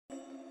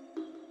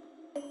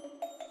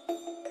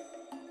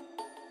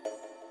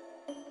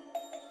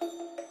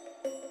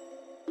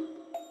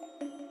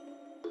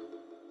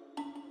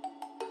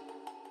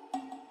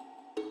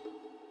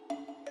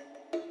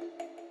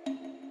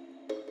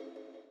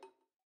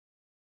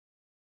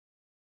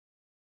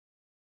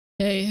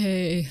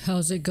Hey,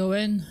 how's it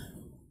going?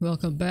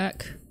 Welcome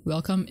back.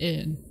 Welcome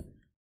in.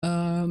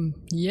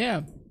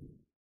 Yeah.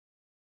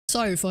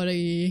 Sorry for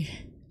the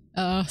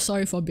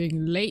sorry for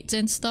being late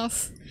and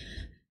stuff.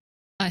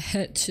 I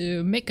had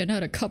to make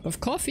another cup of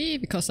coffee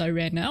because I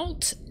ran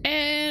out,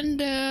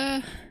 and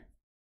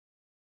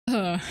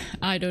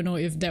I don't know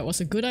if that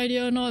was a good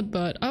idea or not,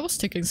 but I was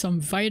taking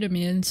some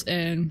vitamins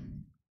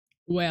and,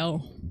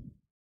 well,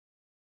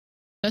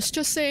 let's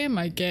just say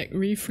my gag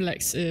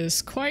reflex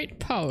is quite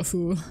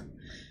powerful.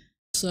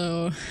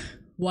 So,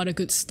 what a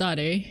good start,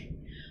 eh?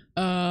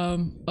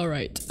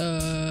 Alright,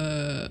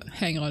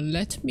 hang on,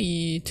 let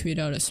me tweet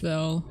out as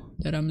well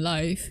that I'm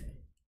live.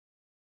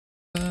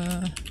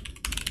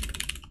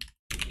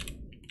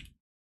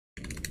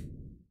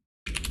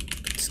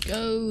 Let's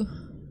go.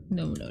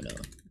 No,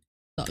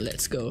 not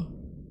let's go.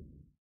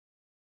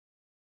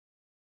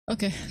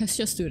 Okay, let's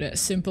just do that.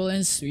 Simple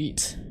and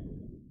sweet.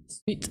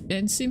 Sweet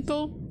and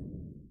simple?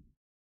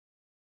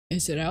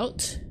 Is it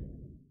out?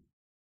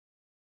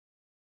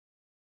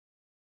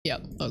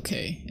 Yep,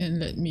 okay, and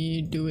let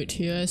me do it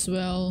here as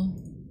well.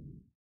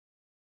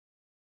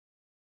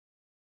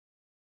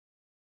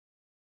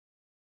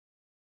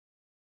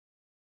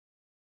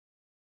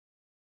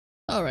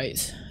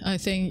 Alright, I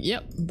think,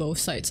 yep, both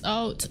sides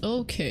out.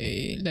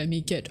 Okay, let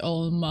me get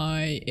all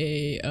my,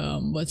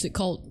 what's it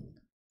called?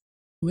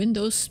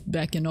 Windows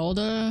back in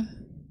order.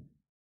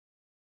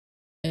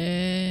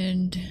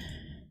 And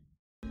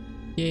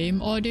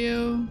game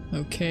audio,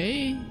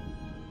 okay.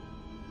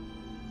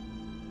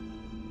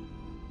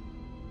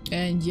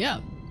 And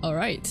yeah,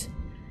 alright.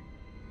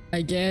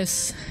 I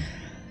guess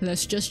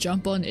let's just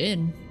jump on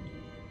in.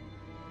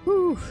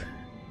 Whew.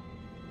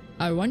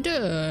 I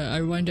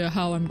wonder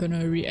how I'm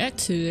gonna react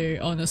today,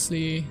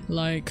 honestly.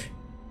 Like,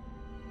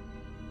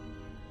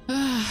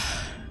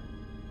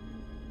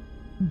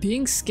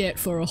 being scared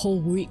for a whole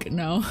week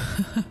now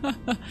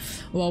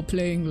while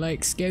playing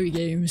like scary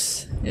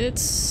games.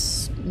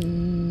 It's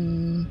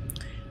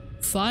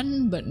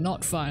fun but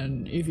not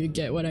fun, if you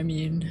get what I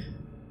mean.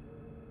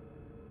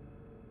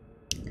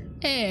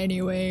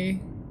 Anyway.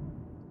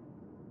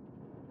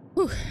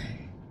 Whew.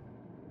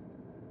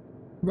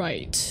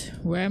 Right,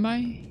 where am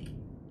I?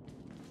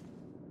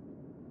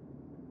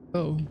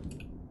 Oh.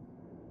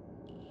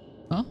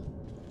 Huh?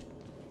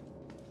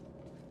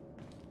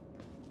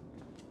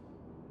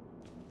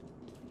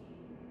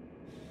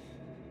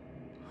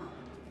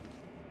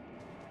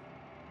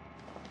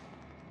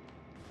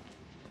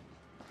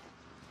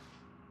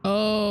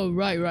 Oh,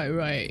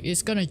 right.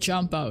 It's gonna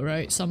jump out,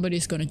 right?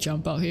 Somebody's gonna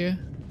jump out here.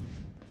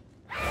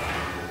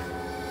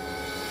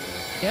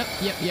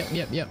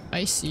 Yep.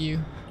 I see you.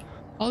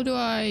 How do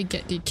I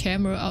get the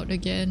camera out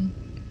again?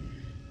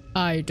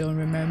 I don't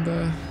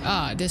remember.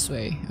 Ah, this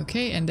way.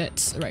 Okay, and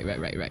that's right.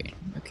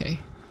 Okay.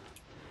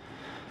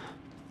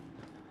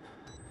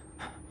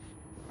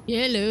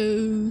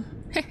 Hello.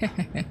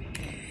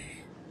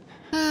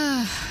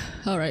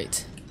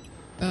 Alright.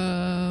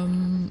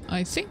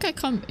 I think I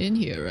come in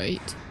here,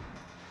 right?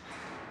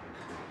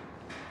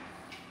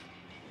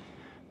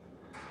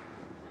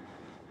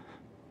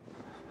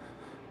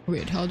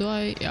 Wait, how do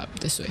I? Yeah,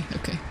 this way.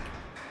 Okay.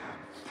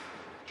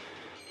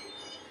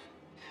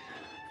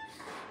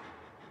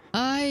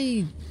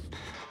 I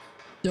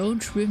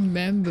don't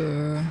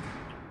remember.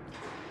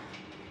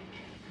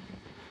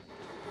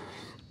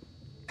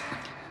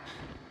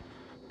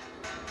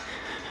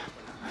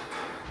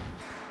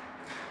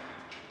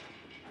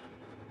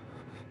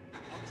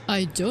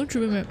 I don't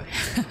remember.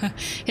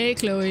 Hey,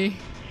 Chloe.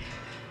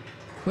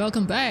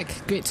 Welcome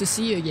back. Great to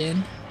see you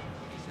again.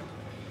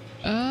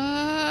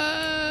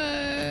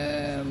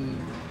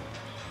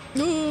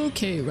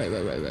 Okay, right.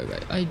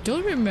 I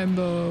don't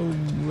remember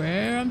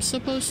where I'm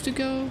supposed to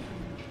go.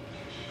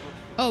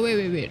 Oh,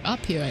 wait.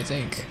 Up here, I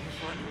think.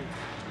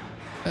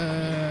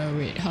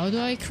 Wait, how do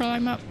I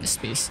climb up?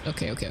 Space.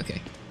 Okay. Nurse!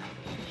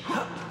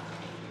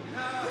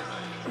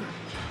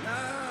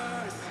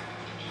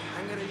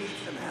 I'm gonna need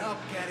some help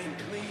getting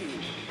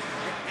clean.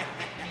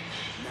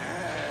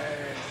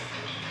 Nurse!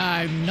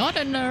 I'm not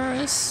a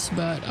nurse,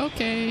 but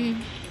okay.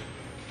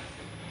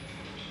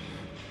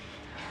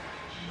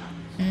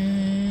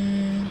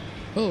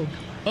 Oh.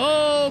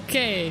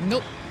 Okay,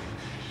 nope.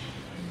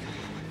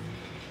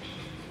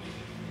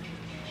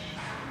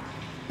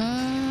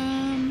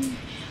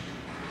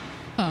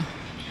 Huh.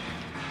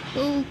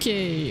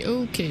 Okay.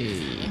 Ooh.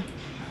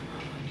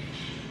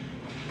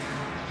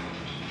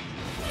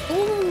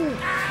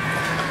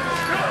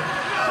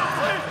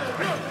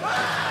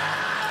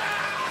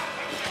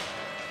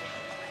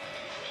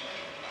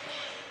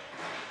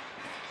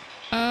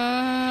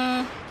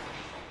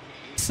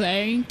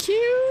 Thank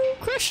you?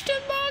 Question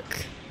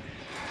mark?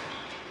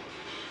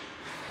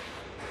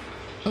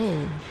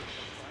 Oh.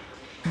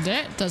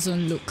 That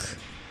doesn't look...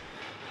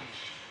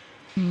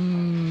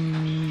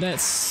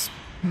 that's...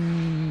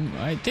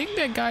 I think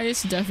that guy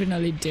is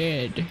definitely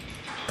dead,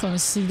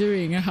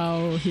 considering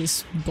how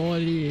his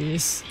body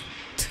is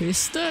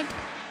twisted.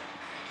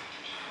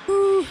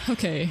 Whew,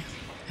 okay.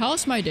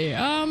 How's my day?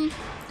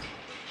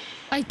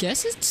 I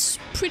guess it's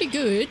pretty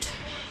good.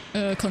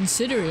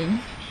 Considering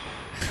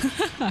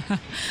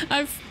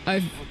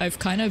I've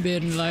kind of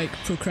been like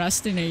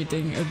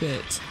procrastinating a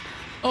bit.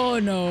 Oh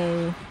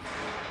no.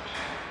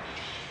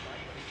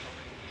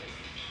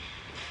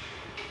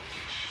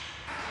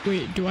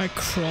 Wait, do I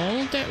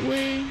crawl that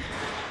way?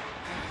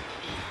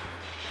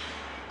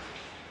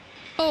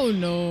 Oh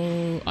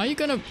no. Are you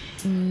gonna...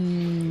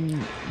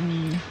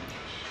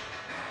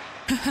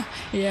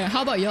 Yeah,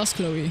 how about yours,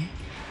 Chloe?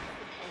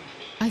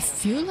 I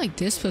feel like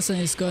this person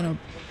is gonna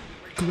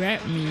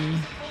grab me.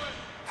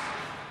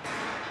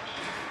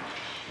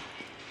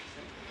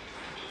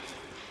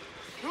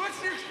 What's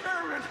the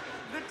experiment?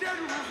 The dead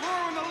will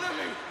perform the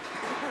living.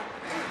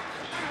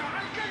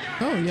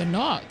 Oh, you're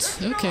not.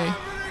 Okay.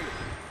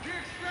 The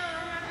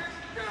experiment is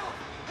still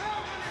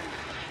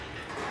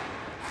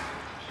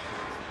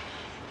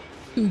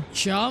happening. To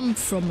jump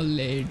from a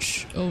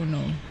ledge. Oh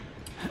no.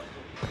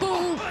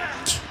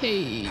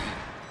 Okay.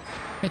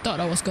 I thought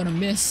I was gonna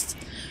miss.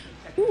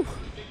 Whew.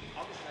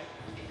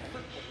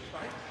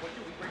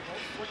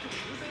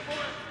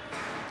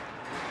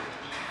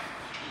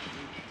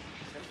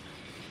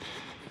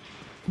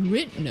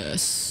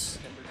 Witness.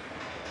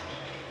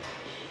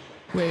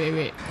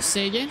 Wait.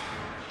 Say again?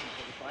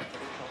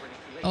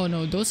 Oh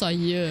no, those are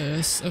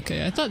years.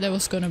 Okay, I thought there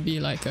was gonna be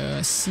like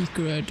a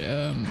secret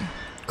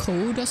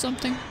code or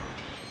something.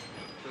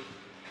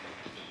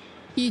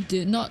 He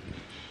did not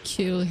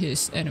kill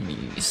his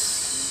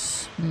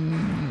enemies.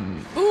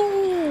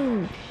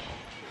 Ooh!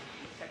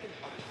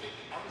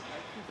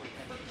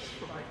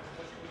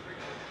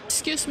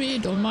 Excuse me,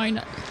 don't mind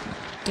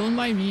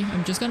me.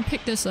 I'm just gonna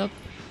pick this up.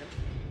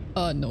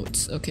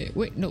 Notes. Okay,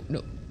 wait, no.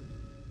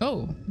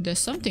 Oh, there's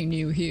something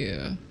new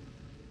here.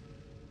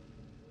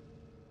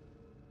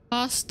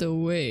 Passed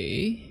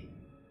away.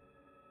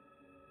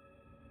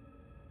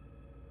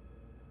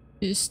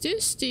 Is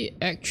this the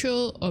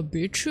actual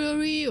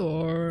obituary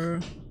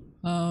or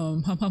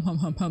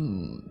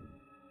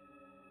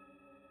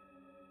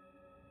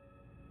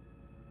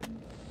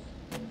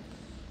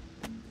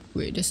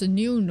Wait, there's a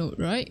new note,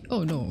 right?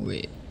 Oh no,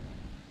 wait.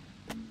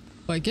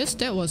 Oh, I guess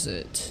that was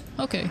it.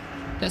 Okay,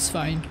 that's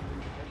fine.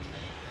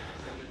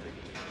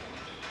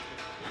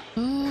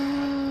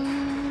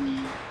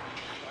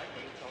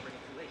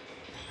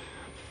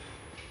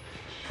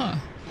 Huh.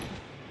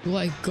 Do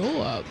I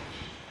go up?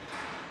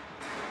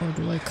 Or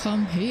do I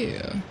come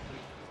here?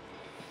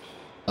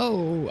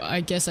 Oh,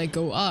 I guess I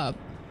go up.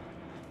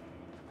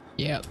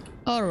 Yep.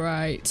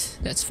 Alright.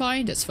 That's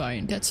fine.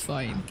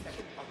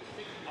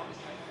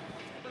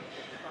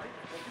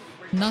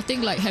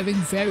 Nothing like having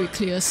very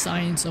clear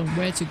signs on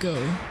where to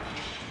go.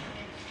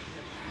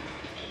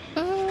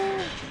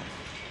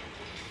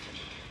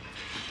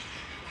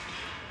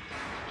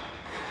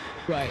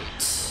 Right.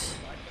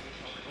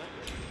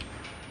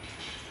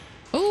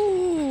 Oh.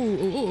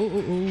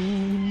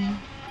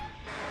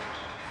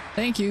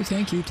 Thank you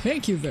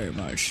very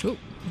much. Oh,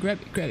 grab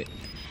it.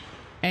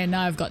 And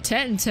now I've got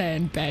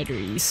 10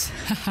 batteries.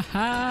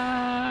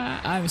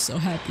 I'm so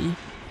happy.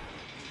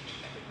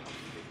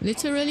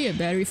 Literally a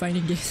battery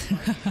finding game.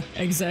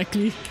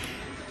 Exactly.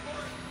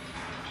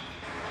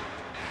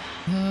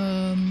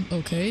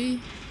 Okay.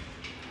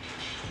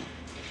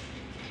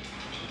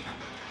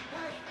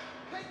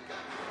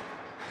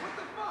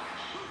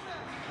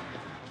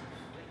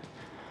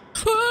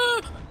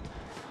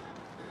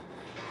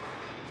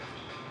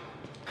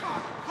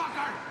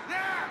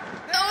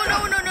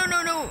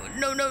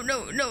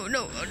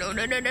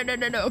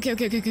 No.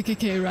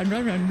 Okay. Run.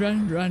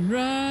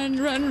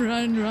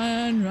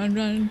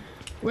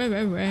 Where?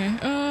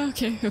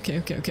 Okay.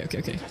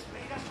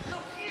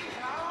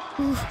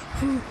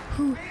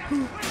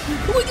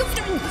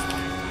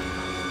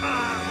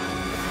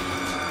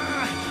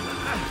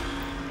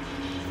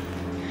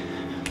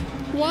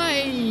 Why?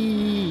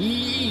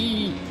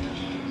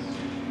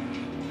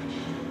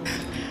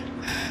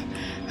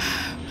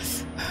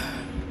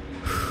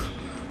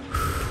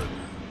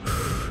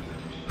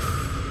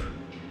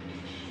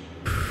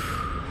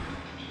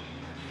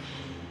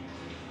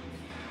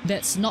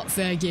 That's not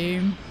fair,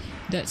 game.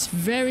 That's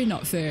very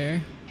not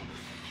fair.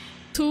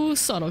 2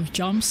 sort of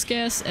jump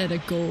scares at a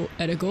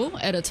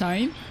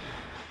time.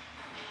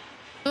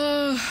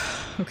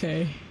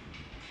 Okay.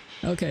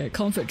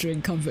 Comfort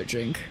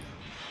drink.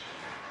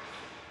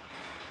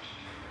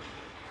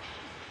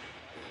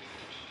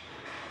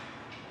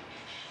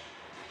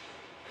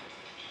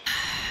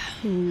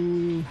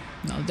 Ooh,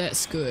 now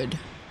that's good.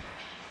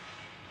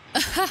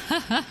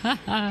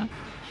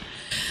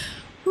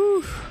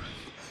 Whew.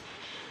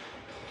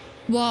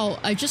 Wow,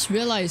 I just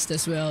realized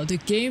as well, the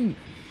game...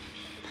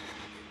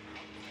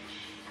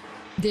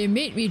 They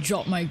made me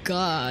drop my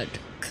guard,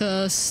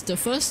 cause the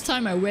first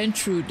time I went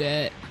through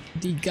that,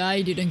 the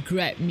guy didn't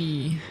grab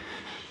me.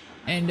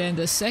 And then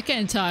the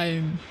second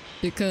time,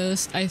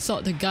 because I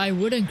thought the guy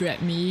wouldn't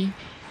grab me,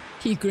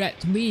 he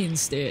grabbed me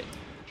instead.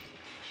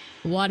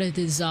 What a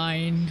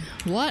design.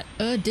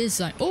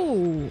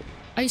 Oh,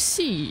 I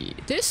see.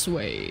 This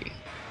way.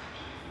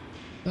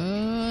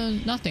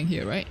 Nothing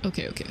here, right?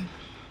 Okay.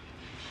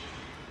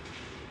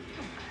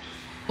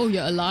 Oh,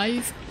 you're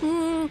alive?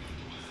 Ooh.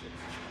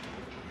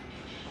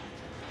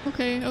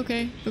 Okay,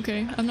 okay,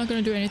 okay. I'm not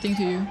gonna do anything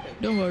to you.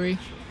 Don't worry.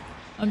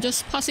 I'm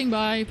just passing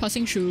by,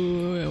 passing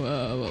through.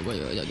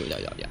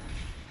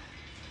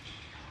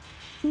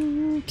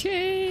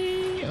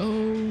 Okay,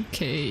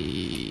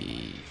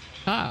 okay.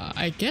 Ah,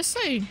 I guess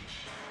I...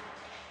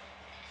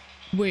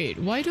 Wait,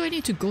 why do I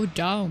need to go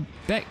down,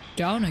 back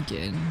down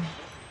again?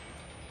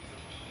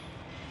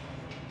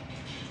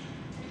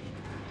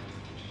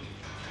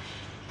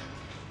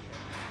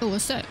 Oh,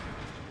 what's that?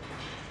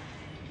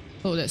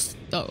 Oh, that's...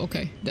 Oh,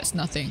 okay. That's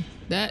nothing.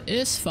 That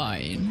is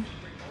fine.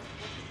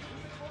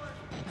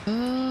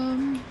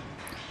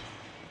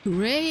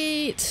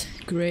 Great,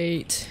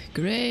 great,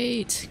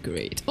 great,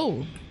 great.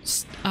 Oh,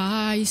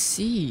 I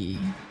see.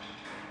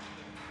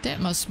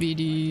 That must be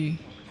the...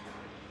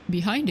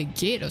 behind the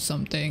gate or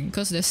something,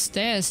 because there's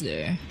stairs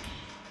there.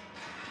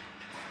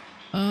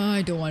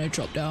 I don't want to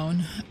drop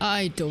down.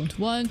 I don't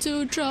want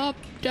to drop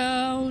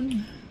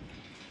down.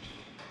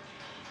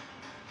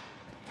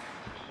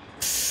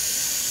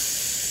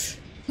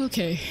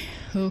 Okay,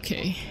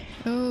 okay,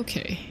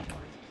 okay.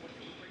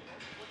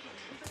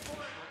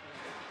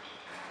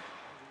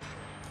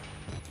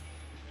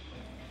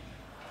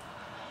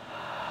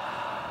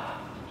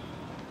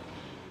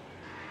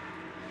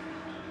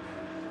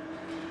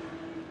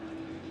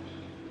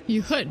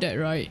 You heard that,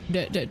 right?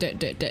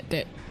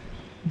 That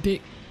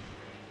big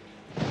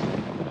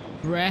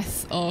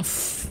breath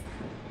of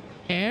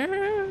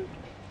air?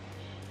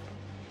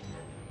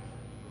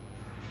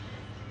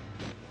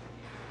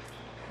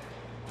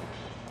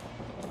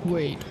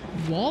 Wait,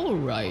 Wall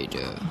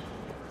Rider?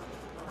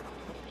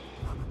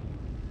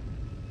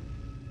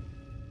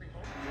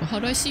 How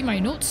do I see my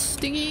notes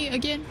thingy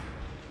again?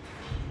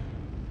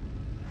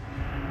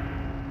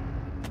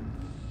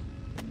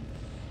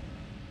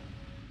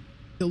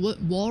 The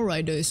word Wall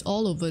Rider is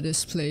all over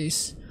this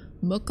place.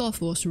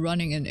 Murkoff was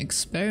running an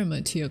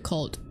experiment here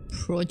called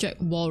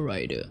Project Wall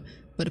Rider,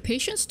 but the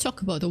patients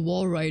talk about the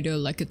Wall Rider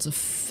like it's a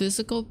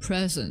physical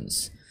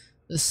presence.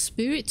 A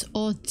spirit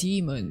or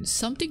demon,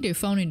 something they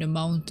found in the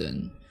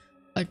mountain.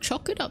 I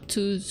chalk it up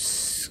to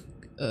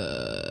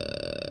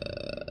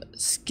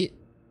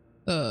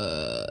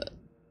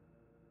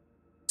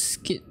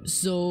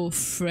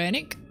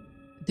schizophrenic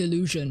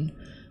delusion,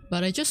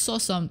 but I just saw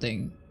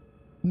something.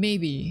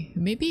 Maybe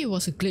it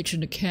was a glitch in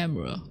the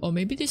camera, or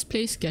maybe this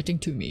place getting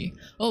to me.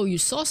 Oh, you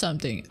saw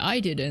something, I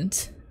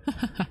didn't.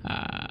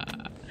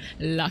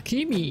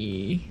 Lucky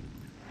me.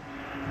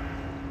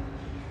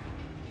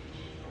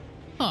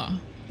 Huh,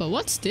 but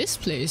what's this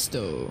place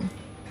though?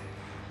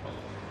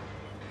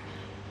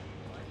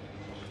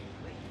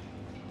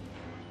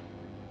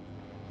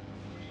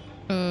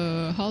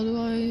 How do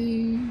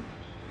I...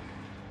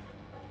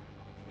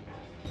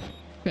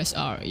 Press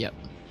R, yep.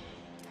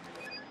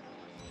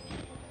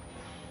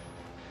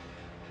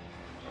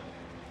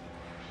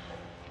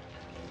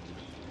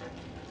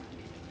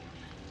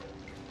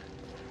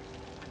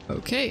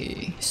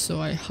 Okay, so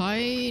I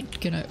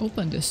hide. Can I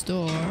open this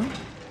door?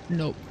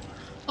 Nope.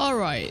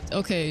 Alright,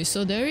 okay,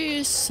 so there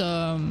is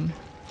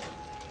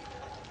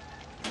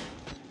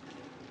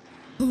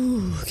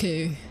Ooh,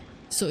 okay.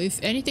 So if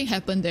anything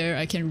happened there,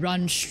 I can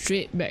run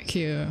straight back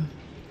here.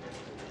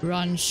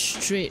 Run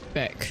straight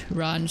back.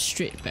 Run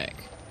straight back.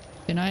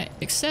 Can I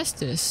access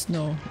this?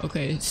 No.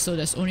 Okay, so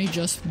there's only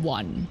just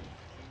one.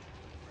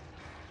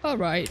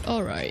 Alright,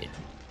 alright.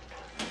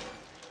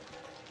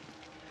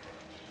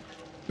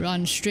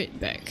 Run straight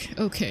back.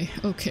 Okay,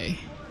 okay.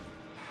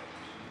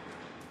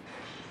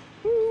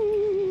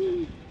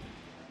 Woo.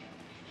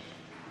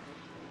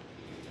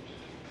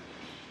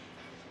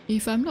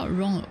 If I'm not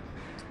wrong,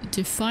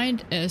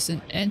 defined as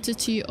an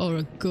entity or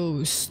a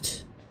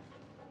ghost.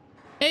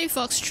 Hey,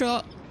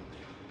 Foxtrot!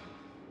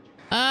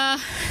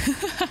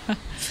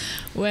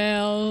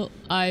 Well,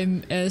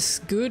 I'm as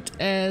good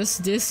as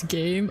this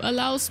game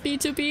allows me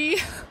to be.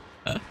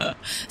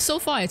 So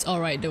far it's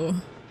alright though.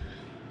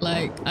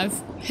 Like,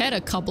 I've had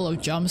a couple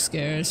of jump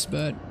scares,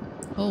 but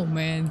oh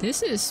man,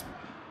 this is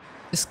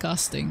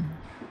disgusting.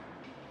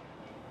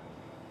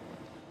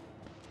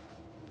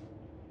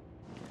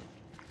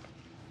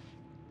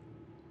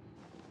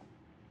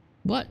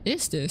 What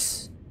is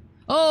this?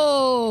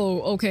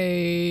 Oh,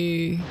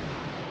 okay.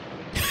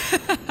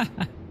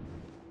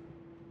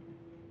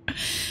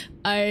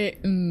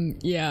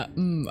 Yeah,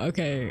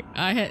 okay.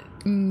 I had,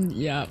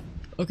 yeah,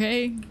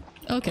 okay,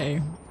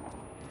 okay.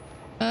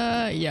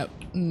 Yep,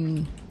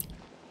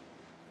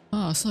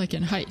 Oh, so I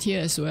can hide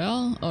here as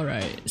well?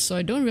 Alright, so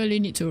I don't really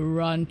need to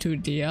run to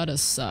the other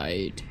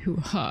side to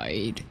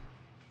hide.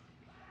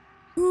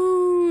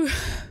 Ooh.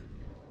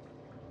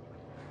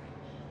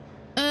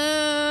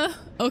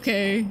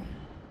 Okay.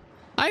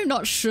 I'm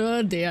not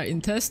sure they are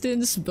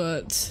intestines,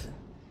 but...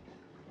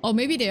 Or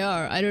maybe they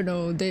are, I don't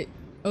know.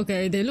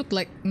 Okay, they look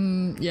like...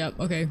 yeah,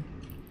 okay.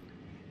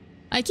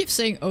 I keep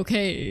saying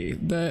okay,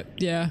 but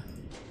yeah.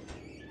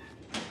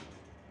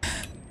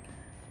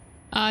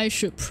 I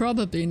should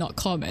probably not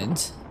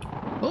comment.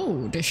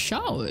 Oh, the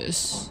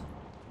showers.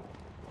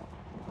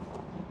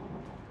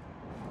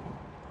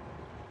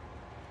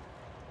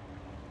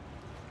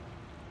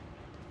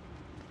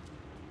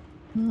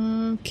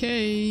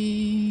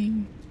 Okay.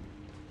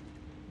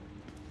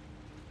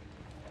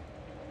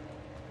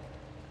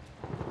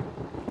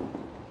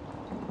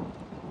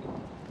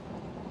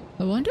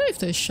 I wonder if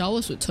the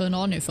showers would turn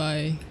on if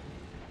I...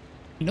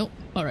 Nope.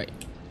 Alright.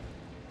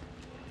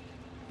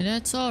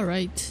 That's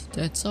alright.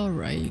 That's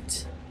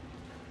alright.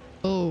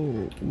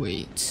 Oh,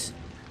 wait.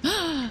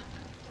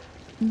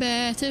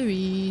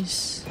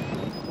 Batteries.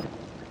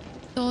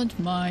 Don't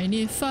mind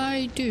if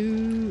I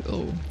do.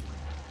 Oh.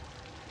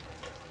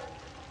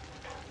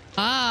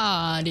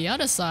 Ah, the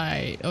other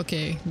side.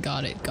 Okay,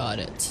 got it, got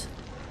it.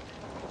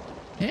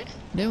 Eh?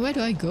 Then where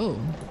do I go?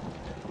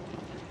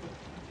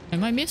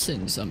 Am I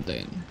missing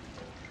something?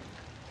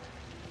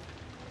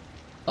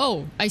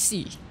 Oh, I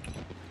see.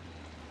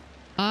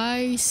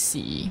 I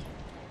see.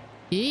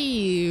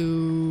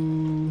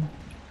 Ew.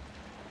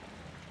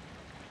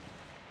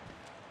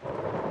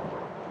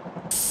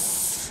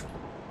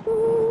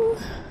 Ooh.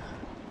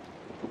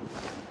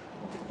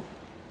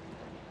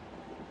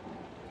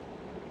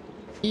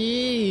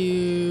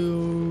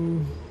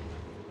 Ew.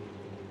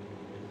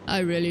 I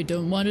really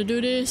don't want to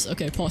do this.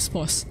 Okay, pause,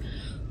 pause.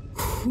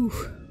 Whew.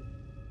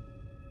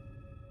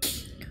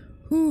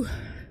 Whew.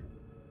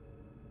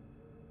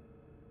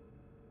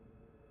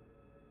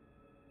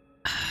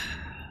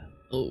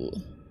 Oh.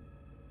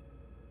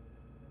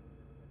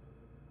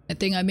 I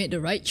think I made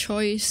the right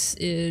choice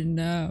in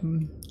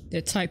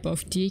the type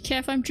of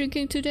decaf I'm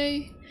drinking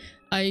today.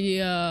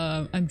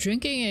 I'm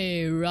drinking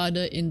a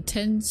rather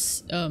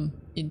intense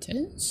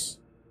intense?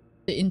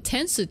 The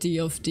intensity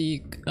of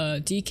the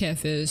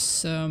decaf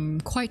is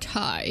quite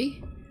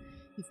high.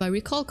 If I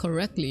recall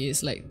correctly,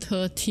 it's like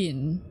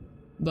 13,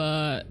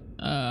 but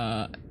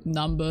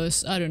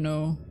numbers, I don't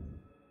know.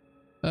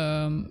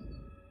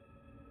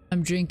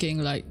 I'm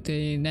drinking like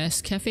the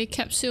Nescafe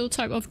capsule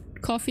type of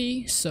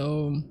coffee,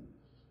 so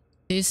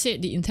they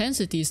said the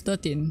intensity is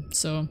 13,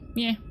 so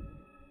yeah.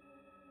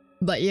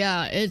 But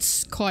yeah,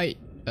 it's quite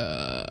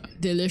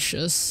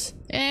delicious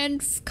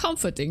and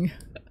comforting.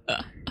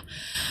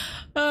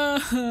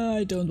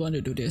 I don't want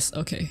to do this.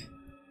 Okay.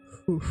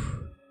 Whew.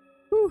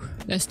 Whew.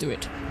 Let's do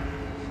it.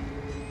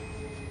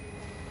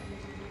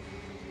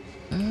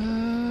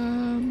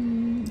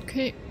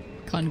 Okay.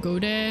 Can't go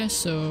there,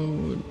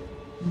 so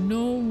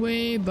no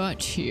way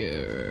but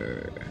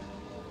here.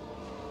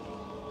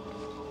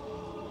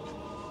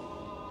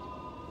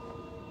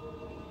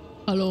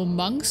 Hello,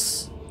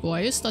 monks.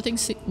 Why are you starting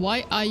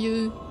why are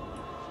you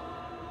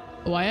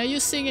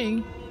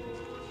singing?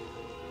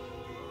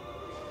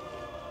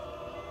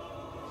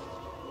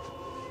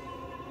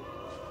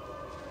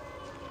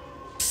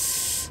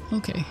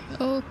 Okay,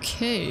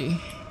 okay.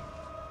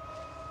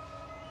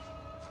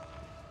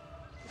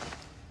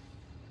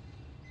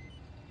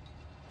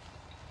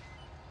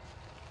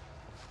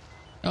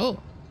 Oh,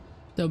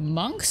 the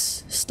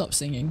monks stopped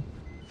singing.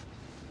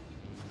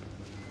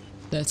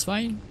 That's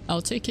fine,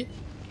 I'll take it.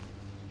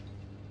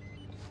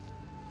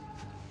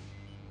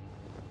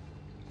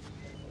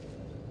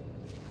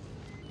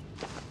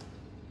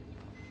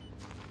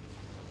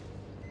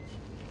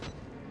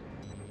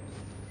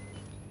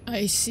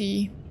 I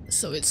see.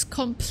 So it's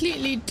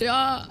completely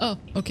dark. Oh,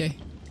 okay.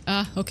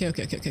 Ah, okay.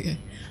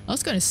 I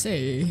was gonna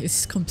say,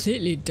 it's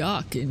completely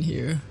dark in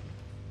here.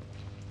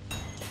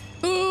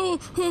 Oh!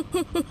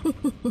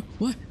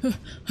 What?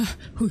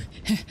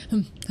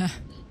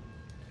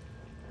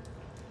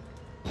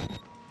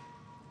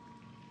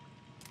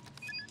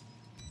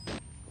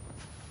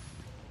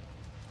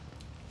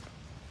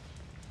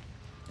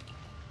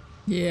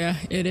 Yeah,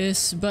 it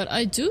is, but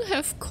I do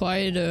have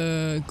quite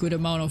a good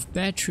amount of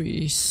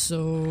batteries,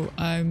 so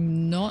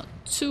I'm not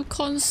too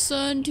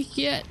concerned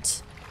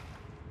yet.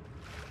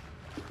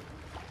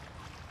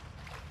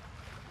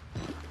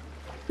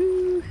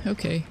 Ooh,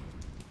 okay.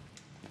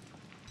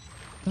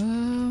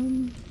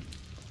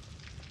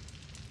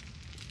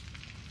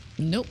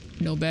 Nope,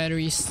 no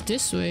batteries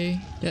this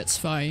way. That's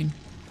fine.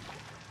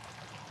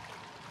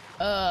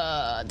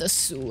 The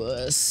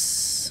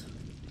sewers.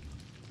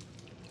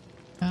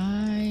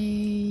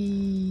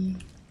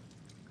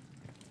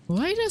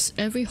 Why does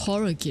every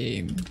horror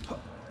game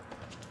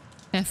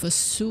have a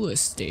sewer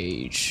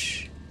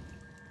stage?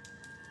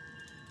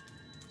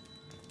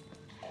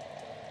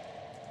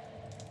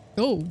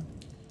 Oh,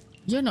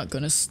 you're not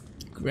gonna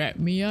grab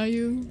me, are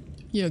you?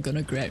 You're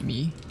gonna grab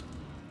me.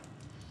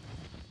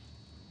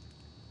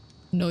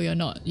 No, you're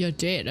not. You're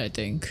dead, I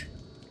think.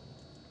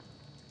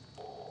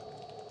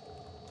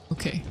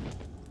 Okay.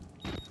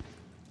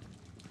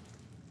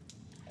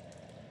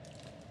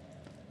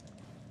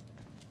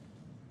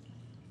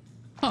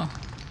 Huh.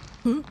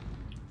 Huh?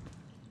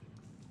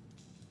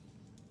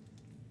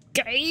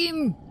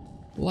 Game!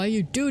 Why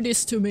you do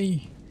this to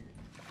me?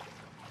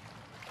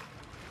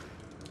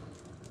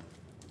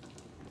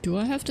 Do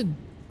I have to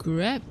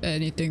grab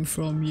anything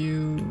from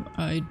you?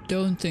 I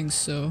don't think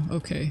so.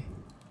 Okay.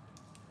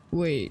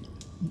 Wait.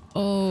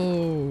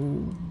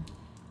 Oh.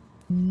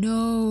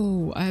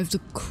 No. I have to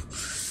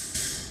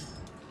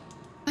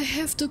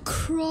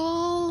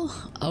crawl?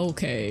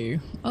 Okay.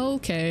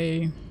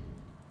 Okay.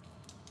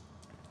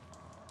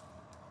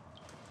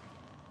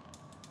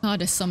 Ah,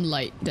 there's some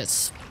light.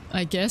 That's,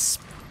 I guess,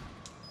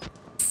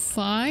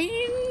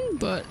 fine,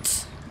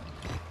 but...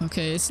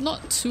 Okay, it's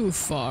not too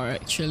far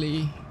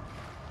actually.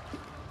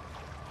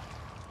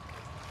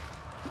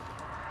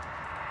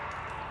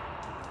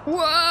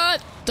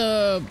 What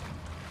the...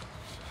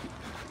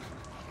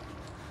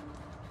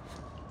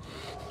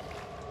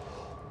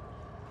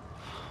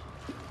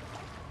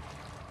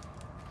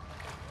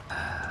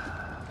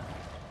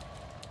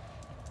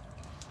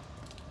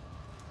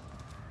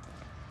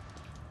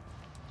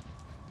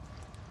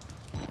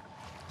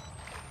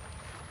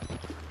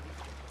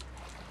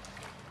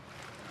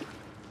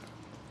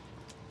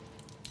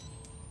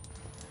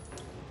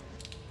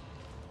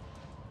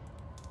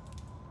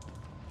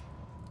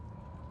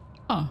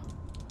 Ah.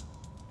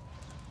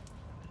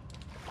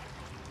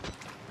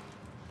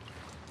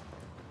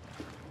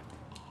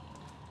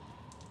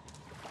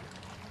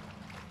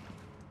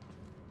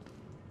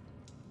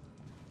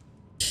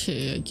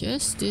 Okay, I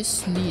guess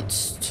this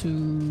leads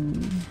to...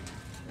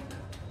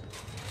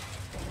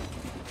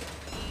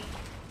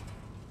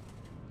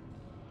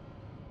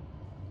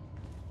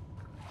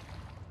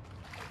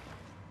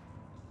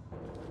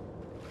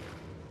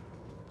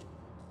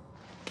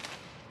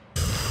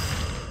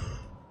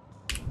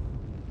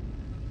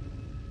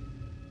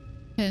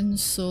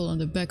 Pencil on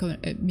the back of an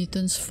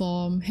admittance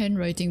form.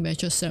 Handwriting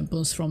matches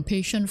samples from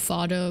patient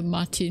Father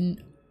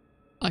Martin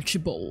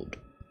Archibald.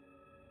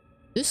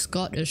 This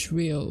god is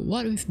real.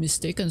 What we've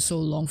mistaken so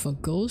long for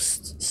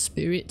ghosts,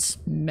 spirits,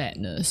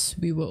 madness.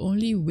 We were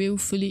only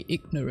willfully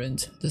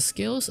ignorant. The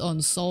scales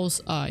on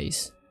Saul's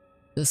eyes.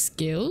 The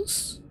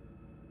scales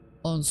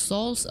on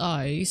Saul's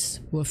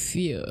eyes were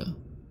fear.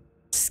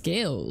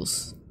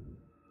 Scales.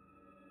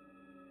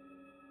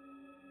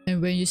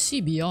 And when you see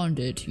beyond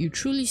it, you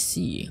truly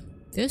see.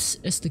 This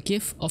is the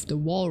gift of the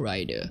Wall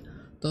Rider,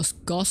 the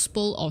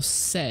gospel of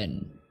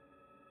sin.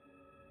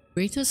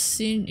 Greatest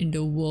sin in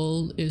the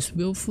world is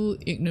willful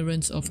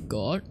ignorance of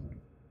God,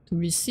 to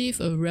receive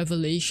a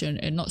revelation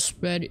and not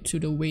spread it to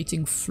the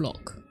waiting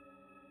flock.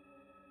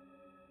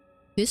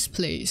 This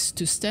place,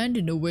 to stand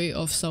in the way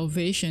of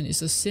salvation,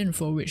 is a sin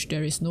for which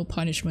there is no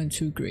punishment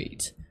too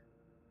great.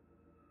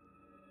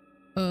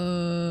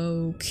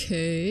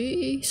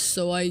 Okay,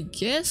 so I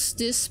guess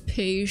this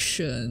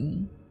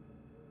patient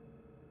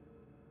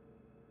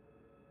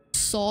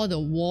saw the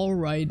Wall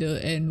Rider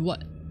and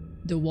what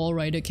the Wall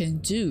Rider can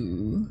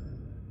do,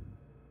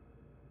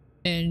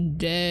 and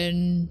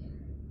then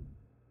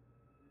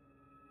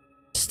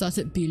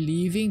started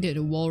believing that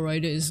the Wall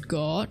Rider is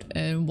God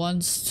and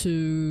wants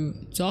to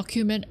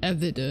document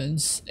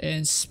evidence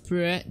and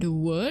spread the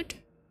word.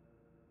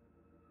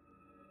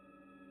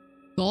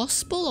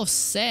 Gospel of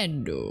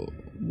Sand though.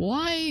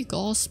 Why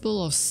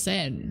Gospel of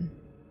Sand?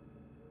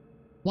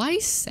 Why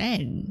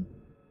sand?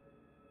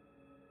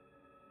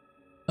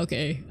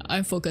 Okay,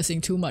 I'm focusing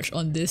too much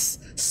on this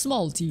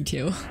small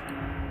detail.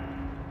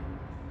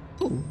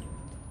 Oh.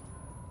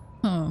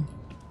 Huh.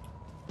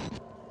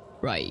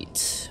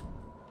 Right.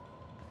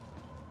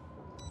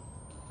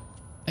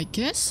 I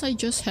guess I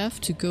just have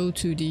to go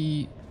to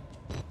the...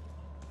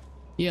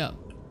 Yeah.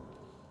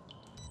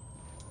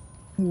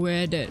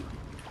 Where that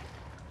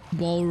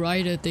Wall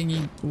Rider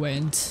thingy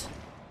went.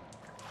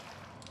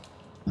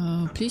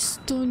 Please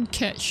don't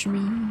catch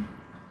me.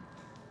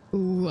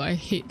 Oh, I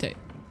hate that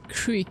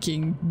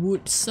creaking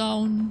wood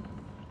sound.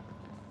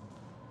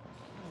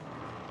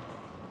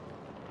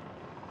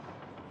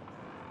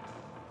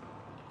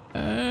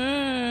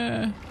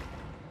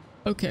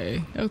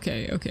 Okay.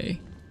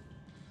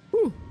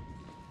 Whew.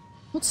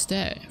 What's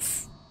that?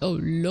 Oh,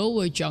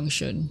 lower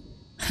junction.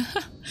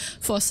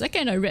 For a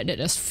second I read that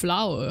as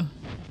flower.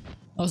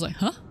 I was like,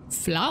 huh?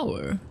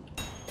 Flower?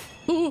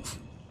 Ooh.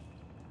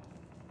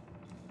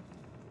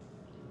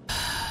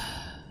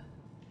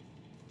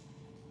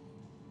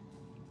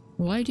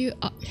 Why do you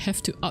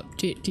have to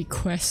update the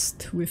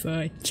quest with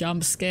a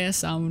jump scare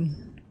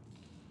sound?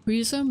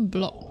 Prison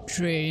block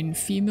drain,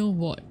 female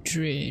ward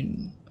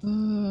drain.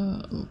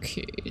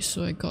 Okay,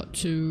 so I got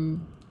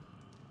to...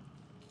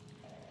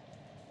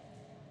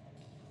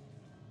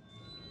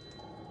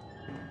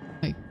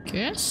 I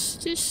guess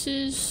this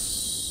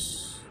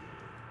is...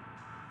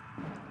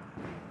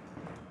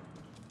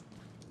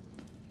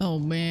 Oh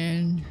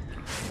man.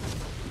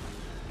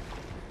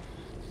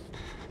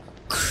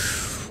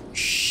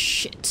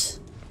 Shit.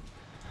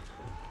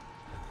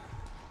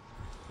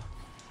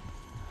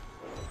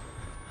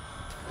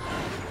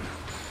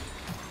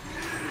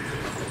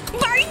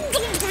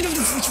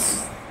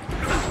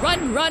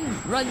 Run!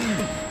 Run!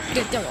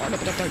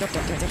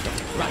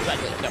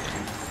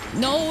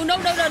 No!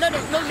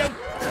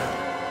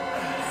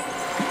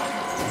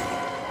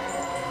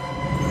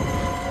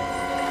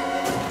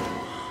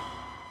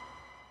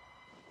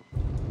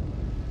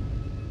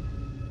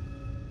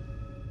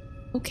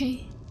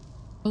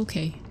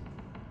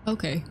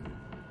 Okay.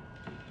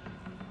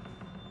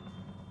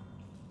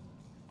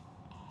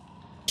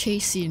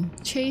 Chasing.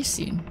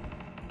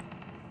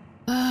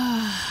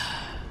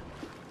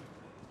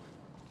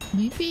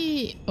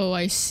 Maybe... Oh,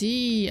 I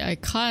see. I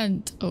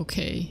can't...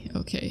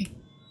 Okay.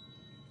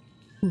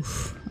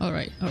 Oof.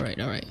 Alright, alright,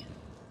 alright.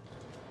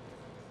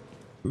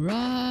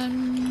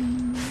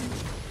 Run!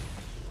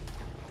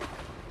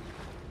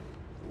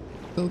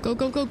 Go, go,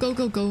 go, go, go,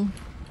 go, go.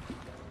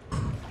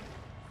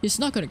 He's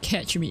not gonna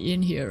catch me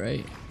in here,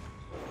 right?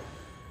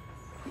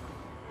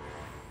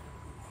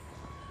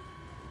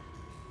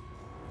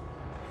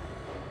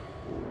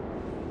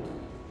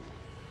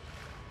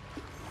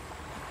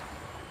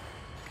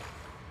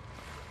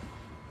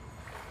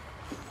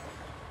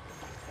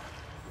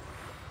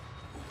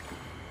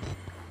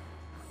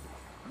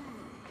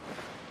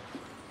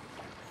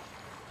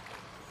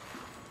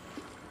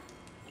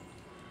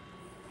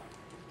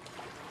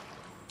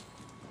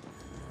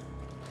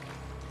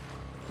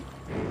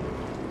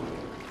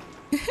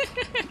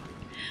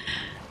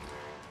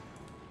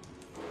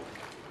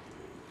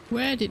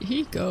 Where did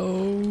he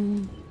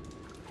go?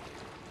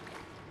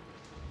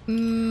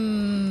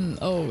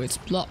 Oh, it's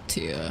blocked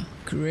here.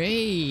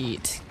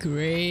 Great,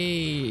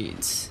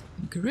 great,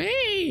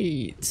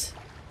 great.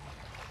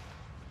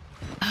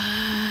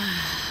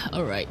 Ah,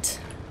 alright.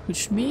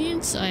 Which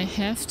means I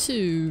have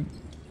to...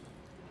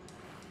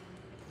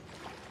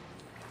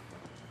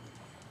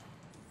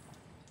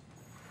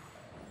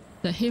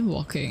 That him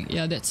walking.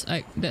 Yeah,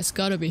 that's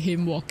gotta be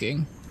him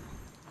walking.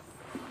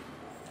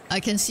 I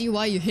can see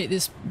why you hate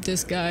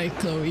this guy,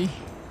 Chloe.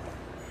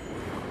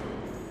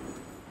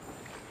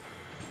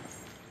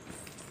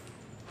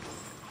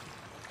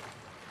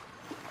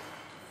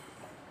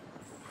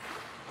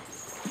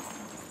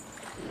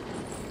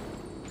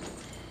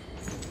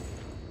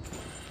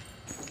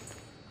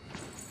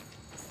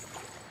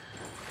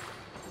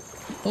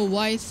 Oh,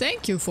 why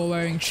thank you for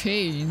wearing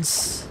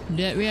chains.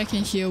 That way I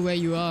can hear where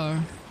you are.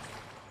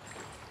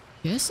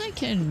 Yes, I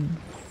can.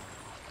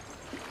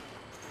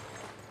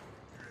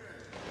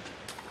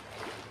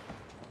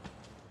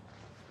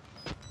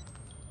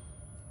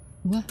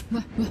 What?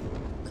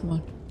 Come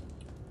on.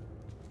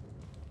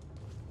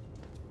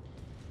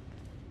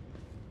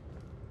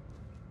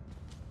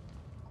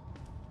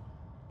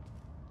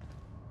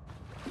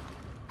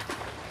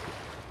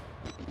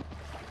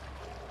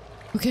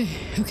 Okay,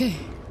 okay.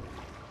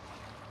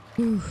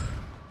 Ooh.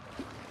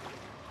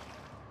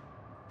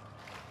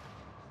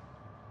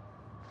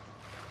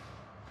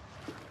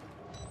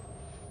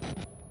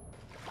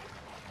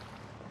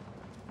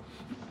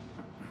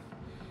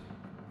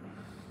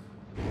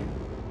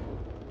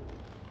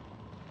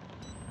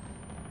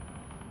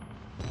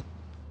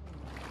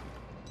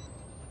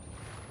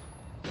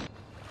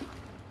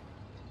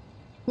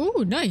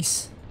 Ooh,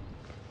 nice.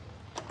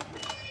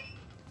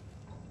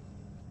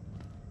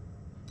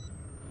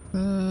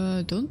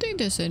 Don't think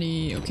there's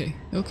any... Okay,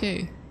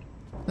 okay.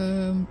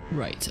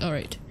 Right,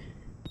 alright.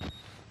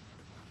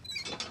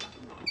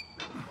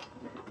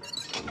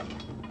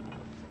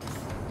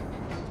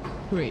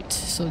 Great,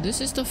 so this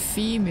is the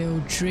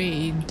female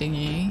drain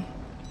thingy.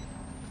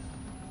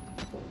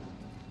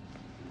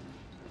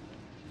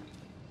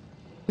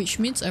 Which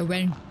means I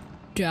went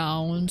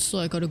down, so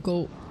I gotta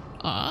go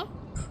up?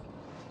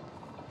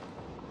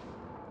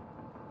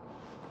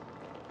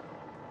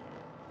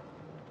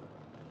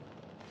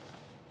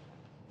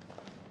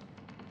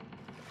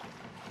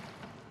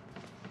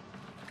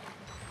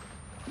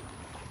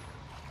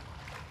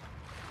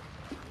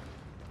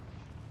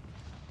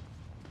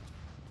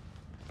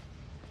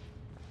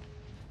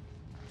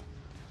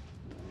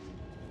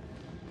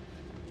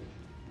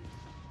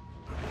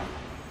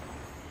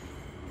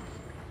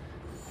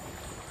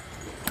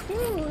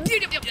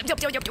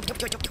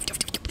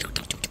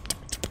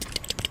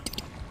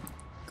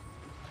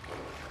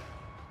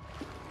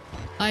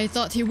 I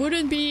thought he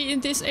wouldn't be in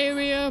this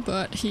area,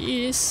 but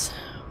he is.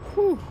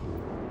 Whew.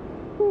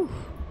 Whew.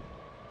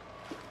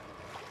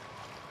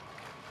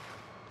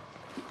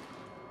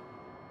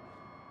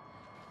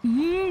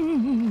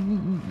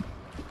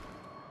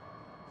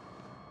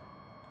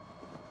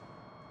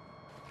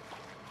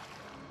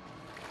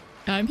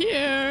 I'm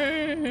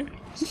here.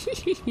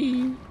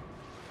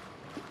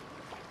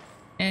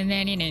 And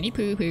nanny nanny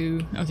poo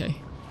poo. Okay.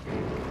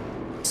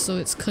 So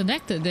it's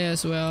connected there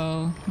as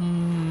well.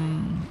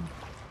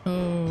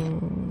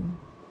 Oh.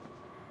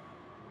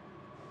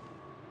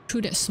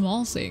 To that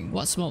small thing.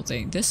 What small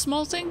thing? This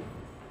small thing?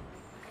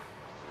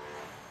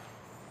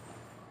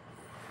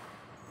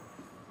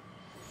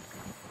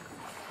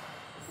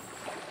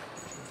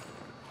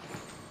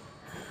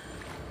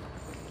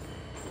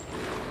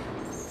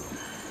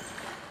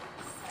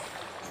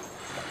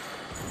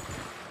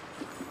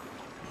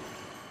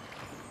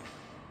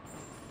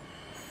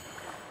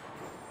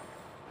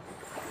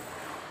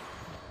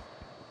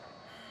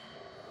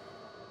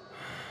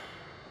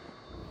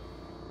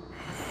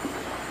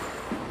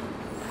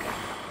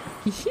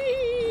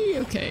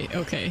 Okay,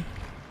 okay.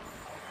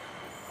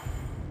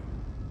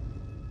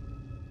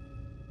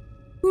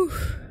 Whew.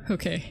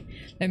 Okay,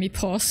 let me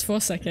pause for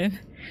a second.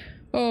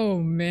 Oh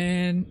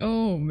man,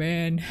 oh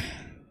man.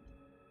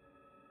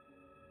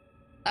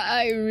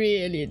 I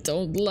really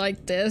don't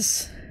like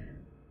this.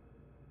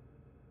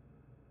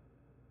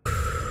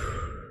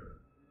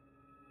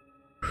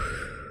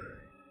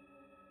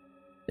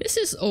 This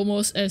is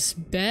almost as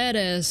bad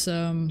as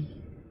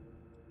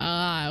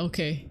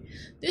okay.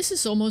 This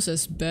is almost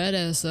as bad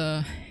as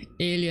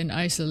Alien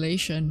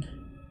Isolation.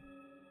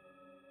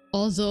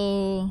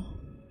 Although...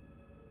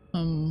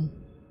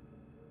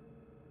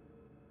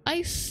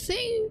 I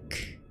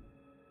think...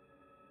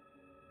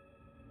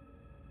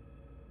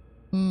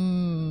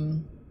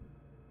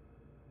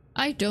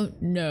 I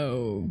don't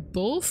know.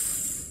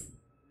 Both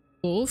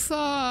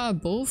are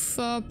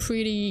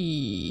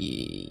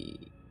pretty...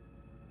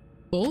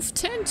 Both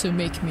tend to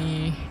make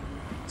me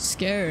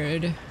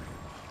scared.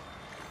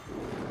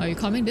 Are you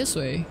coming this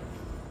way?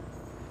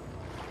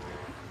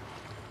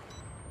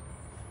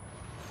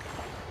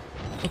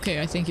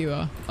 Okay, I think you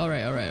are.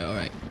 Alright, alright,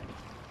 alright.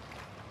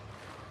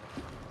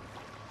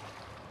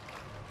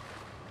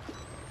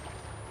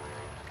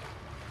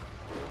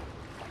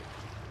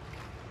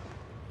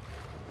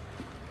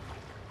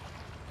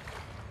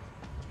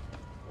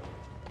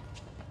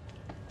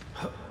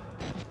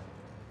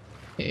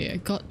 Okay, I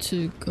got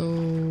to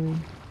go...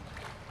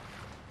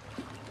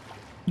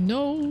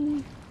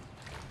 No!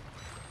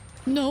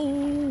 No!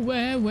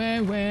 Where?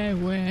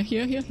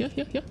 Here. Yeah.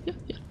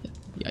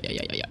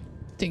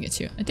 I think it's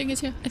here. I think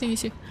it's here.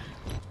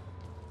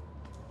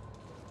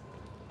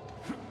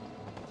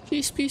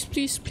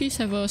 Please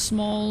have a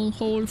small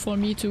hole for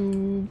me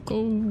to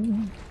go.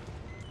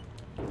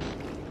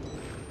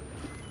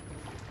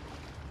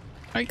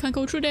 I can't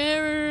go through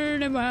there.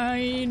 Never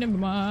mind.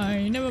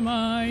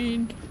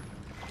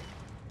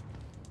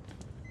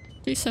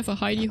 Please have a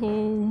hidey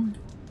hole.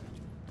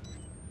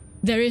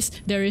 There is.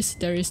 Okay.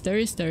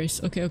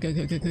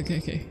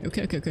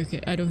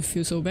 I don't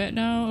feel so bad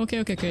now.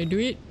 Okay. Do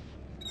it.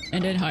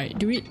 And then hide.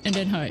 Do it and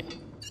then hide.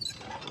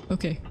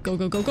 Okay. Go.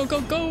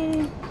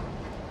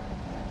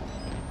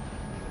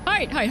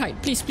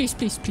 Hide.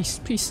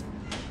 Please.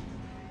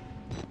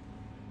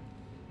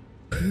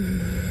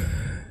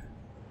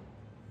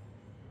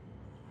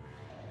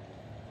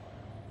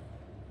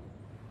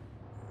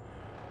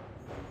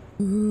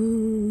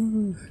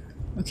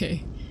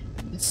 Okay.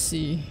 Let's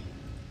see.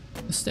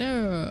 Is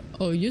there a...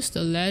 Oh, use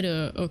the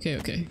ladder.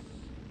 Okay.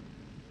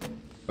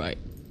 Right.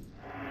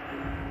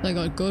 I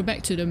gotta go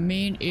back to the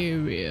main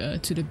area,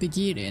 to the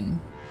beginning.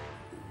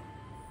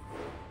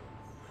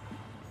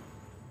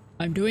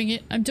 I'm doing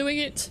it.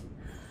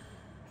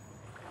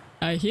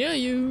 I hear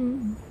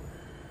you.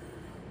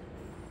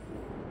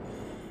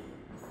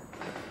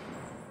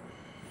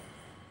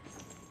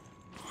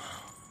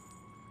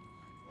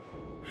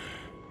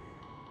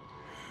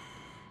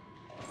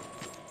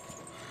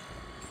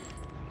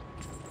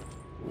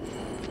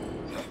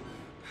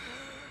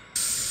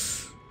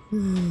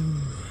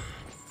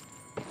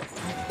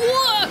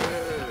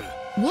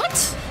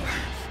 What?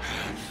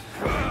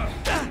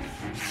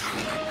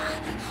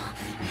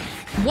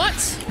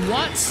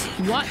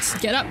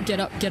 Get up.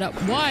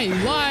 Why?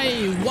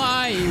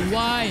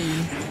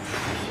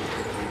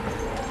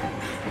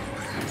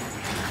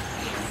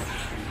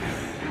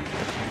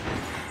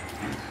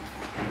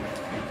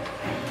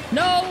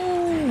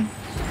 No!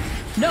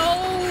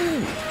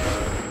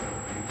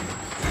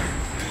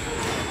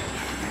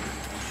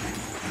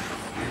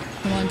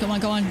 Come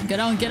on. Get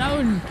down.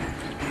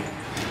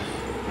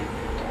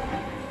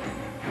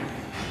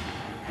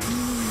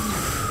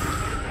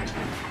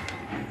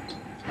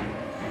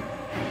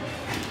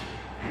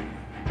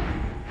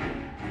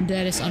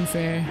 That is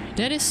unfair.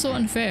 That is so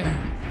unfair.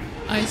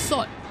 I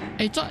thought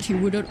he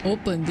wouldn't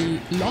open the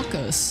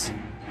lockers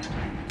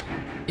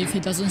if he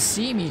doesn't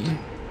see me.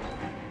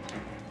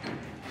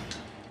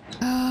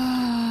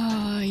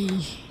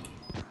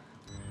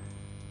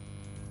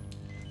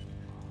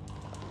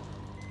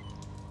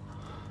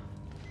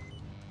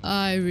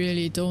 I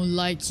really don't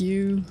like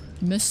you,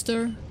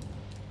 mister.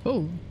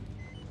 Oh,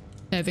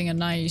 having a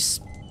nice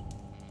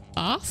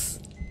bath?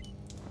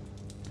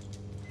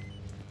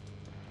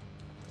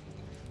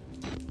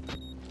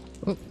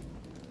 Oh,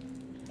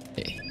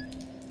 okay.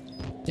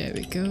 There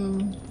we go.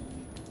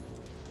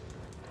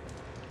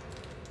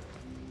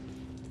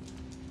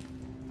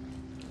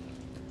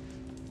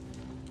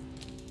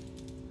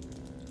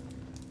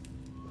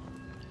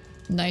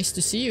 Nice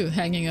to see you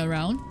hanging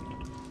around.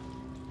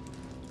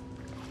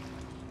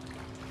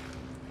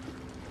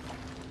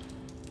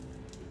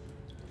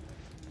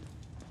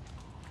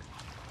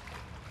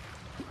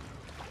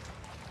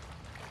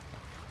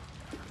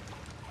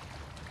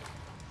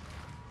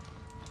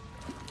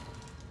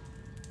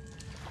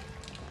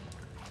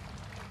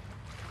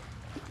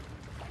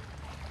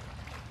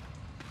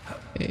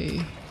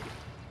 Okay.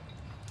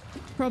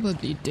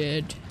 Probably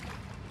dead.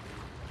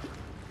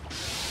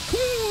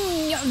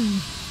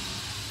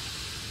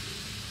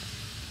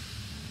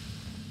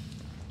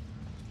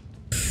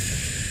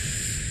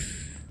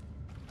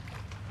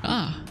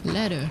 Ah,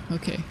 ladder.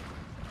 Okay.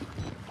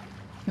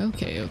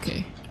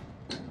 Okay.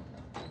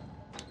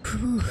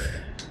 Whew.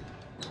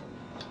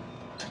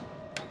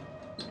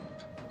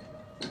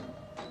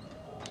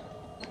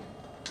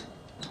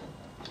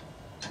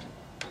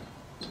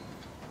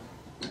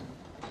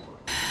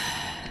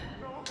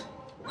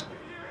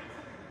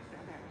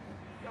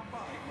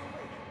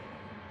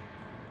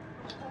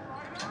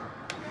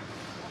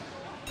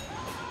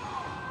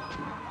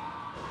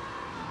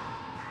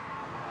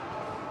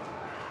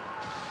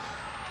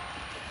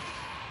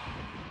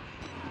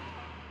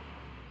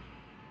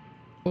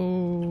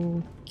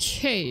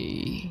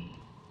 Okay.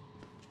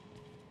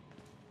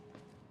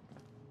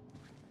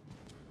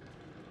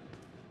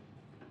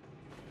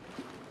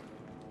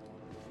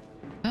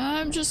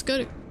 I'm just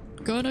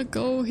gonna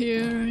go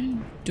here.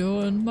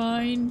 Don't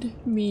mind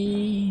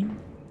me.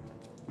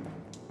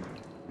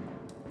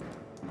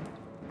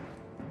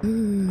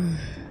 Ooh.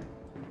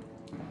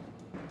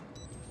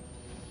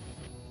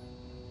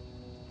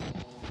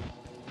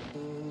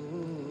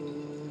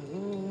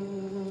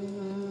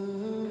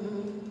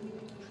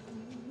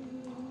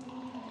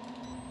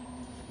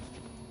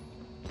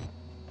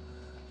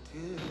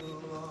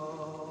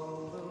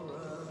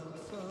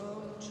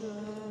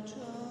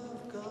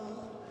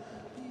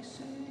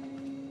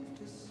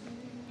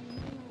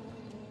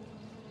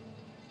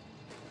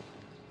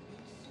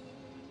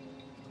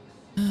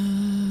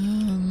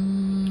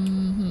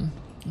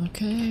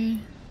 Okay.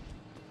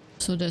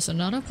 So there's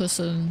another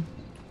person.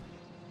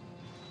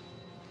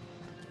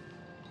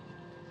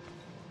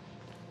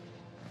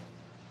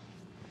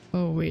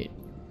 Oh wait,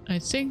 I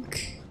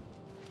think...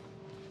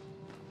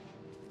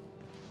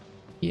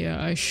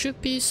 Yeah, I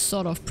should be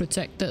sort of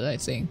protected, I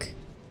think.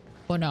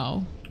 For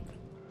now.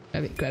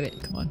 Grab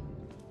it, come on.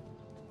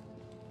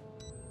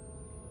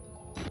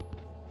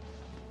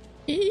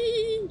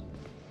 Eee!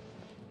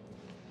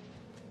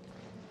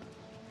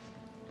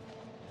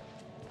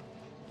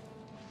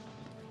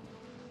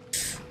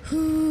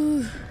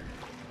 Ooh.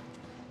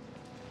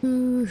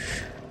 Ooh.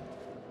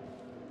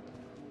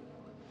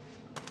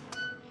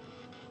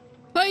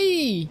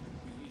 Hey! You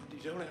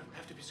don't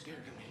have to be scared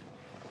of me.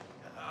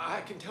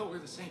 I can tell we're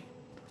the same.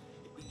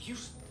 You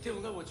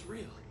still know it's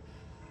real.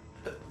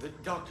 The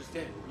doctor's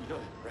dead, you know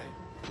that,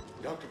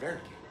 right? Dr.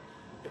 Wernicke.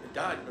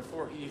 Died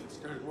before he even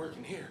started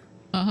working here.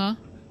 Uh-huh.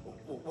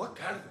 What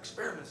kind of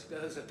experiments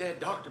does a dead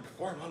doctor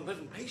perform on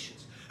living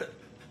patients?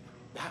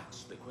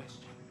 That's the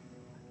question.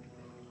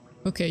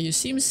 Okay, you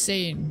seem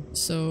sane,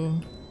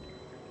 so...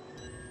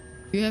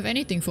 Do you have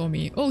anything for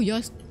me? Oh,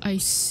 you're... I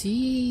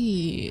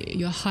see.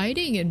 You're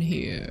hiding in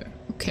here.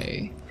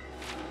 Okay.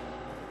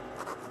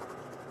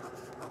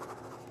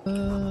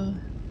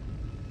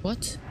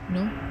 What?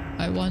 No?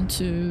 I want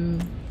to...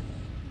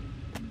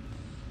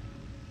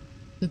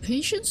 The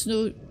patients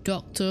know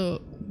Dr.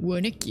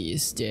 Wernicke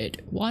is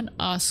dead. One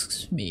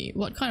asks me,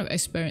 what kind of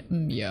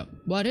experiment? Yeah.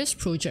 What is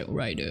Project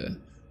Rider?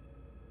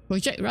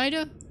 Project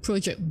Rider?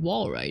 Project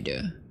Wall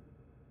Rider.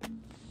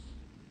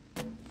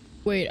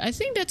 Wait, I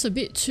think that's a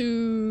bit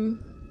too...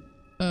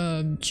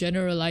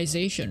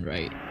 generalization,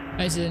 right?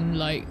 As in,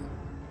 like,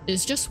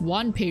 it's just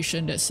one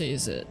patient that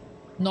says it,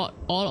 not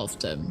all of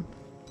them.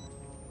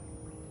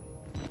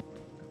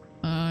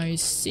 I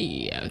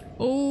see.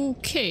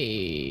 Okay.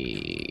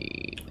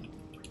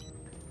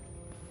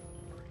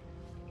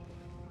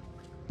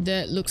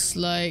 That looks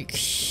like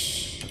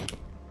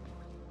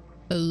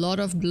a lot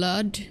of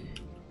blood.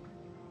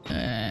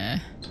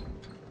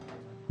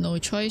 No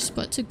choice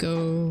but to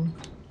go.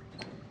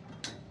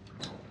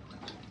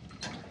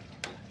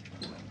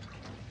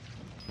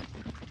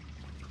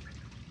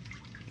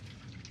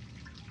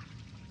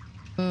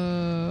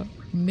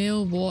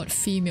 Male ward,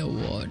 female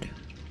ward.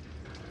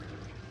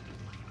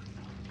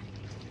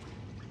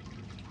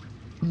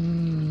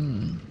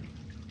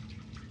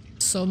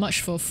 So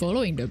much for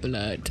following the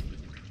blood.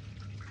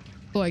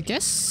 Oh, I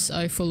guess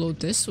I followed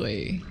this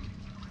way.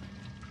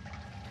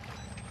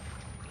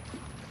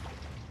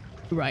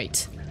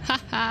 Right.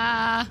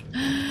 Haha!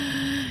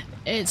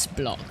 It's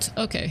blocked.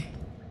 Okay.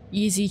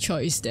 Easy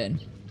choice then.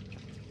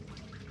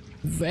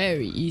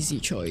 Very easy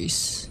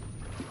choice.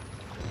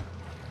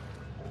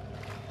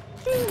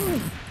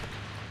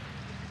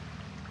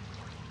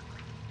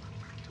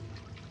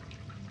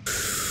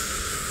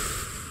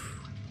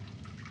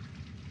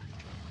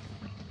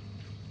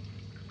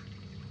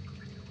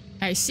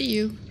 I see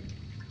you.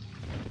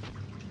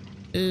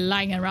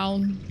 Lying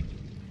around.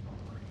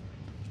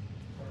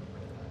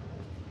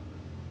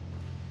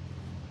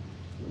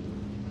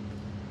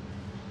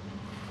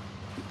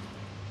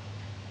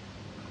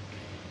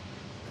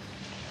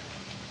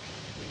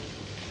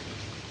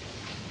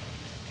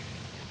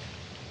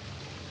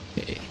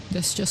 Okay,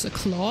 that's just a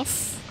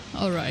cloth.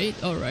 Alright,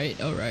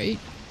 alright, alright.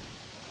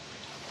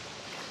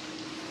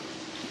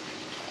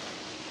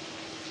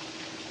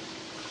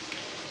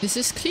 This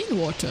is clean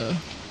water.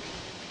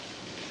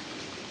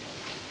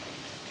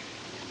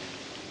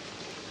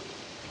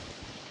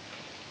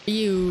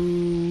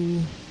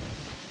 Ew.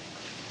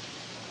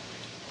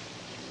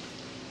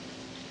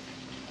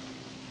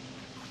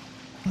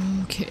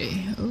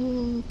 Okay,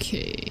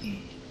 okay.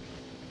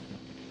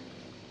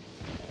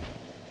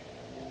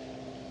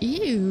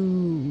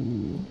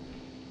 Ew.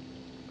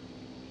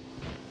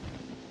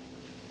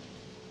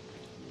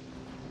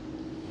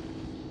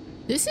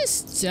 This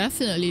is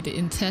definitely the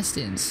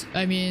intestines.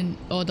 I mean,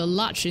 or the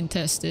large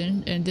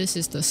intestine, and this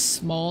is the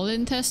small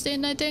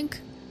intestine, I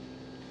think.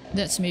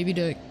 That's maybe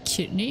the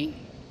kidney?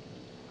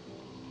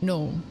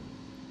 No.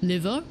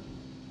 Liver?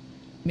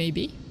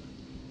 Maybe?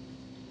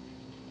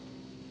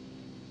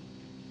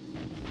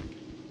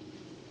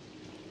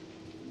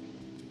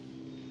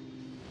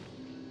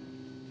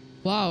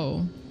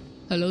 Wow.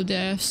 Hello,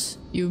 devs.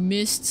 You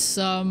missed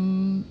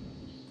some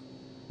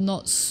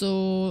not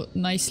so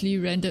nicely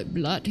rendered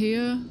blood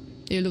here.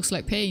 It looks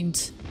like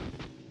paint.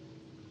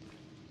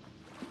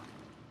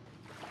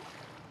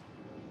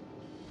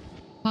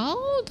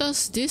 How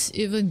does this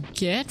even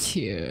get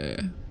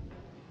here?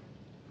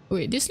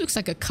 Wait, this looks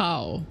like a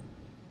cow.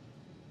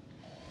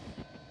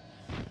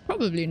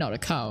 Probably not a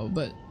cow,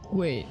 but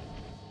wait.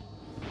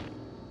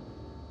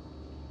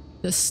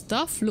 The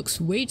stuff looks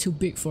way too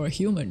big for a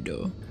human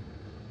though.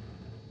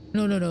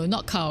 No,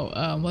 not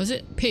cow. Was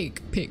it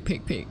pig?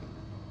 Pig.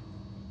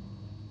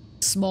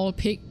 Small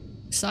pig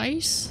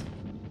size?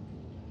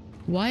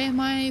 Why am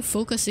I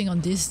focusing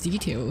on these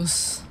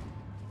details?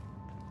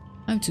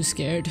 I'm too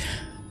scared.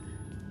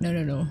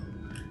 No.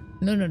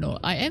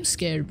 I am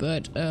scared,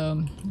 but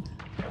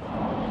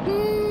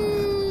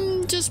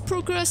just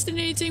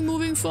procrastinating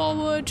moving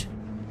forward.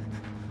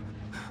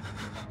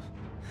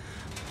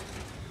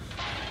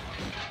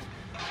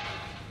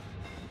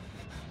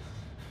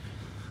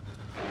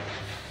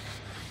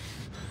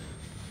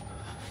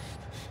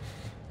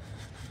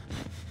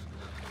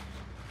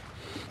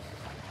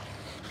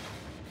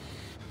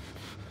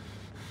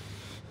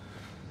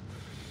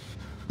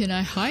 Can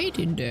I hide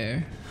in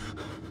there?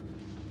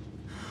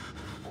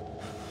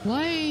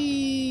 Why?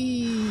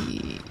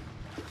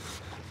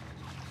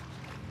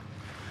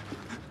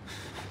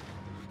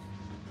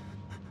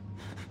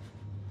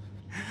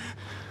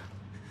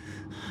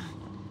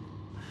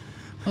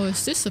 Oh,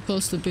 is this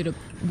supposed to be the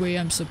way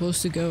I'm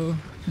supposed to go?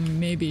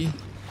 Maybe.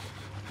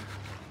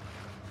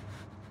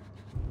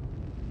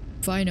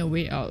 Find a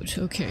way out,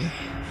 okay.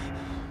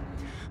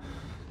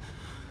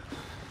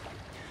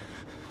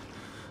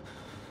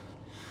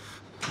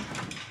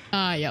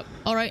 Ah, yep.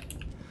 Alright.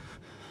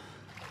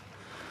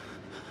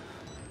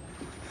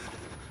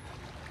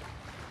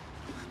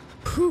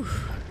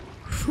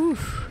 Whew.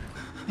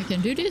 I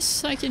can do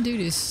this, I can do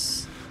this.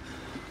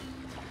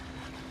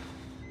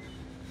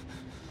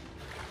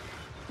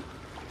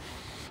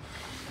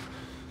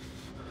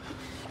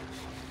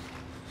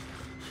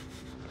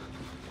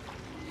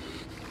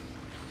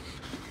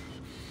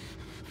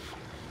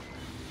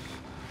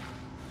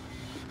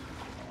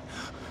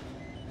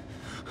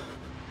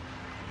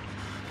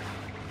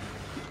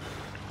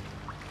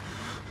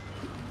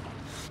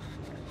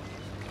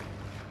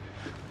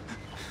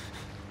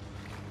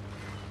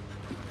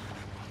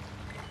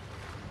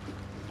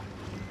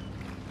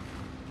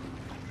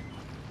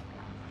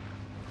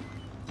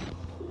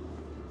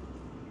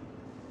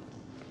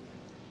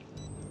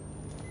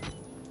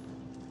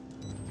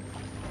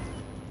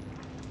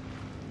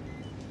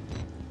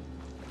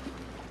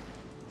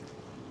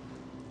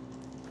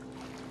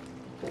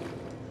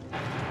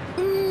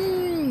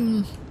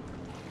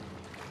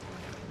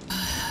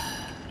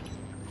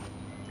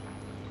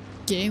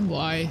 Game,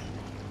 why?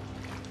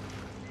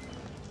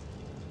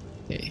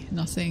 Okay,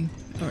 nothing.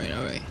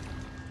 Alright.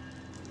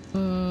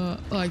 Oh,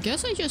 I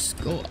guess I just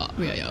go up.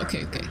 Yeah,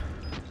 okay.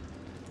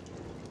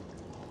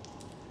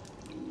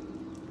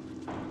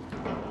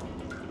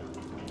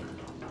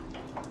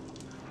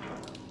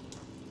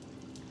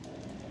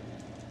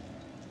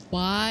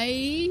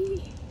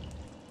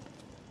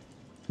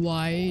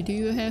 Why do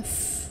you have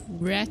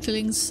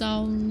rattling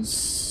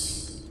sounds?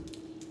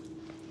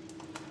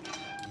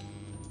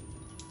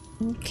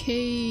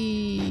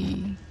 Okay.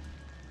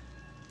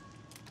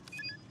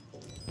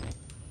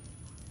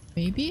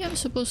 Maybe I'm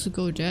supposed to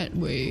go that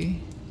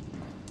way.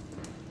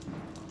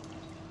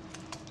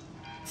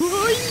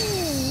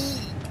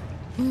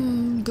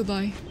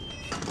 Goodbye.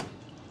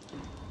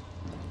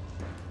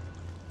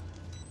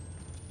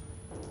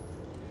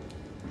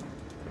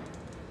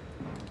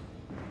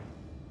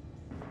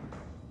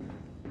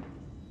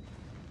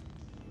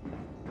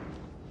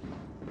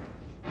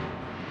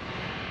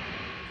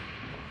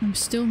 I'm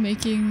still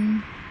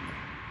making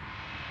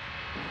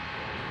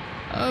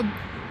a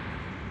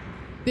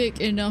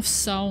big enough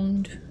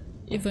sound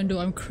even though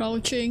I'm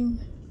crouching.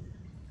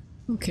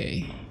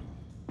 Okay.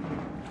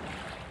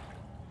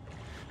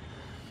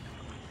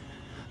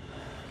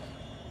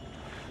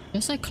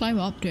 Guess I climb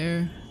up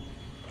there.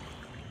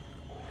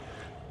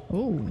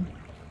 Oh.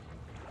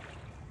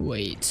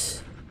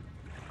 Wait.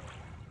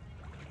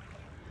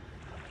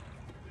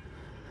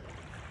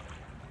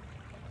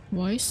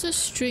 Why is the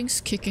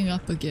strings kicking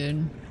up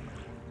again?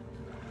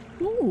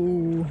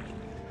 Ooh.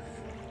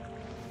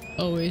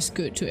 Always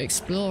good to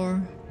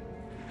explore.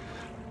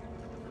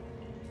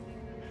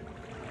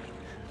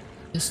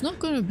 There's not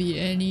gonna be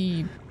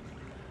any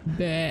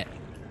bad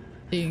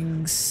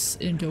things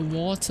in the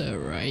water,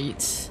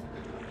 right?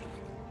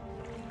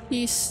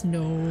 Please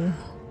no.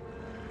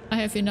 I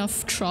have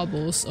enough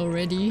troubles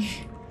already.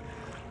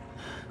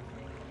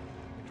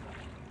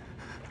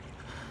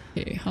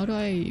 Okay, how do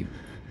I...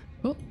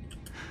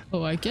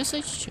 Oh, I guess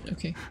I should...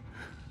 Okay.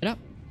 Get up.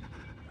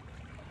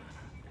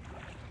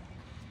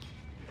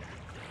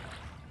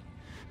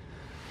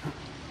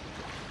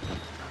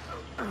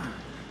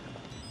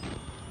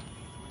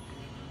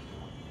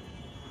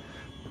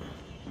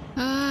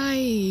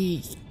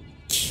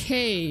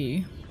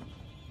 Okay.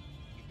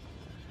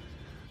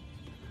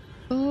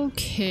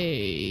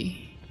 Okay.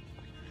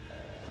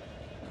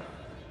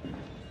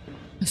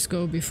 Let's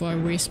go before I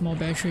waste more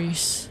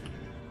batteries.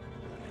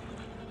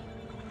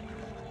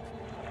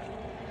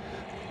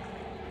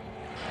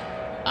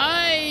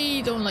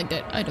 I don't like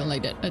that. I don't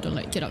like that. I don't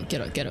like. Get out,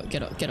 get out, get out,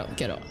 get out, get out,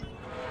 get out.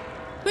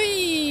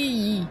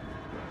 Whee!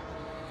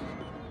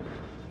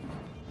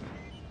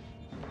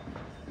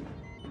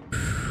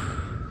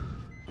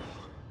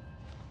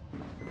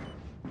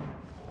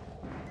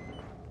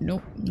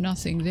 Nope,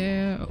 nothing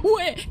there.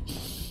 Wait!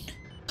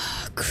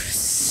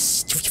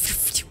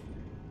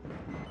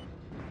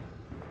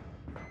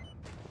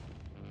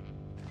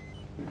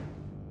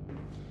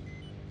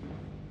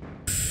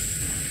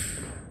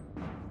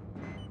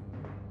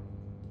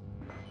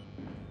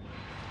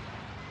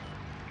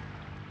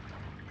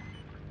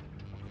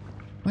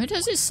 Why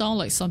does it sound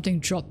like something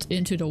dropped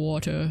into the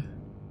water?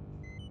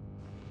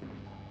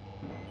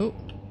 Oh,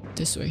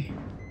 this way.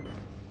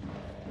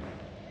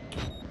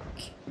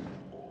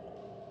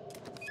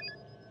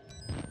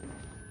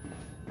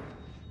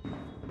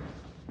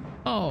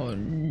 Oh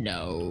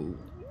no.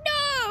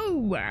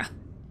 No!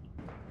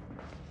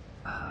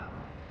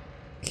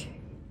 Okay.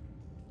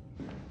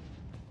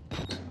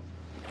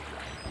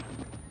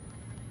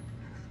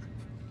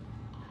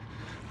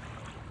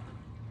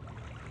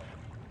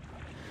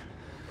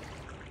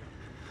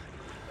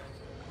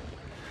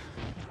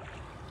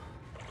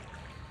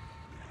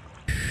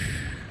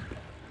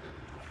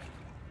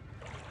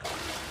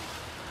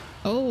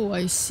 Oh,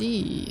 I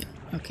see.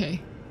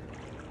 Okay.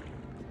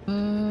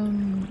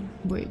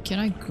 Wait, can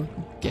I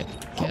get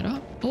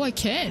up? Oh, I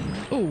can.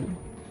 Oh,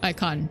 I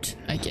can't,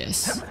 I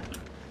guess.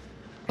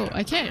 Oh,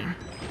 I can.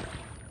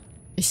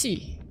 I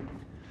see.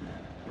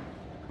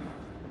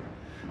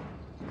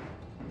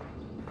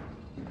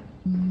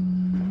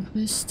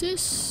 Is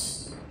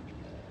this?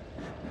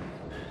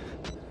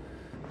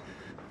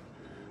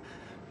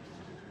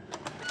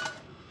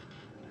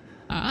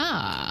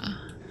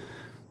 Ah.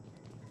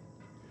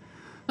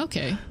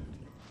 Okay.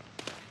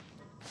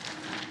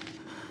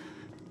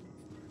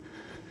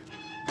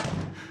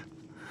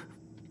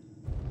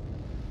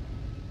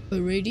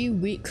 Already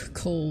weak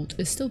cold.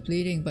 It's still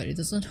bleeding but it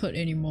doesn't hurt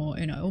anymore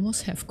and I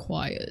almost have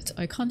quiet.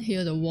 I can't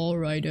hear the wall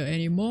rider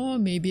anymore.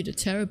 Maybe the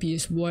therapy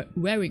is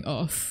wearing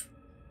off.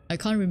 I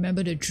can't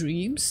remember the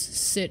dreams.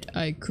 Said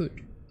I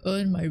could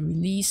earn my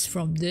release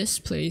from this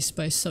place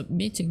by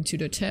submitting to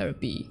the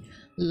therapy.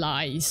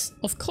 Lies.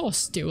 Of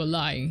course they were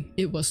lying.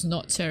 It was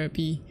not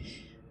therapy.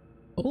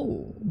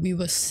 Oh, we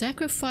were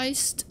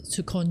sacrificed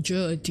to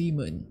conjure a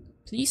demon.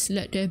 Please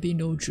let there be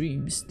no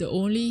dreams. The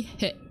only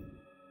head.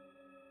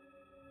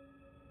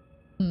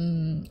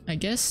 I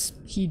guess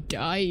he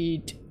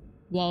died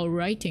while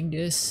writing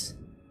this.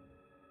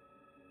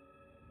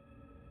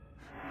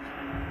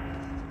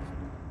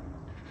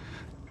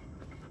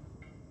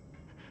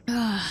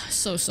 Ah,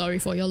 so sorry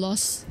for your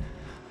loss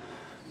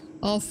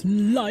of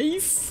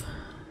life.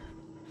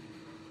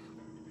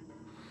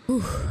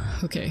 Whew,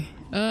 okay.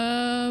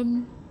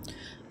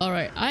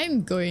 Alright,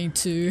 I'm going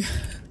to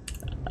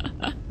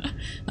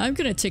I'm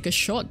gonna take a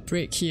short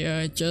break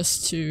here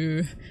just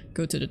to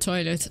go to the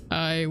toilet.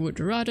 I would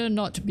rather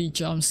not be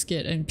jump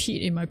scared and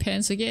peed in my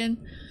pants again.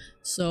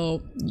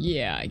 So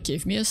yeah,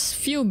 give me a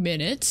few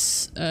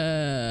minutes.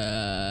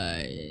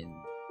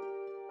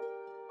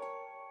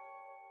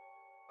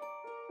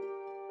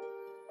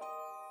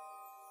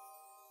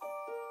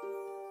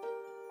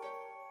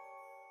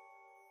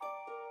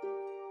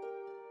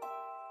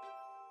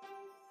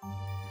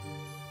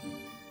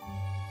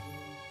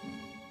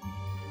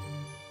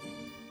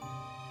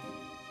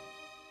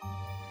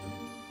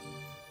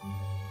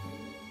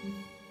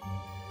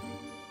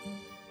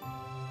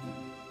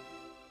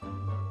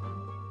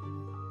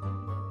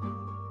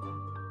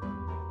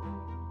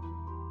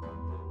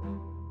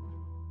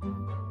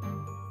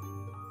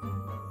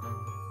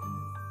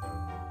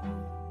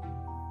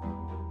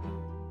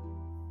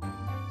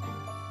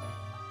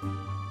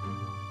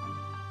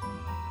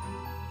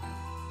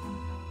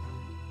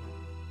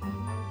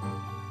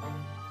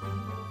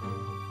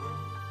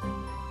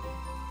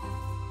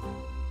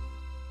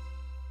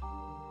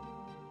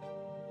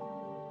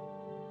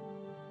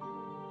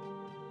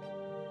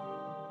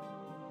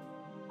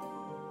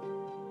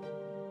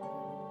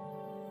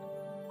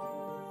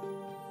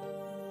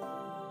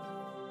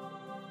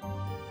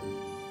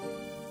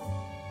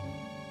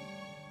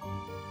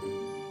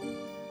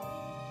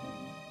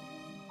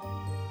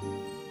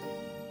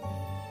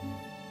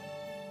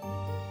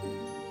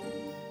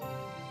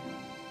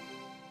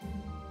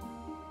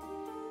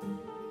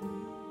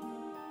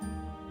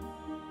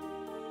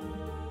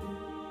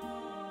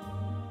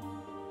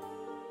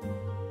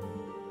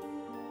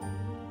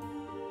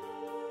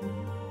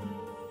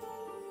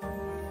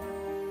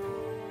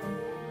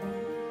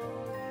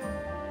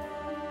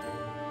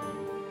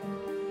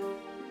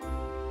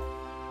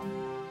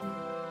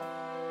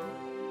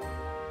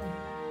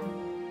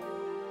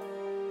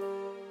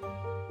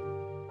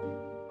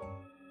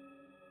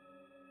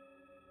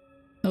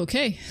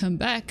 Okay, I'm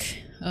back.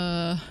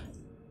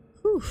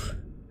 Whew.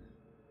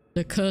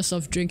 The curse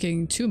of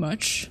drinking too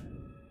much.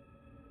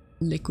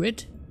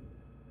 liquid.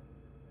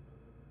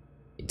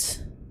 It's,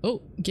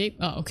 oh, game.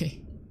 Ah,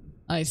 okay.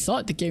 I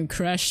thought the game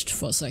crashed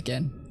for a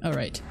second.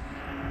 Alright.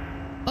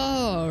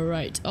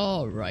 Alright,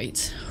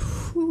 alright.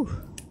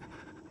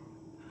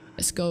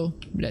 Let's go.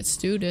 Let's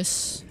do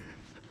this.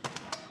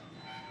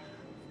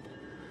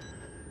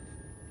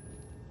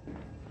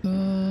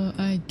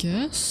 I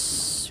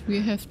guess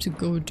we have to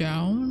go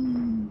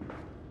down.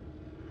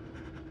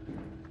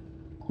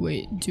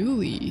 Wait, do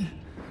we?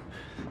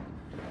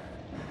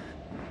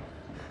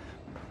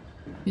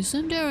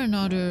 Isn't there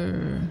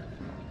another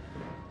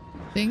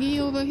thingy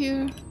over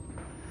here?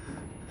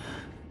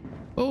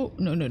 Oh,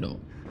 no, no, no.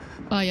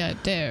 Ah, yeah,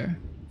 there.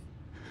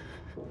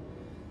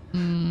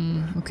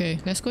 Okay,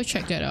 let's go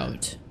check that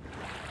out.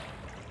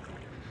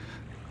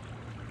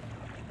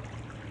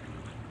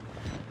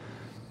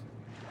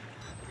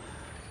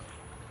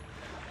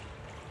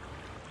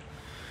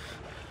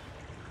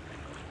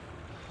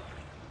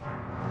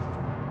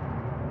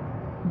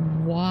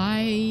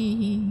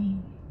 Why?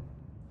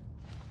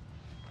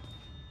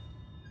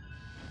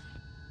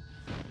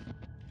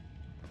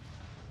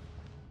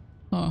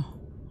 Huh.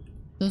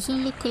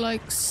 Doesn't look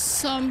like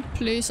some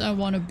place I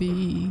wanna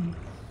be.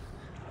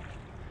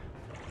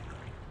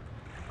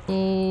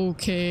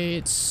 Okay,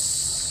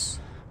 it's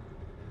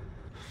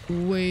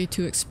way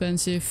too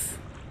expensive.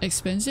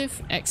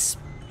 Expensive?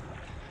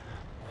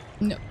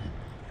 No.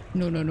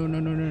 No, no, no, no,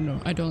 no, no,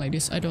 no. I don't like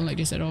this. I don't like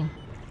this at all.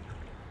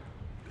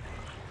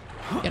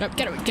 Get up,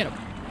 get up, get up.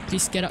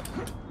 Please get up.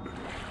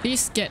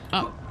 Please get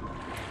up.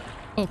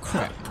 Oh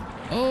crap.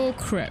 Oh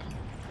crap.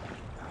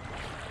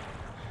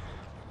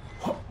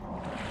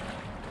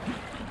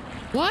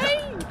 Why?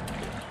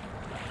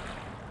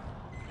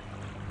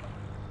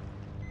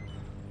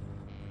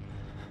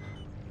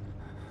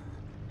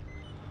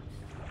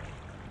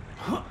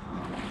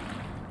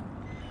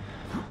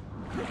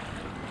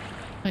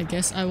 I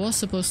guess I was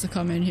supposed to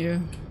come in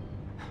here.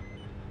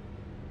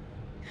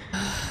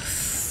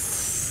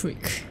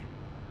 Freak.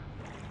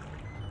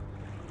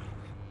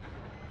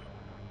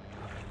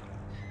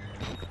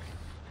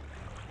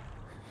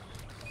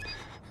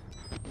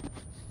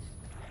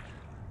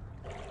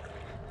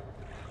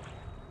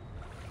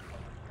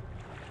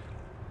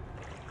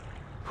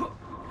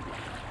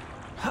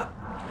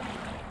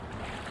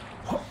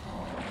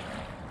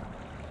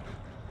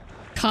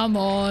 Come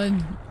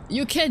on,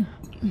 you can.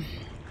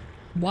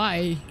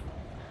 Why?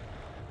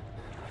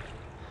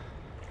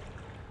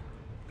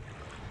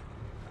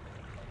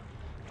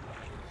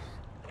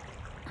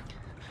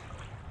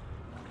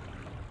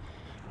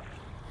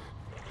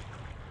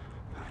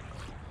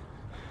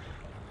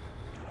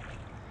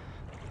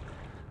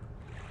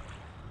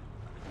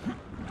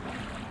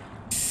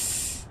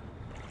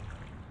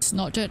 It's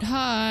not that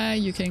high,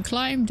 you can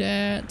climb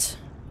that.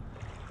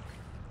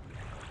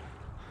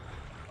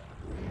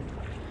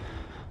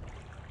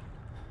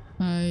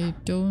 I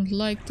don't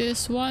like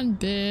this one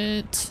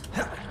bit.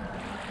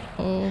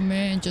 Oh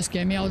man, just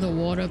get me out of the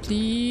water,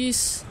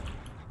 please.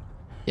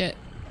 Yeah.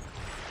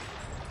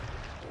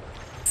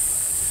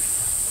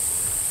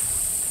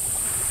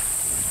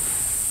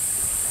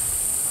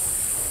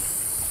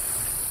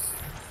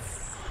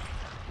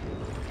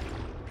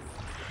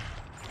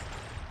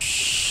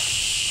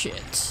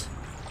 Shit.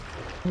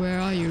 Where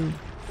are you?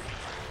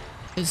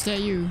 Is that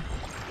you?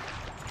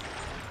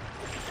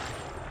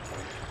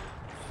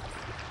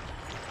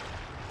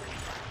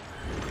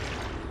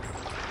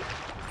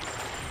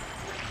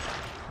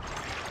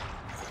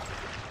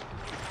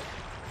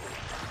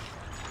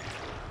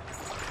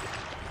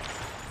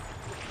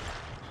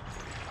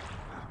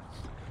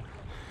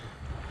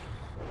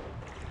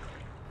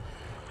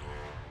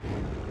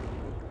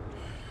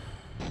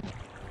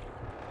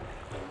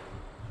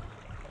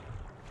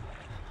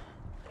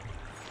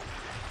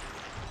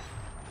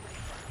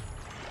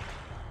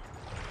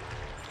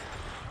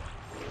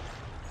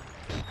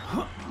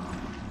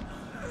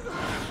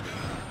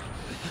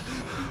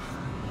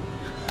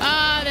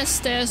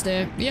 Stairs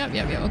there. Yep,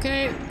 yep, yep.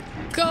 Okay.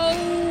 Go!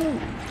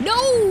 No!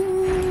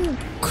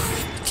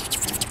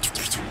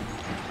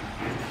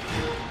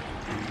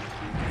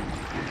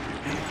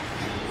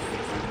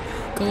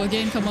 Go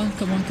again. Come on,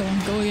 come on, come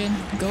on. Go again.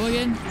 Go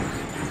again.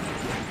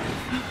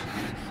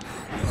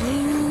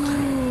 Ooh.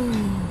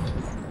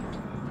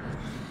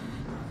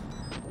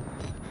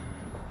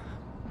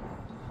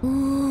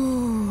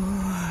 Ooh.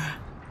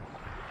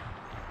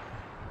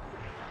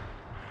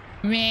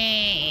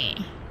 Meh.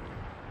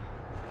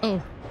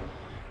 Oh.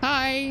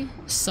 Hi,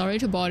 sorry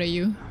to bother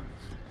you.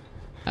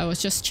 I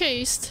was just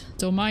chased.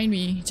 Don't mind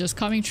me, just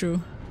coming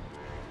through.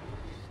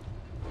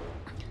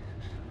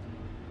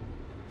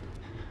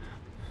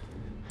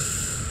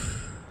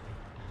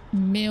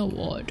 Male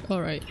ward,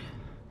 alright.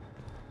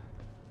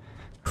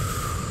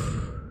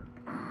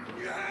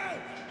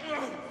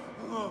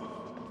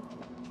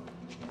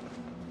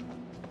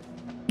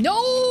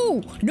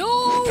 No!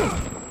 No!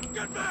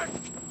 Get back!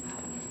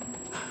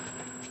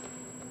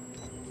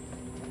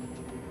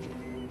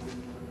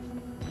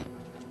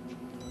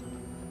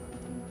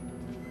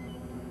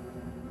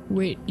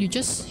 Wait, you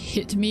just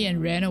hit me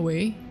and ran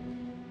away?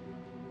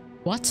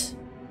 What?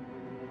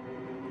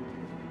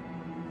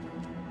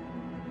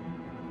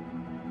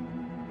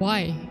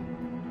 Why?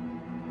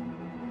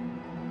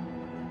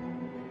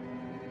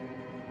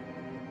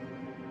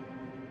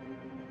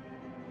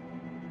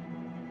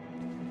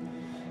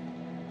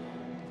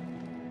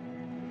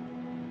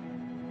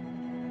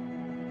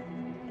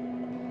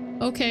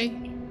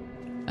 Okay.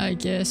 I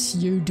guess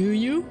you do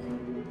you?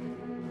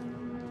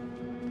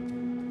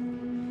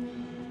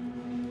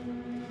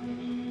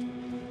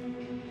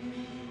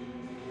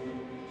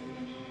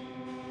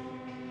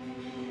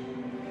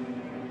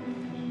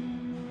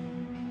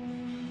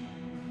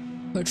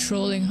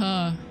 Patrolling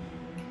her.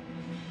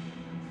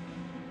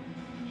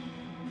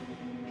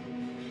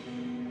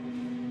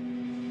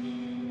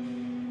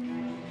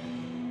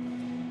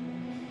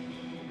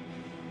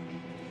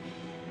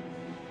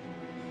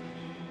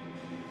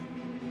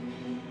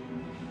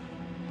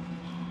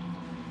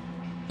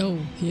 Oh,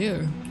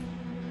 here.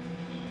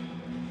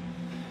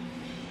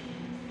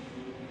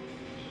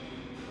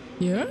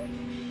 Here?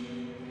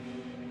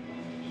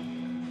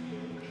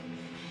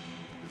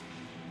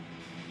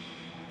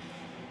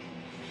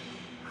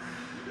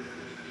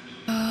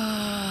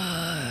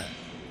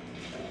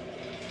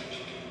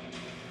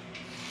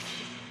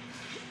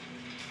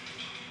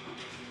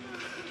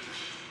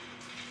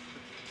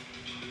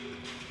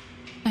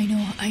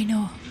 I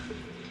know.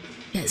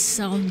 That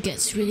sound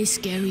gets really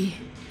scary.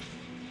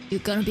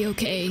 You're gonna be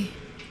okay.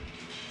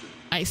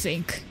 I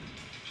think.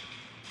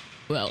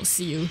 Well,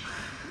 see you.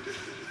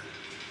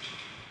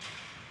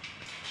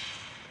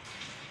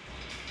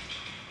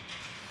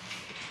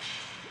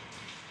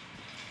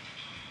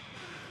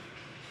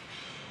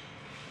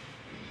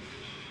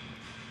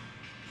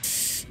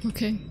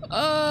 Okay.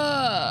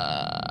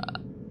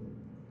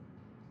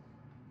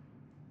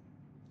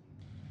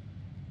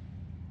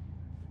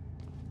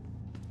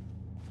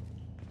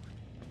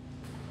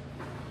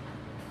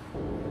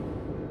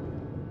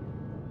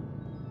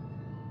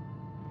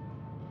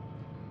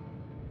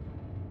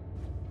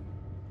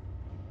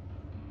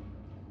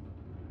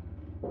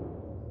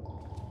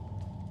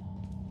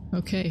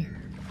 Okay.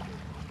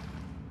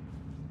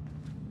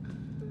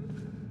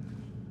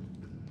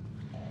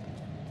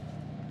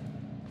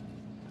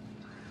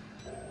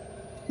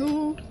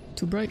 Oh,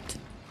 too bright.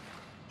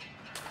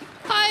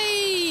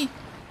 Hi!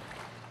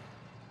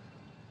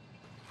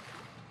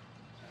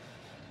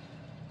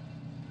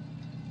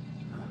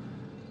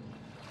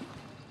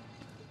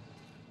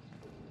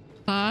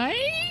 Hi?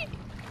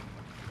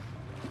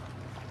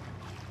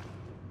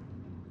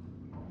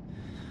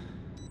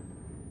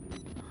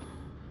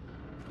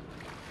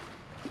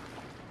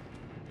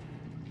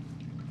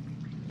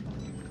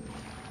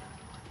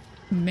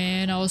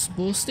 Man, I was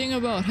boasting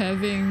about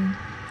having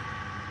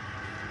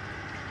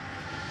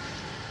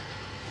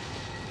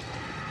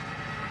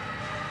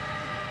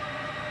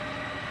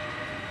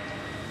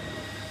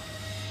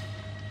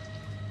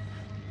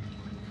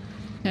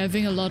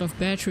a lot of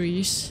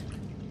batteries.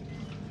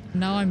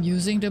 Now I'm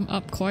using them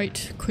up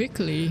quite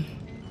quickly.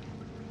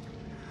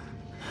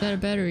 Is that a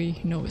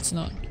battery? No, it's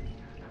not.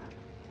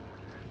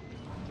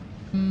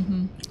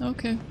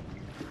 Okay.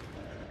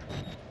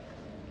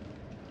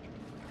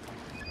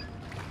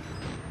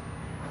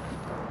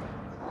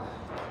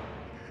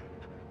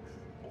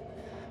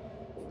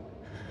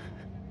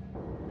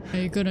 Are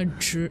you gonna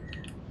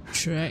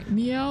drag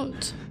me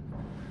out?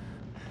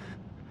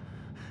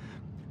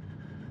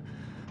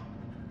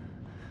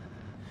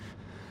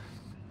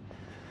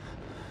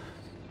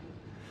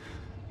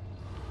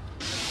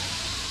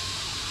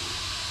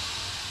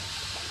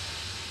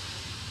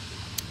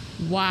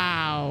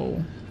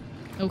 Wow.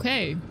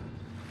 Okay.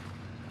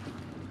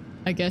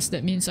 I guess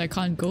that means I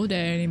can't go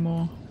there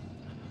anymore.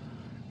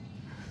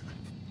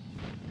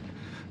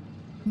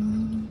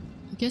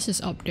 I guess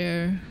it's up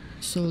there.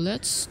 So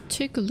let's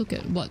take a look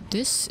at what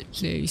this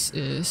place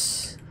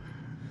is.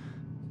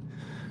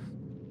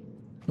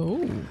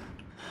 Oh.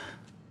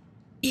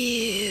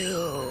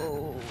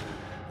 Ew.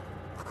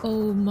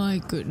 Oh my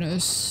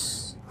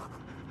goodness.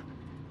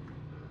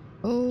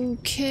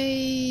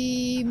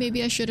 Okay.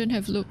 Maybe I shouldn't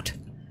have looked.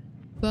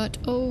 But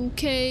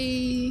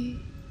okay.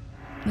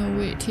 No,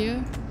 wait,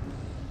 here?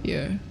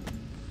 Here.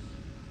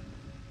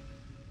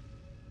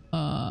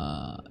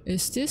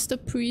 Is this the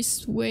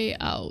priest's way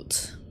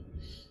out?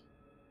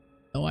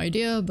 No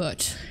idea,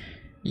 but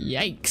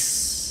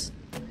yikes.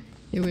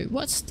 Hey, wait,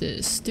 what's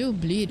this? Still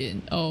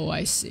bleeding. Oh,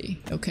 I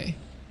see. Okay.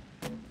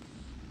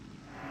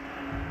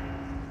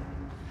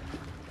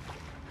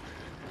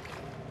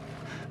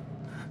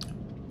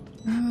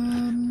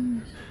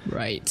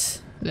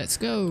 Right. Let's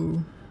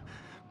go.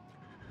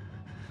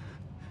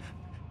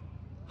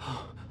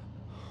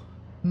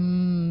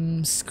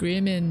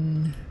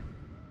 Screaming.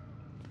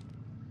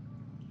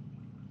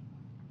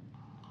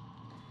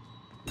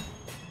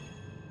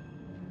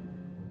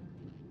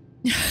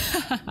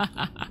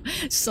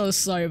 So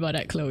sorry about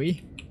that,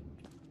 Chloe.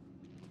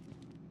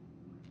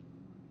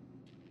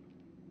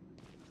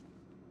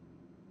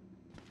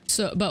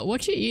 So, but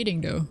what you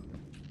eating though?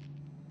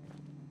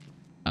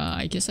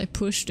 I guess I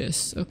pushed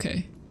this.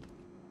 Okay.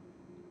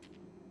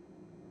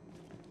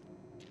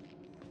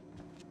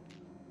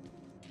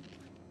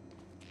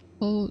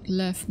 Hold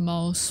left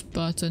mouse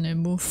button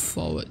and move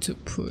forward to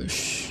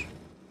push.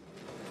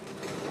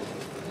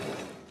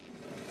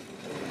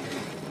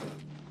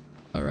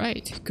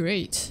 Alright,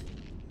 great.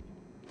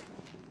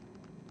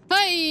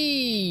 Hi!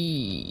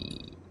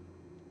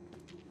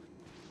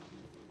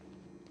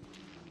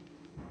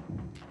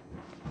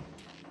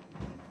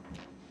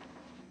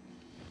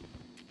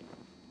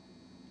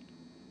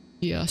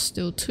 You are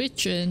still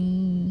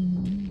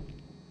twitching.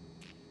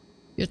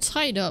 You're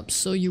tied up,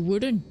 so you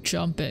wouldn't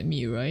jump at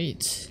me,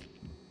 right?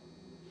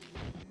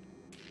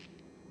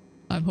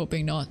 I'm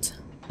hoping not.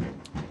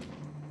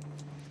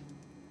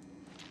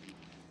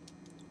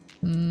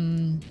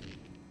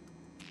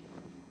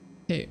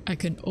 Okay, I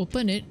can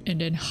open it and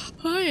then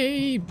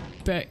hide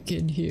back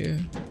in here.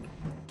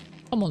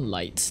 Come on,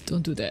 light,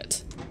 don't do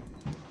that.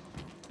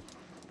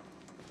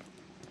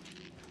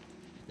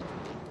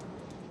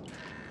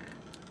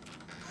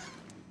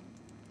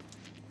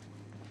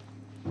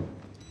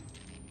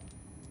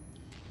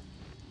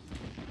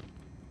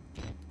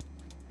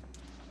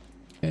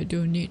 I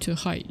don't need to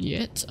hide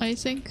yet, I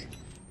think.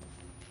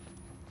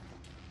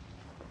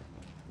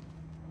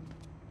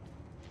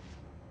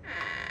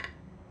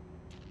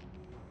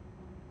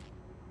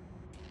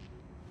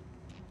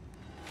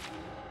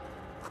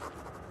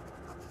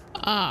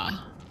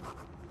 Ah.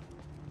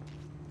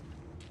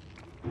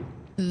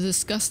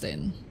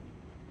 Disgusting.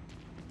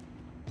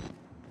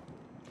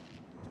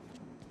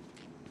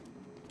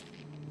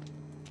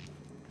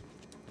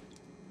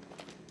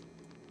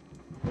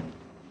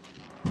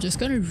 Just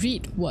gonna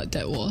read what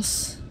that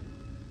was.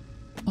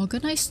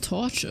 Organized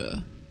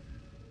torture.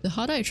 The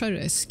harder I try to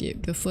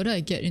escape, the further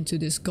I get into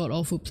this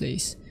god-awful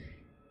place.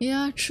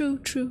 Yeah, true.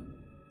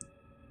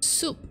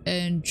 Soup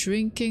and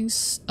drinking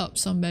up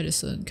some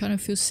medicine. Kinda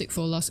feel sick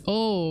for last—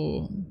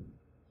 oh!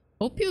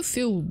 Hope you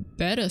feel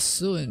better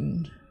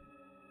soon.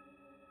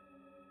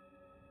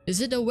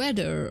 Is it the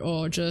weather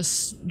or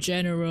just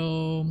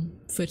general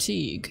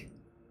fatigue?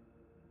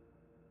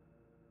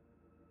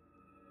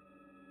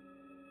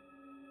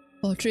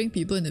 Torturing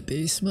people in the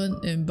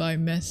basement and by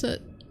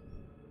method?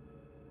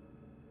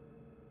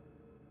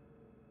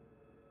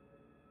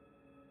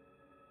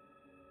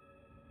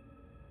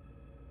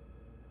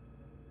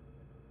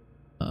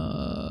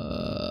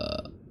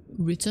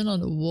 Written on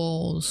the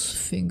walls,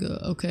 finger.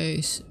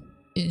 Okay,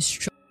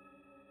 instruct.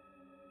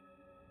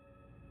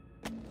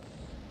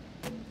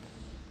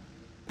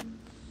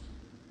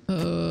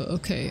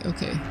 Okay.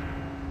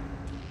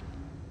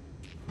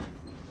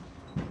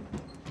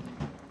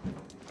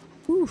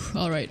 Whew,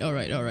 alright.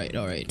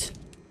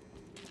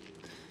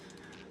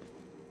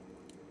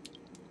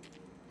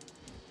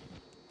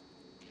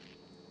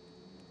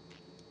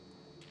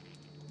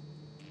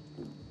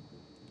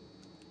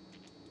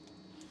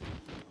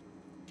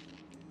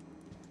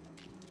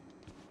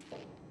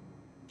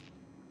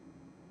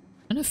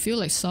 I feel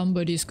like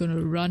somebody's gonna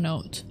run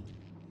out.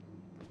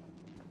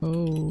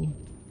 Oh.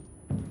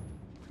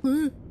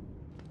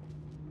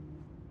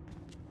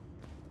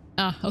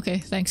 Ah, okay,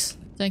 thanks.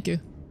 Thank you.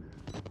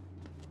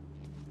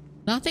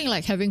 Nothing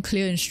like having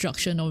clear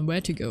instruction on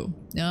where to go.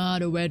 Ah,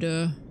 the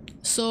weather.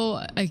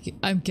 So,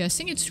 I'm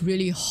guessing it's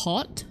really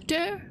hot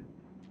there?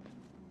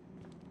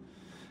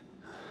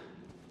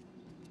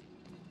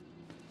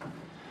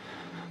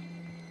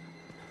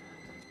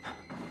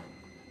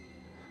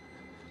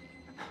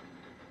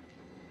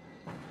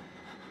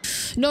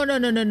 No.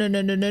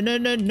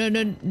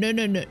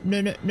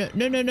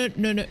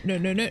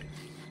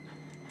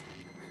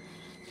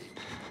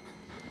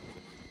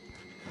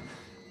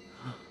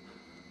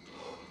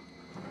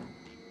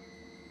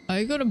 Are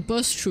you gonna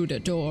burst through the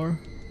door?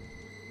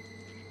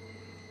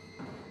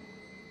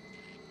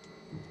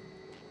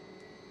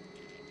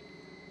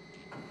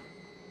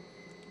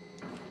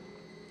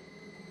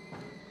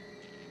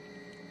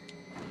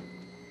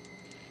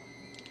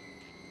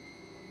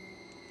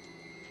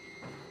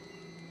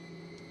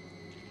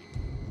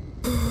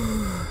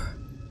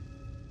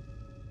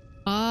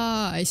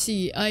 Ah, I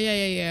see. Ah,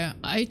 yeah.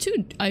 I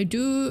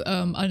do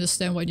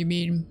understand what you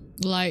mean.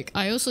 Like,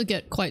 I also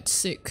get quite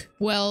sick.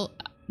 Well,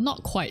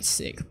 not quite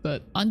sick,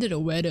 but under the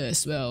weather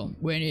as well.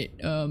 When it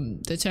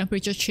the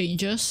temperature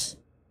changes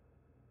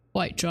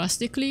quite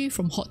drastically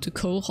from hot to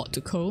cold.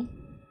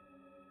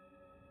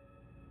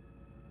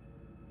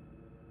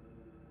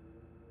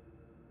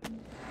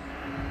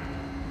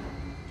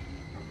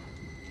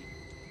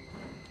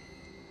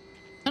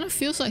 Kind of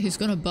feels like he's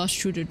gonna bust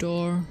through the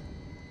door.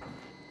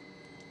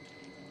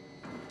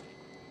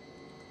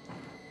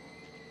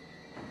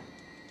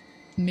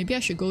 Maybe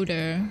I should go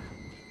there,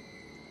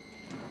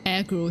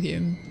 aggro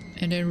him,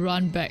 and then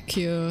run back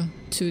here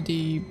to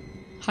the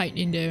hide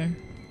in there.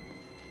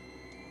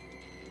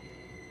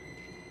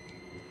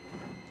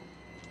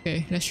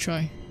 Okay, let's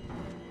try.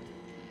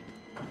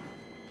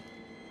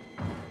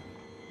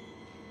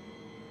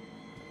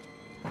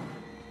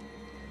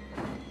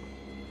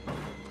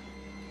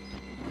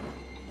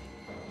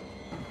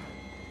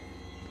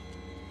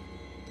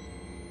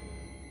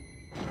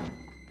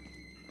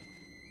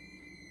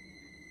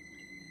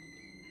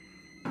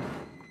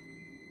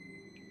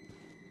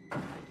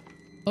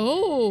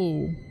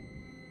 Oh!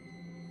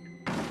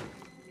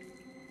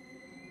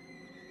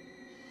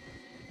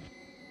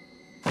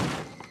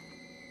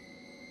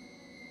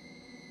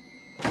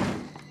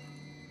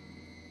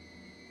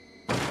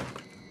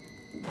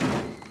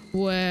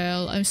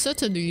 Well, I'm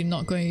certainly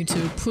not going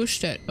to push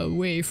that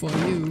away for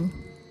you.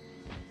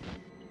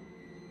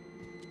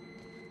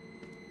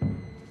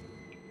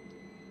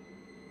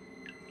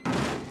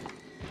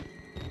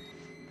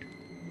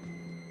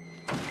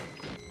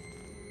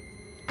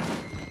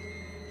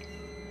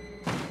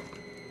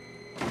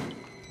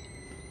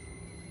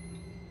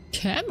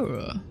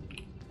 Camera?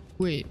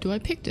 Wait, do I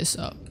pick this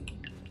up?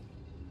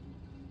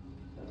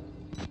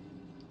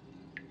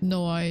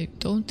 No, I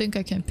don't think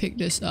I can pick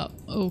this up.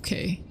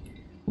 Okay.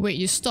 Wait,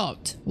 you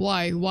stopped.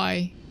 Why?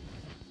 Why?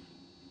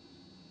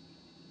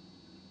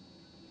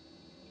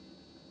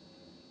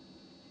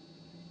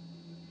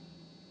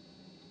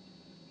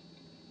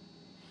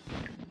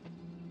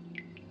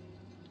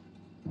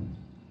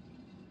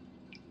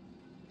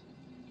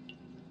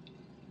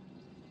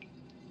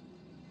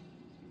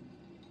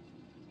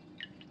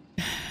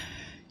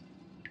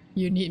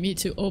 You need me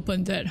to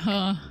open that,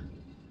 huh?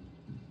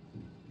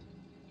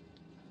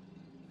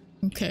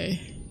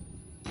 Okay.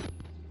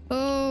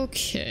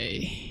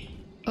 Okay.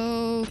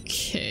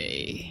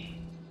 Okay.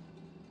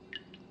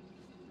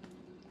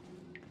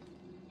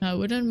 I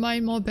wouldn't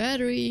mind more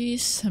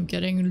batteries. I'm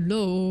getting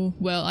low.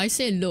 Well, I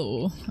say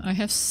low. I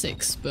have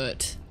 6,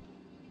 but...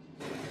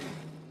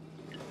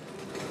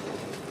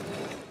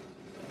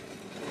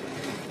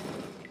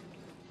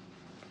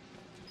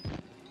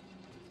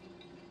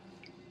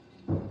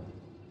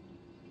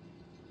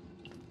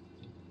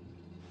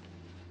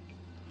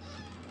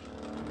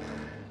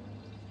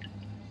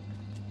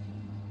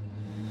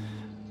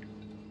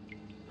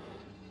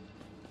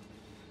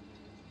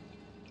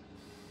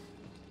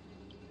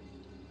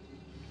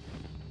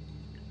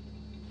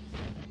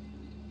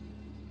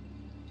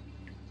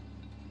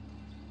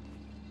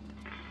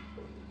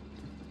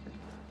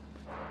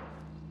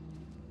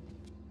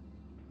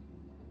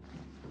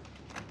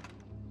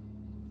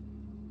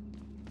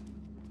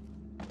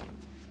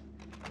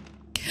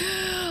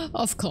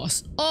 Of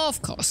course,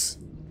 of course.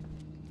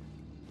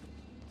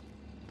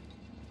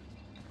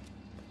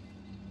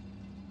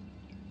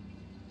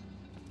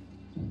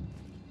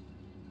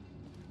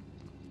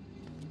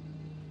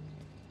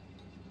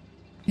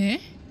 Eh?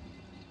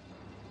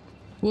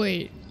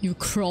 Wait, you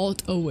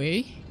crawled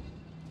away?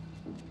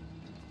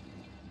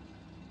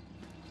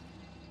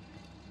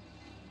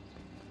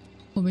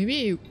 Or maybe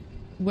you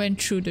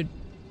went through the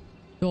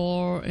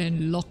door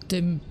and locked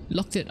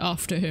it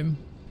after him.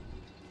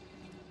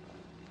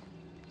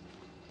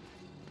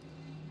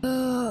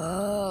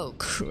 Oh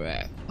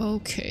crap.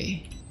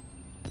 Okay.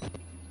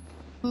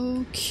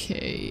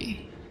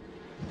 Okay.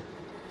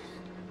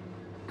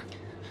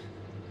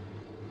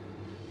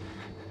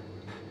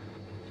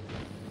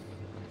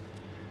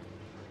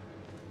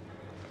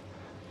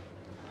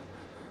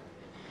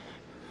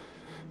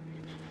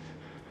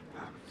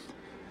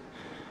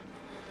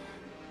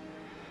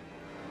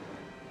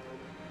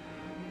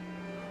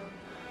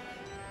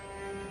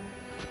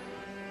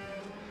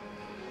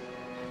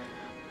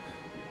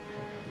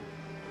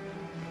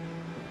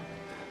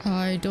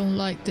 I don't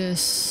like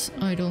this.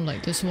 I don't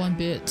like this one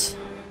bit.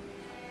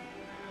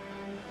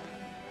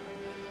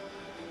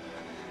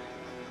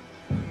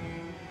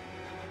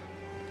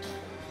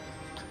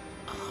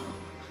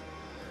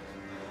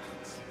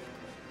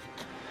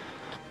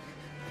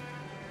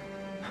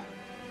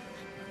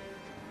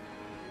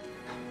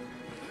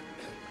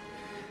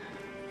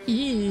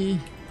 Eee.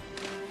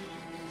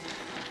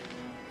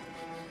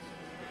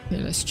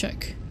 Okay, let's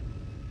check.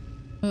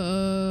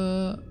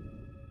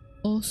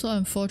 Also,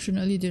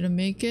 unfortunately didn't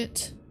make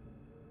it.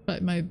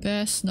 Tried my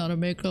best, not a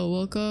miracle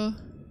worker.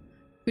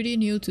 Pretty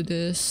new to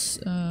this.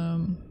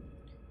 Been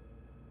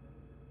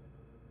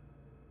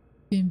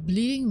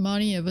bleeding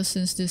money ever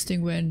since this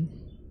thing went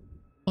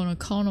on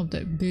account of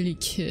that Billy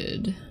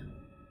kid.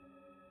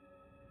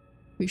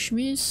 Which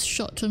means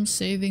short-term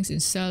savings in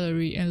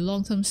salary and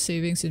long-term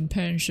savings in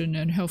pension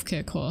and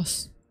healthcare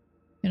costs.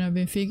 And I've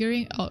been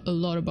figuring out a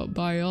lot about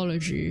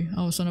biology.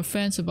 I was on the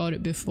fence about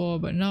it before,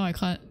 but now I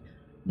can't.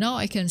 Now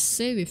I can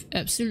say with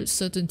absolute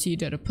certainty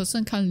that a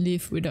person can't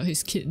live without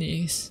his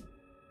kidneys.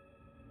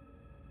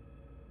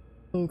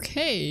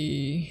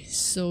 Okay,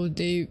 so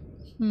they...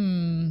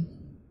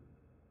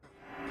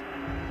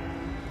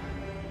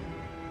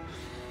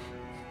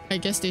 I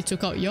guess they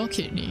took out your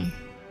kidney.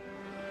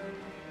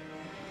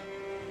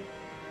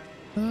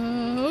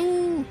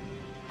 Oh!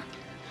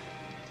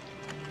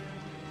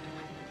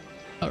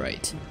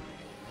 Alright.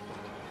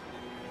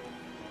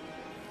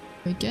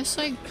 I guess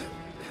I...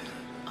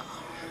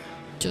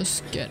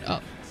 just get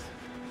up.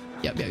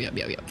 Yep.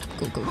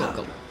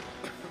 Go.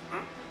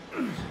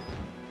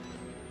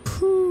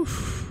 Whew.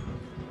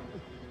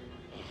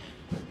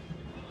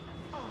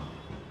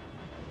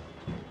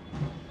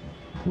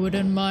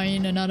 Wouldn't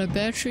mind another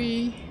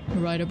battery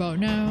right about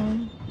now.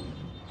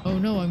 Oh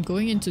no, I'm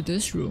going into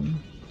this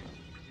room.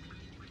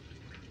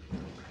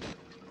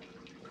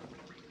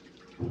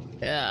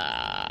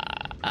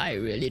 I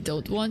really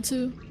don't want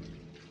to.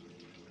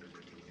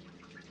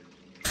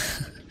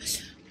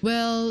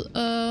 Well,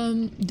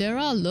 there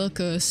are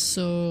lurkers,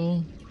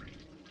 so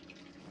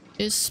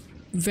it's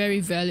very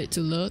valid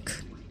to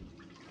lurk.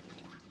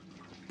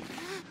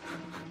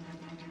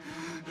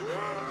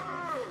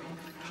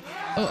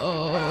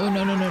 Oh,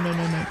 no, no, no, no,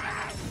 no, no.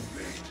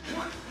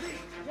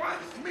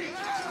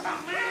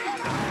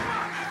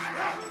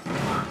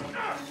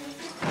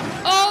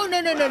 Oh,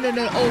 no, no, no, no,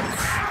 no. Oh,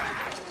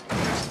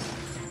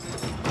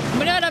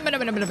 no, no, no, no,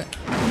 no, no, no.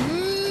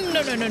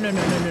 No, no, no, no, no,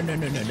 no, no, no, no,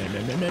 no, no, no,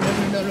 no, no,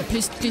 no, no,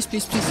 please, please,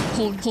 please, please,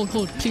 hold, hold,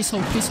 hold, please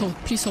hold, please hold,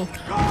 please hold,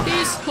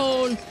 please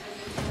hold.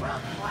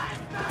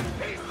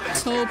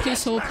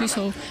 Please hold, please hold, please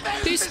hold,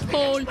 please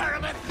hold.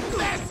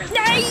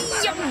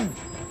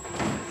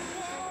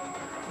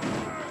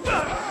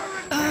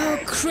 Oh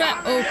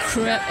crap, oh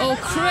crap, oh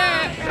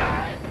crap.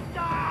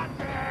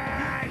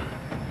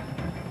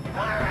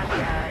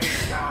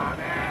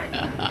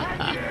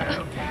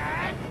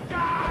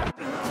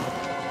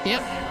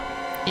 Yep,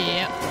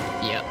 yep,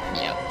 yep,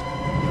 yep,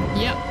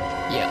 yep,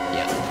 yep,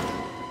 yep.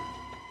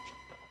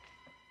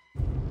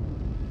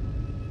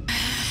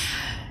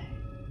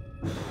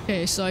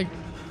 Okay, so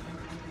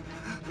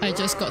I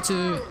just got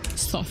to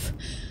stop.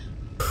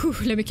 Whew,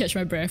 let me catch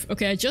my breath.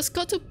 Okay, I just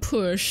got to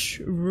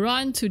push,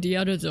 run to the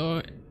other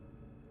door,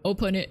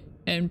 open it,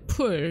 and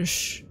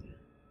push.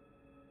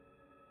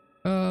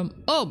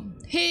 Oh,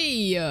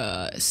 hey,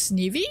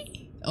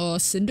 Sneevy? Or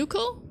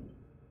Synduko?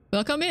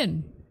 Welcome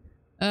in.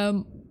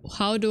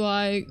 How do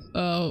I,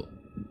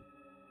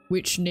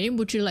 which name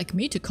would you like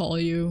me to call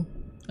you?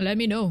 Let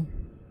me know.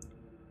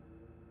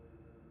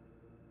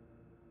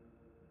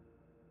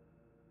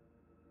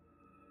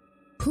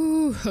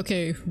 Whew,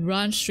 okay,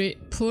 run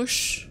straight,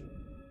 push,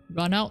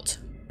 run out,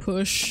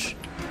 push.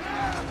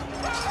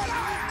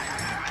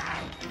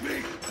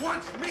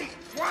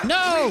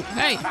 No!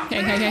 Hey,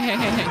 hey, hey, hey, hey,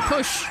 hey, hey,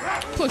 push,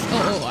 push.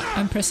 Oh,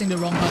 I'm pressing the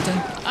wrong button.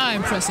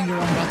 I'm pressing the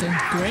wrong button.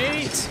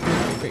 Great,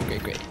 great, great,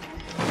 great, great.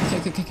 Okay,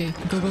 okay, okay, okay.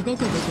 Go, go, go,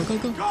 go, go, go,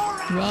 go, go.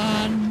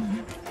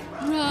 Run,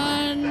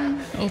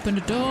 run. Open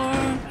the door.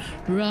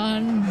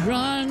 Run,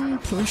 run.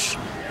 Push,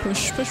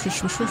 push, push,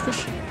 push, push, push,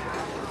 push.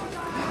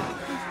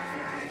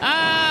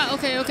 Ah,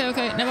 okay, okay,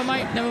 okay. Never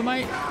mind, never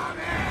mind.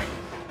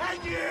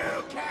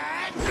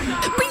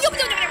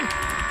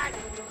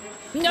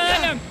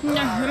 No.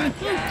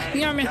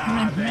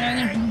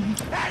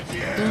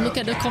 Don't look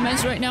at the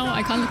comments right now.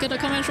 I can't look at the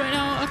comments right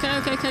now. Okay,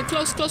 okay, okay.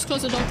 Close the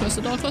door, close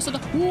the door, close the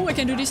door. Ooh, I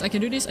can do this, I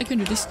can do this, I can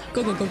do this.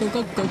 Go, go, go, go,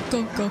 go, go,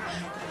 go, go.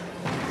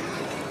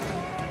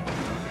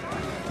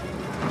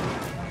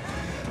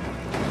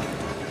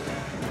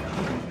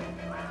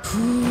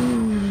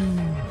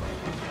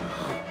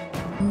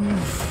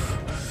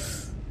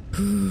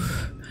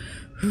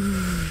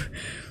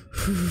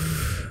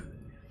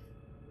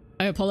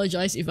 I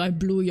apologize if I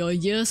blew your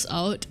ears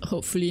out,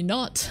 hopefully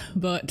not,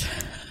 but...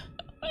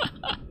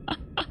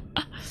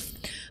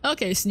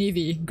 Okay,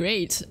 Sneevy,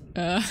 great.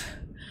 Okay,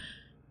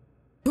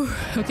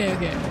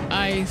 okay,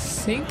 I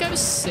think I'm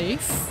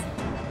safe.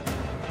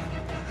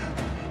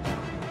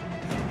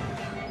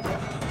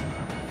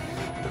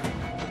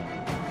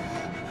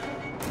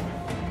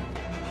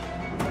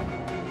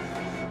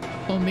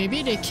 Or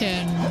maybe they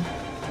can...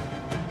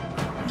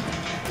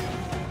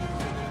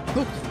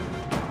 Oh.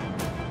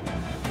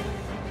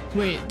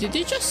 Wait, did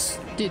this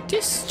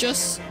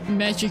just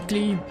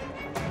magically...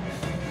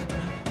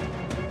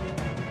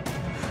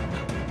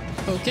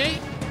 Okay.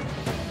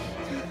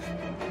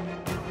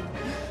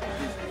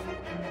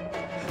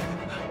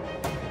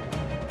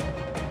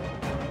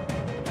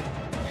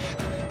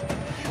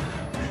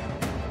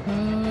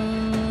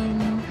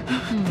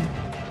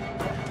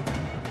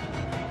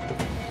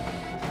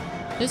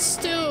 It's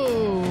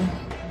still...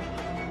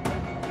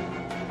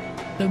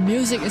 The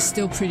music is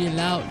still pretty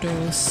loud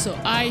though, so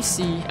I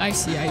see.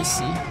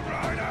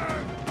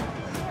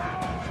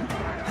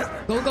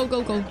 Go, go,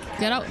 go, go.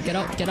 Get out, get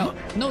out, get out.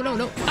 No, no,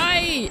 no.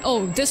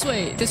 Oh, this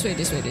way, this way,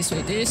 this way, this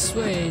way, this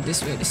way,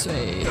 this way, this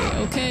way.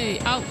 Okay,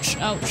 ouch,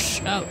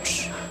 ouch,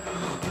 ouch.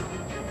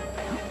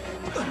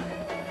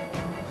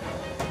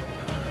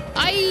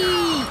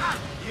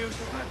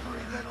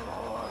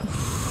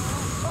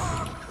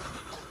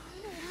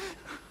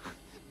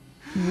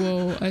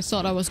 Whoa, I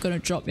thought I was gonna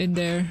drop in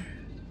there.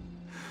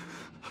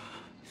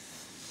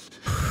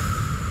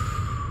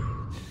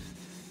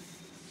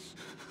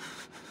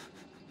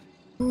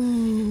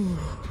 Ooh.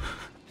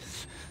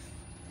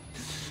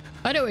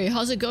 By the way,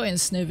 how's it going,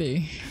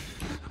 Snivy?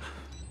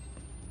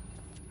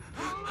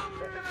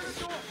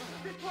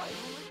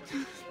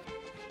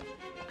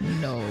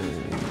 No.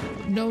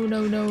 No,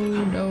 no, no,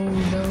 no,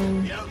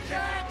 no.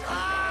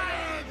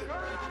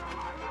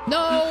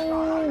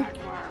 No!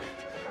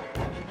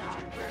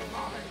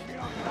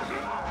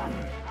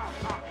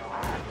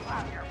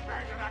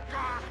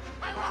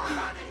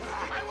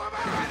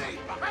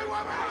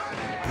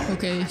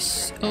 Okay,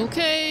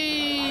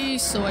 okay,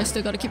 so I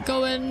still gotta keep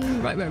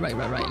going. Right,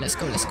 let's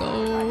go, let's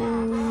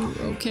go.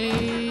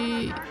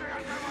 Okay.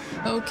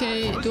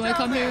 Okay, do I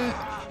come here?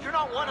 You're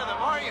not one of them,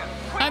 are you?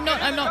 I'm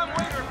not.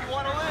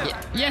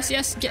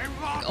 Yes, get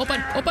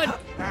open.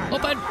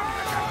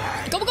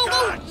 Go.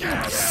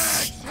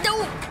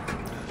 No.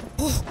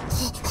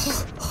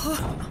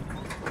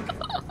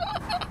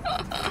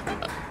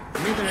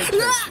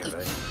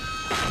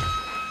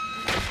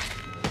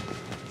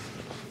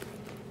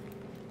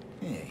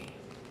 Hey,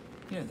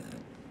 You're that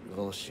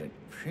bullshit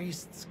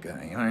priest's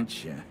guy,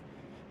 aren't you?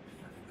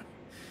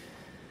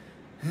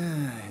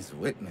 His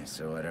witness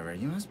or whatever.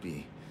 You must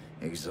be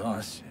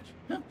exhausted.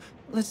 No,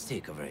 let's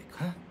take a break,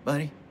 huh,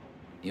 buddy?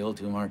 The old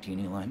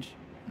 2-martini lunch?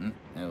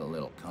 Have a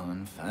little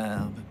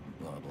confab,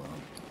 blah, blah.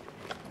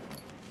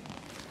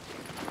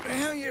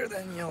 Heavier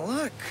than you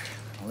look.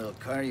 A little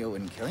cardio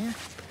wouldn't kill you.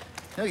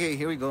 Okay,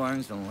 here we go,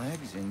 arms and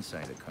legs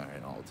inside the car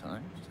at all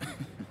times.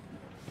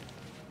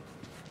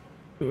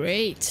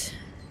 Great.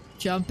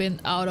 Jumping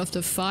out of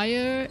the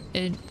fire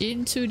and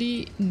into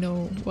the...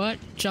 No, what?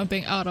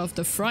 Jumping out of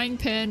the frying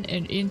pan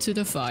and into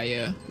the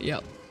fire.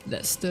 Yep,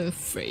 that's the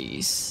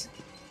phrase.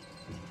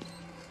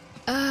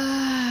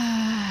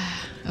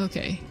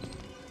 Okay.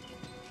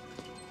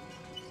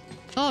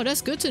 Oh,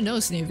 that's good to know,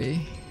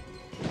 Sneevy.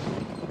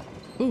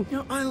 Ooh. You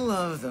know, I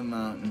love the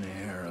mountain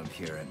air up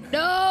here at night.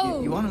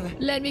 No! You wanna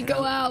let me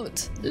go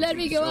out. Let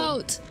me go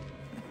out.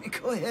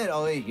 Go ahead,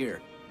 I'll wait here.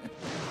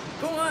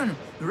 Go on,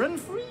 run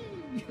free.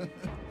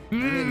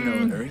 I'm in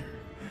no hurry.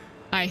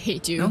 I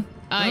hate you. No?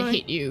 I Right.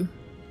 hate you.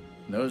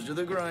 Nose to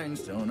the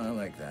grindstone, I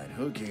like that.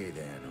 Okay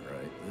then,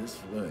 right this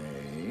way.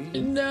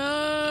 No.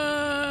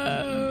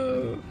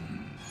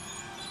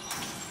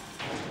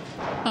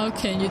 How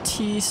can you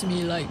tease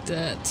me like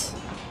that?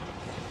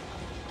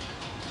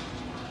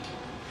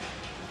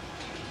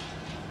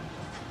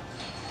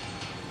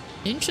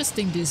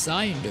 Interesting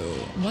design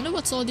though. Wonder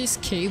what's all these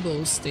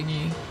cables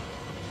thingy.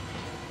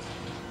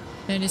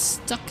 And it's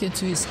stuck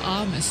into his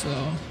arm as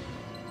well.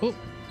 Oh.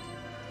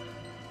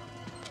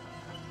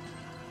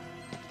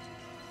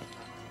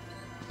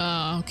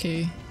 Ah,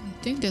 okay.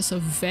 I think there's a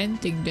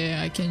venting there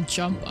I can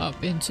jump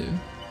up into.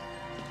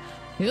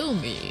 Kill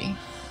me.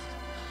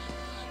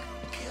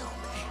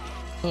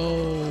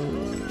 Oh.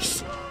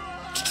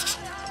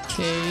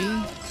 Okay.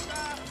 You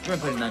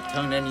weren't putting that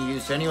tongue to any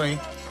use anyway.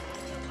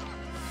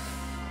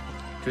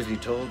 Truth be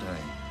told, I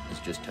was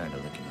just tired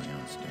of licking my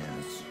own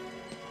stairs.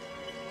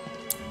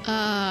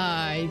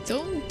 I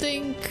don't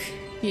think...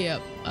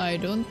 Yep, I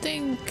don't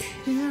think...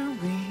 Here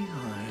we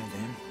are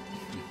then.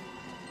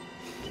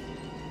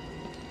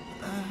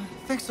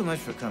 Thanks so much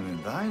for coming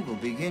by. We'll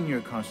begin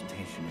your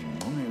consultation in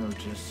a moment.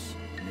 It'll just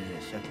need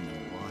a second to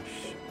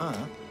wash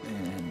up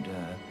and,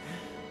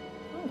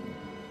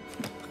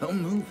 oh,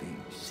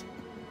 movies.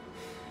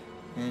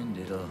 And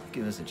it'll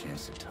give us a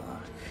chance to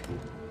talk.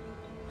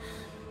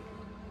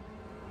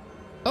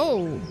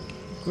 Oh,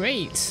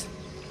 great.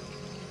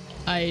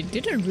 I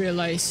didn't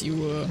realize you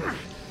were...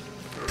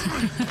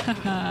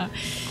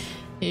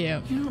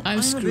 Yeah, I'm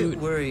a screwed. bit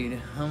worried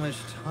how much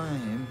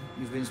time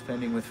you've been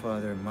spending with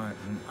Father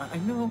Martin. I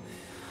know.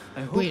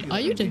 I hope Wait, are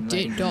you the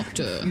dead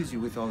doctor? Confuse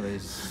you with all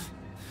this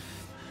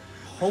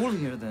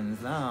holier than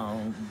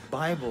thou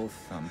Bible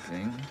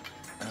thumping.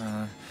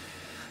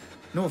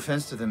 No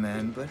offense to the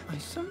man, but I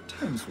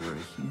sometimes worry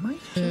he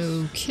might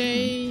just...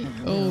 Okay.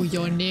 Oh,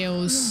 your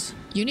nails.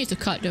 You need to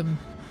cut them,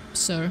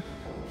 sir.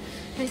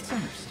 It's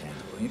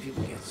understandable when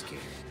people get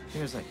scared.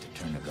 There's like to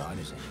turn to God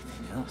as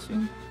anything else.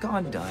 And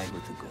God died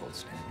with the gold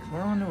standard. We're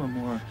on to a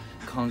more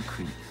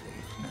concrete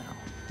faith now.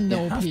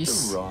 No, you have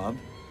please. to rob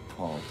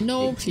Paul.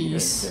 No, Take Peter.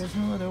 please. There's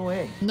no other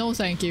way. No,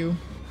 thank you.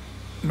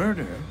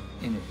 Murder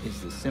in it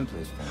is the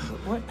simplest form,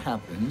 but what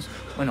happens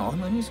when all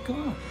money's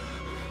gone?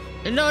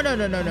 No, no,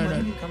 no, no, no,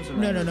 Money no. becomes a No,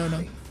 matter no, no, of no.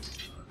 faith.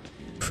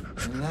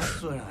 And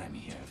that's what I'm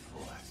here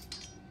for.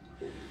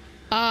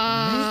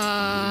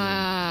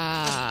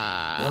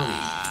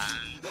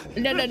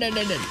 No, no, no,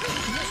 no, no.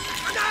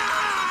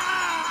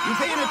 You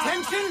paying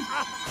attention?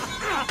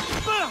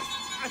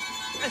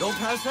 Don't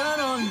pass that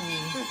on me.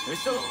 There's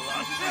so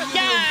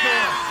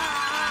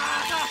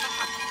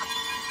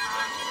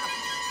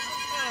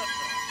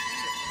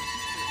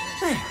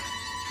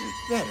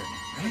better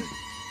now, right?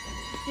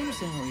 You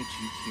understand what we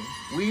achieved here?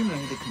 We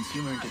made the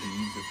consumer into the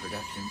means of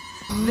production.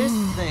 This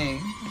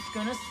thing is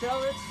gonna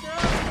sell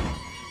itself.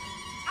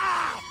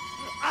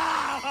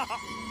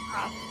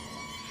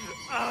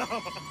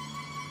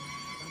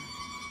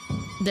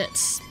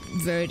 That's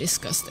very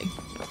disgusting.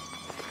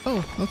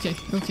 Oh, okay,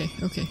 okay,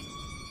 okay.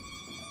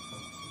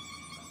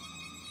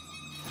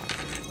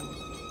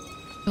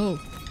 Oh,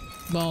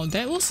 well,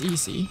 that was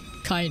easy,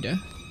 kinda.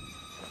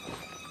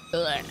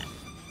 Ugh.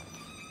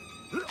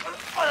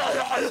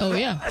 Oh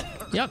yeah,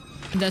 yep,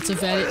 that's a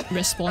valid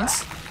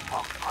response.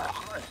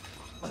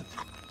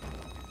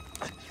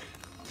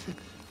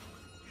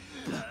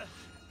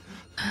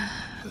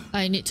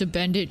 I need to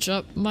bandage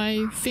up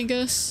my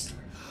fingers.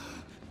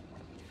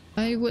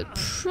 I would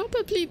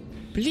probably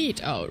bleed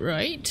out,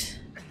 right?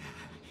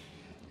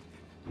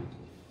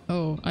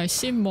 Oh, I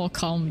seem more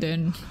calm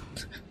then.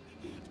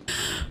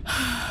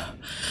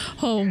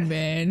 Oh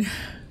man.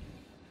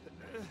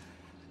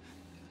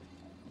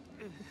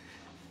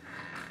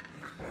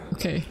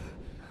 Okay.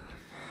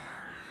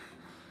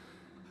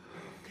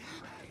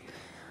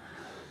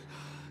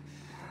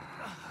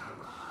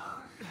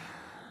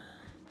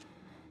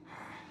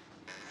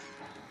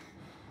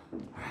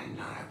 I'm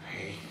not a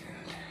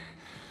patient.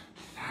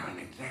 I'm an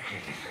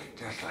executive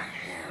just like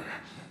him.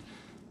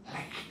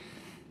 Like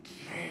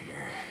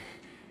Traeger.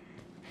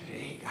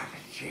 The got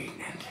a chain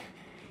and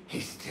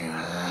he's still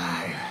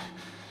alive.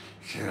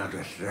 Sealed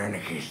with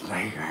Wernicke's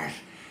nightmares.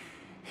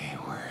 He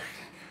worked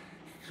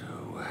so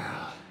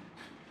well.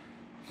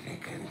 They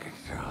couldn't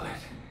control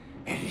it.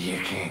 And you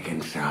can't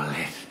control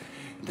it.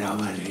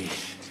 Nobody.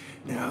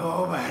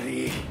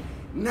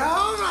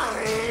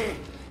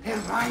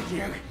 He'll find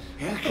you.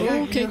 He'll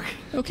kill you.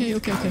 Okay.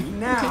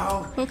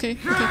 Now. Okay.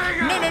 No.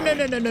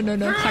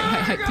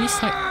 Hide. Please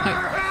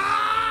hide.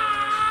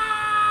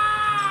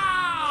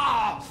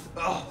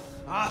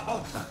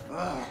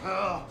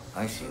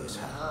 I see this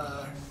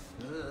happening.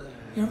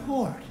 You're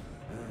bored.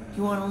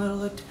 You want a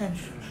little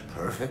attention.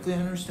 Perfectly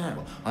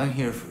understandable. I'm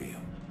here for you.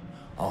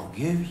 I'll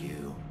give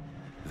you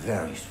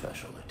very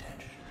special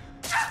attention.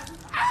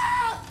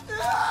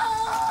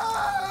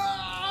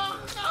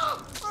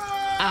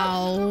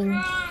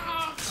 Ow.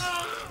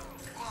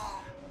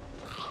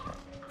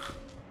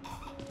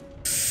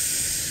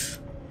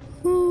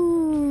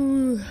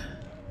 Ooh.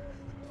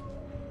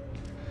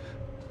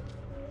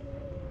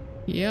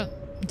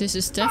 Yep, this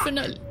is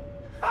definitely...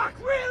 Fuck,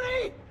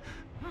 really?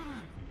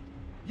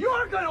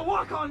 You're gonna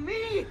walk on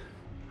me?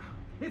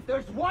 If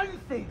there's one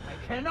thing I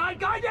cannot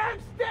goddamn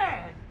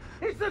stand,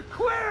 it's a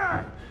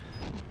queer!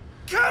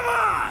 Come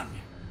on!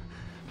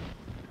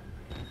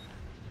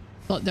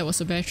 Thought that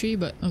was a battery,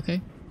 but okay.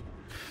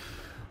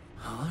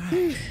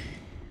 Alright.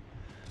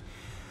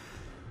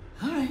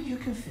 Alright, you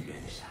can figure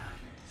this out.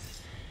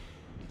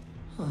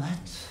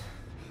 Let's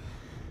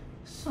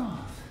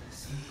solve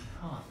some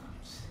problems.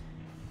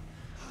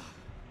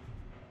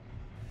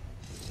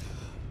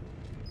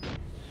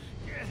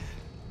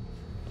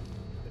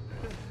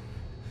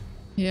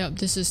 Yep,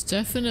 this is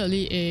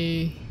definitely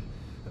a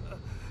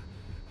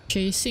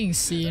chasing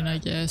scene, I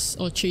guess,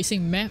 or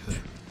chasing map.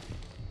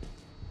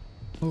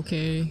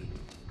 Okay.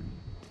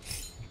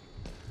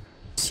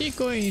 Is he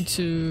going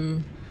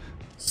to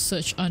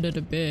search under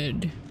the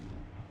bed?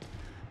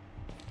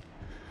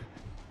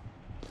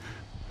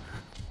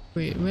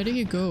 Wait, where did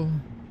he go?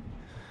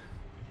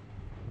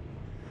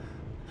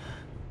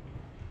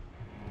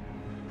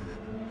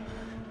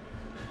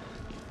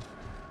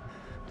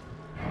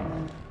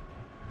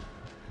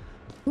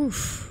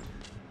 Oof.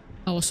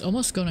 I was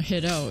almost gonna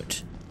head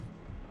out.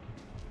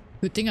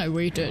 Good thing I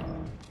waited.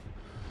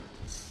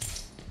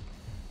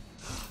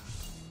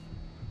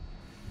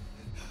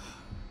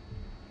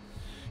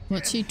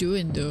 What's he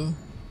doing though?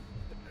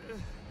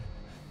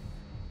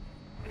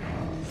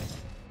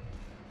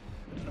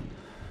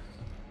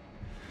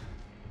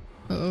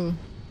 Uh-oh.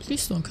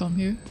 Please don't come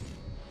here.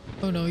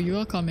 Oh no, you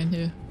are coming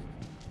here.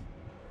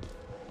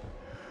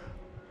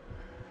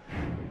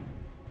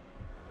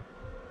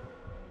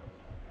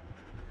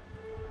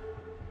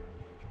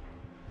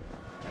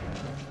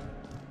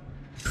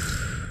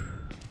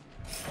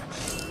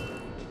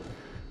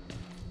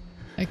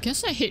 I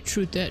guess I hit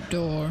through that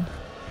door.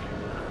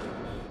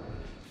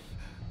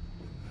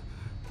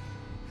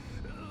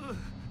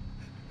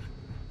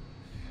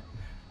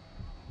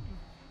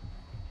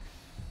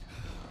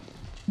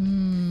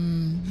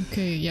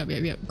 Okay, yep.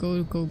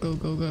 Go.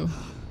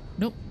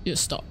 Nope, you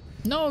stop.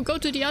 No, go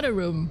to the other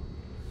room.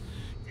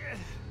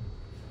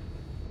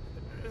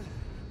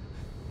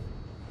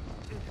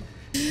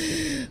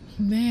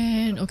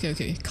 Man,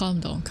 okay, calm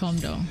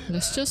down.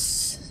 Let's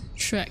just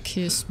track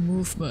his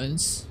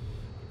movements.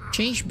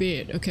 Change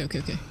bed. Okay.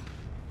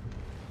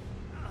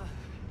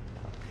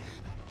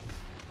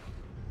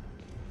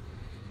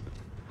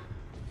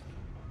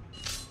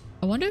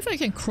 I wonder if I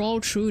can crawl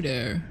through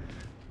there.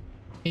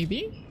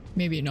 Maybe?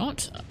 Maybe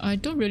not. I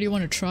don't really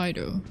want to try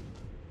though.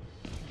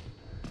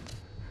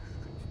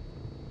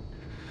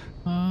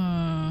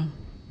 Ah.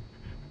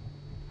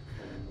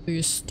 So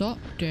you stop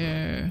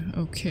there.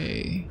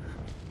 Okay.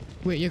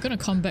 Wait, you're gonna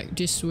come back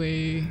this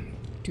way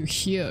to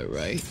here,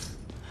 right?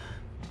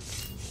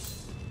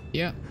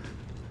 Yep.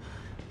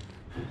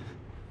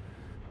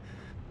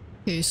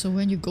 Okay, so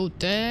when you go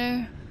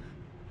there,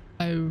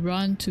 I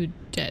run to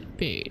that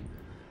bed.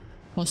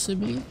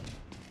 Possibly?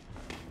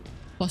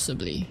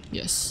 Possibly,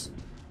 yes.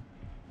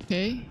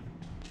 Okay.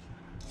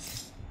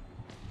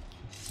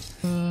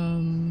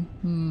 Do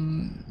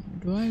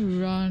I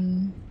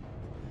run?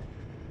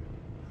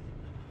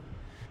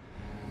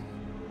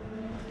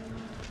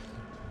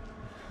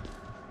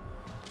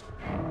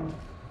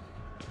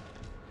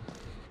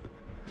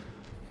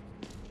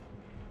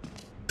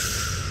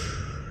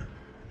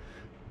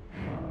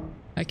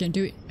 I can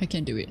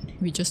do it.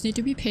 We just need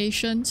to be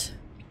patient.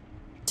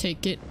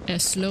 Take it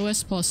as slow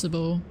as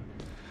possible.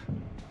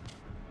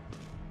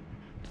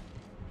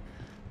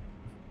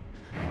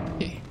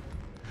 Okay.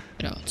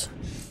 Get out.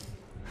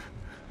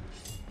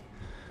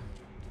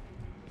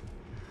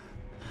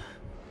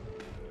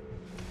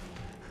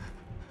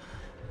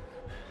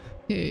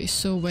 Okay,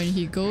 so when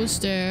he goes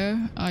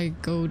there, I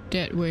go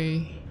that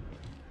way.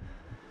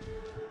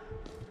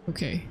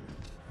 Okay.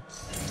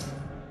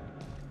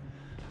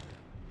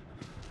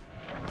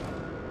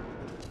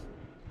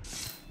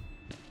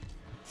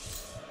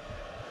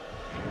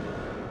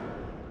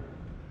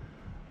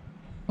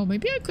 Oh,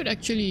 maybe I could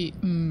actually...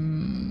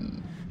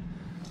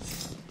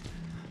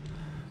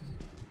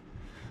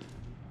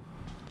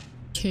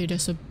 Okay,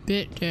 there's a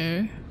bit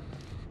there.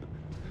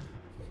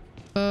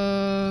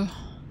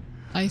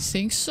 I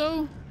think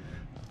so.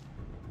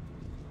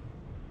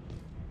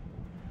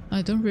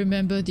 I don't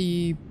remember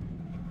the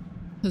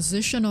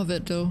position of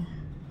it though.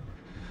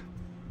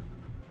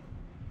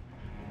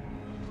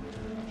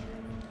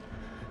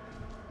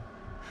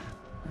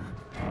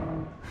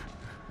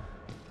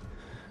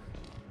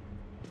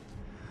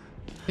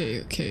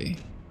 Okay.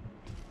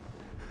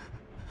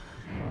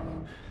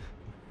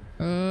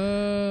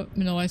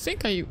 No, I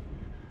think I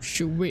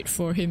should wait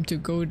for him to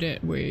go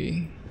that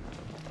way.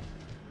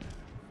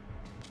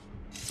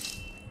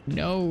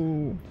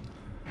 No.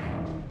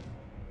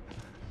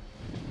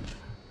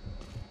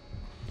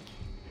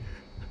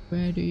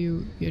 Where do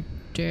you get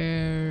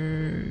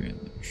there?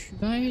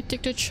 Should I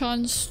take the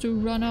chance to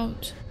run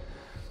out?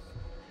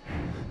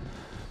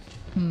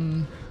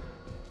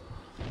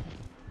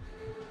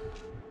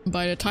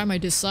 By the time I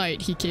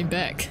decide, he came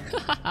back.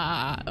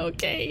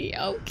 Okay,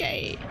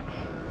 okay.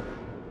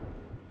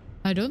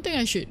 I don't think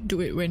I should do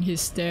it when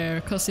he's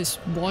there, cause he's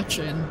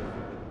watching.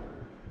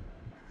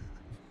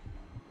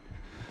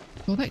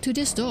 Go back to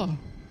this door.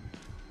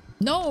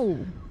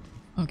 No!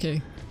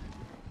 Okay.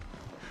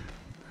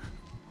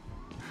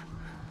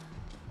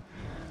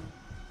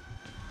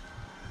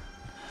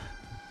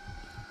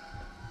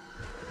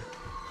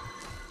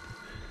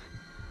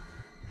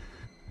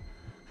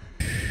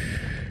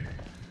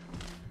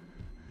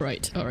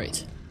 Right,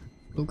 alright.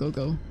 Go, go,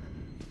 go.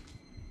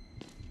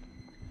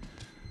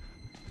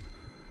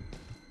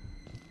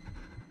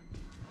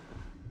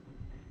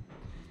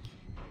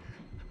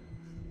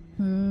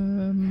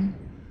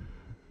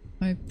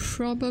 I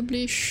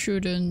probably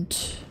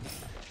shouldn't.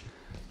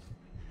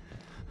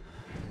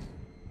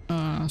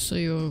 So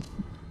you're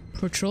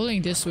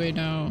patrolling this way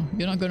now.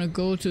 You're not gonna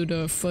go to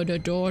the further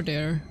door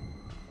there.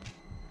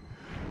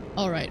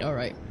 Alright,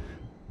 alright.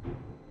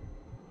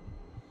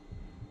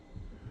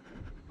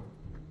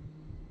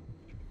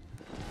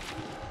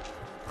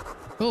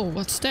 Oh,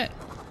 what's that?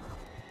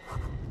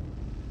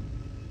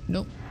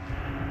 Nope.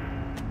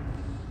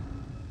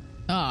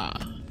 Ah.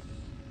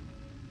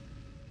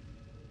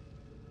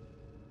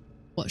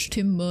 Watched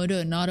him murder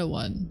another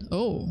one.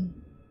 Oh.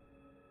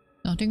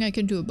 Nothing I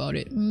can do about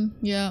it.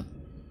 Yeah.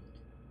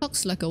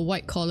 Looks like a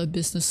white-collar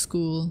business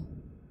school.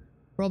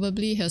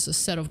 Probably has a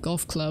set of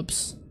golf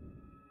clubs.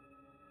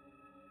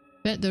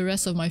 Bet the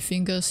rest of my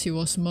fingers he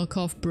was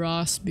Murkoff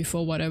brass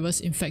before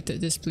whatever's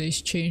infected this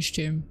place changed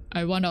him.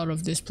 I want out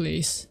of this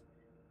place.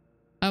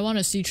 I want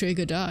to see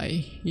Traeger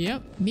die.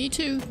 Yep, me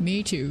too,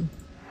 me too.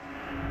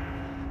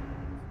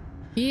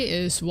 He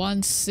is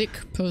one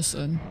sick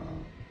person.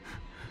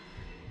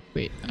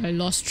 Wait, I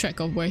lost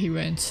track of where he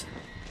went.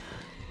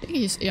 I think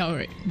he's, yeah,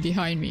 alright,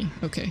 behind me,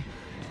 okay.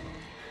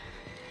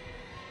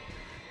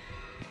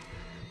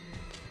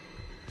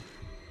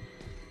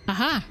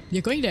 Aha!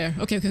 You're going there!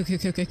 Okay, okay, okay,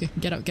 okay, okay, okay.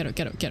 Get out, get out,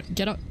 get out, get out,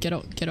 get out, get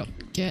out, get out,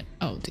 get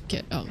out,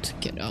 get out,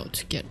 get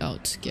out, get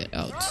out, get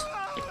out.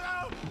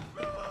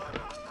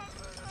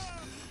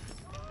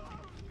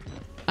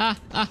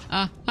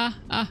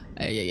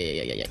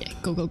 Yeah.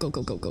 Go, go, go,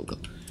 go, go, go, go.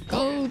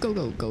 Go, go,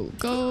 go, go,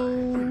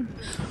 go.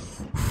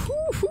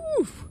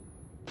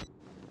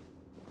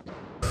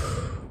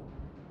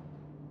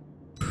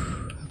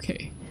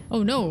 Okay.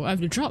 Oh no, I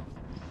have to drop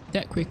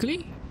that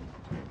quickly?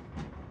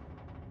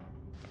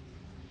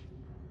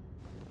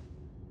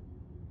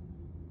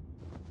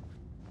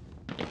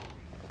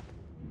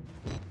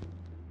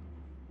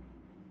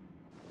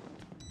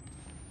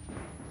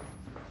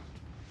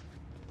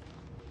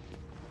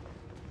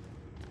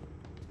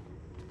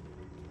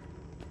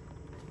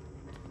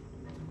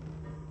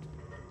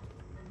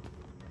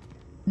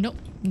 Nope,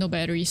 no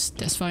batteries,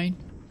 that's fine.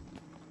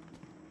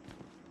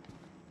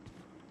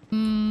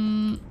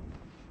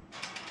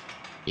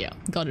 Yeah,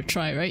 gotta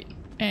try, right?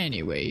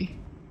 Anyway.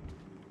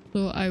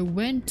 So I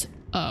went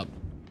up.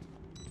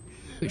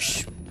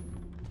 Which...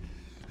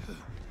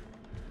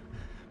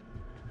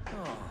 What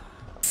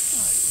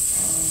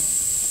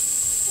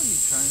are you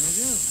trying to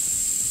do?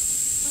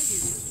 I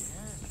gave you a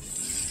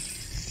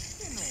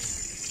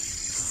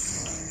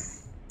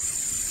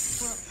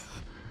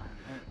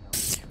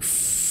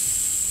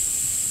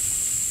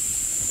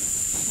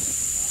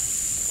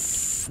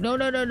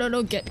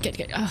No, get.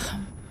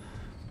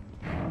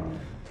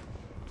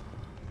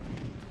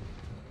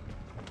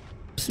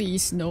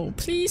 Please no,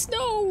 please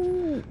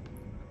no!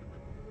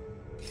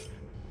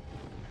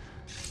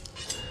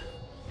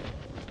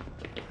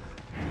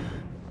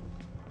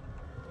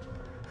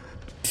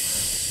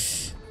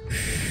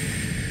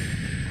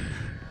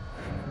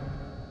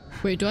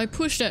 Wait, do I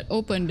push that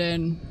open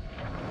then?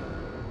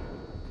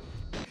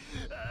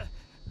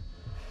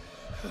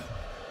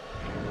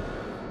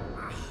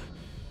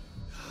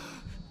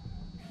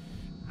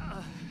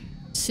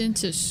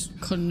 Since it's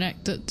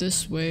connected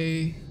this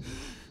way...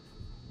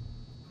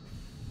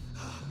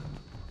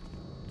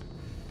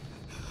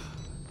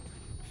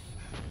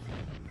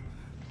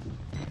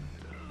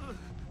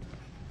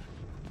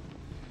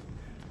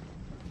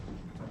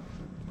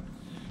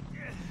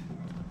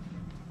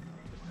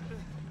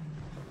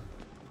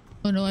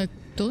 Oh Oh no, I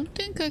don't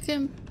think I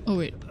can. Oh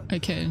wait, I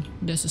can.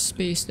 There's a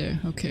space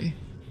there. Okay.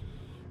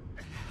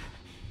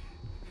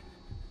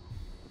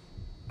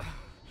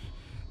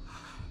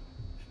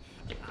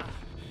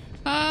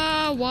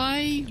 Ah,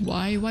 why?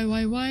 Why?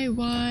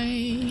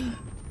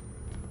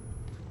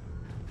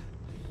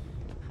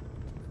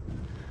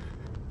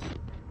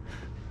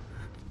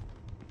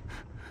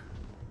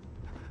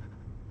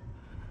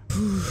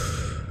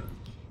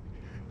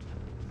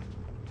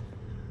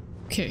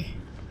 Okay.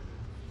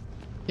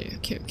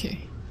 Okay.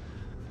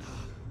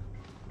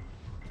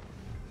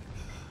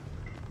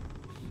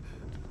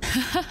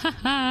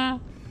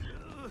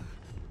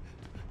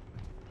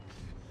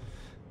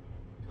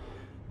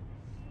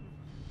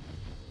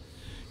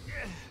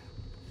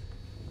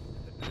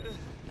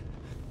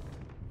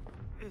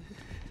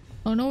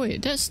 Oh no,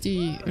 wait, that's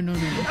the... Oh, no.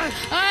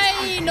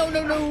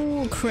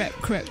 No. Crap.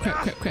 What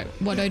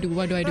do I do?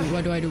 That's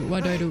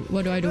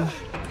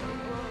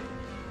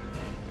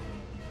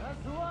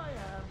who I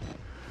am.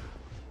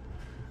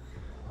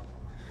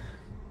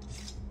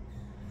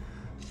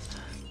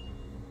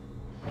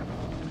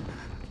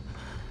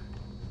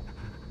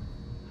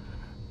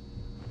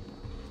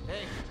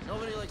 Hey,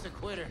 nobody likes a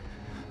quitter.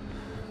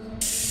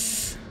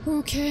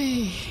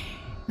 Okay.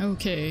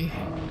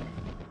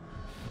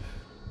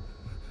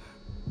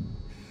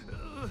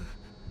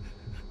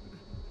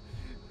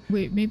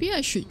 Wait, maybe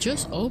I should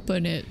just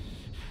open it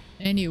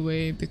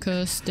anyway,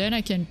 because then I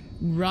can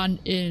run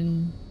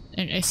in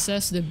and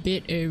access the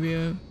bed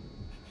area.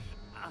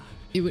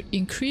 It would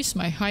increase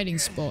my hiding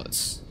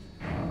spots.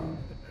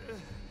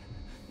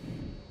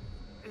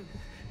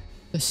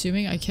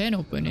 Assuming I can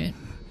open it.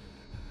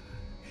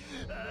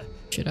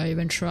 Should I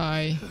even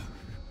try?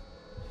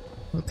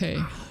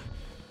 Okay.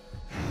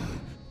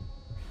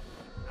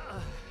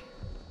 I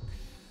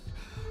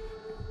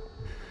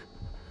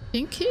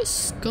think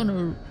he's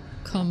gonna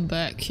come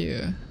back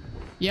here.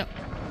 Yep.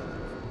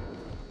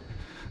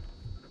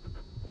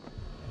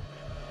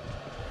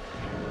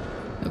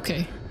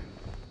 Okay.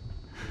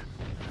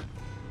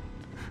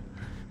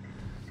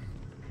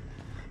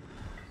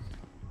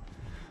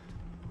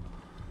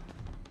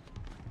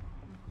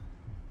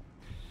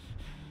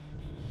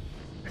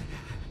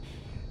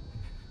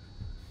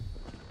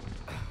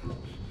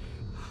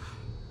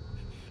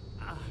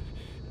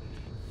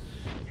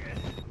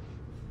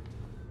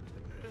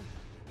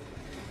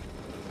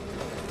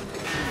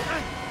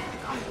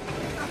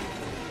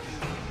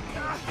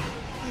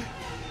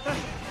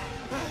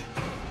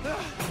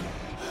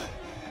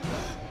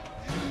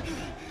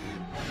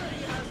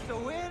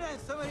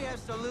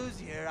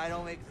 I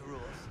don't make the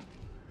rules.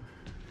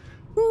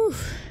 Whew.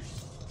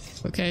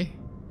 Okay.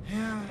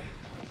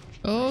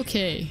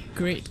 Okay.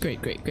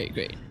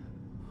 Great.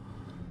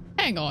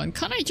 Hang on,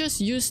 can't I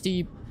just use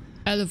the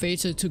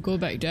elevator to go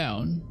back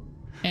down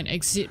and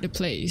exit the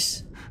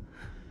place?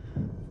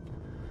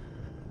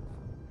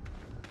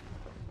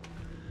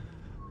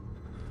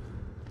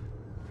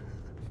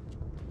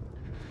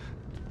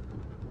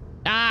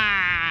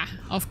 Ah!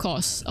 Of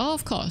course.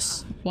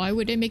 Why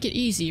would they make it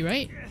easy,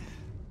 right?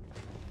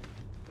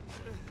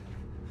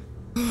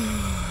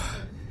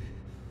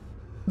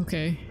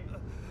 Okay.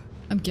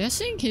 I'm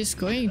guessing he's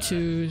going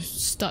to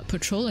start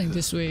patrolling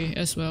this way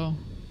as well.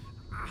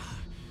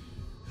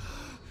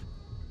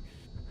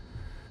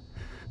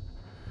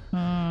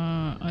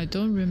 I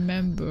don't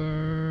remember.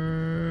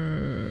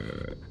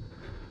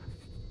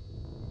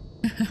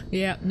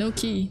 Yeah, no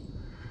key.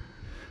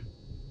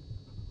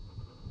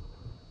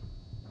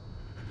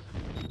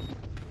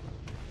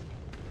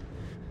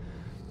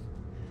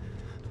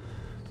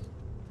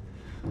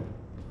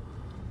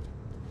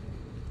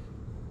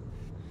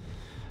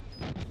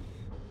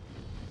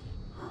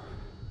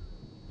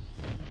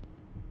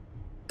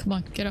 Come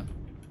on, get up.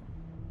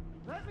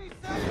 Let me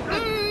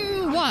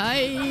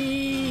Why?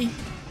 be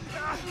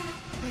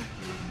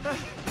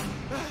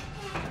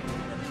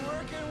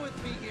working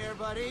with me here,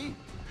 buddy.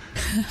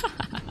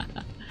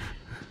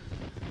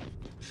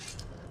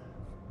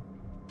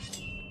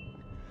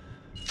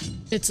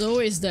 It's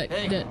always that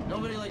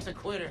Nobody likes a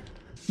quitter.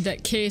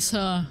 that case,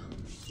 huh?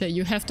 That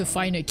you have to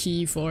find a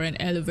key for an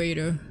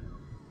elevator.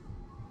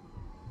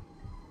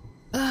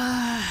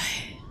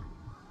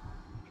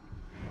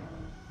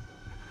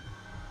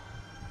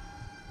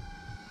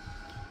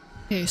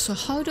 Okay, so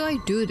how do I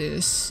do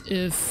this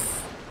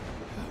if...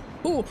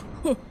 Oh!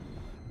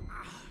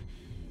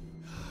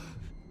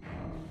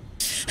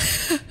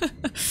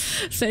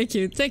 Thank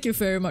you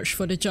very much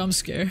for the jump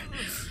scare.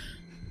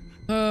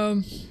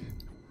 MXY?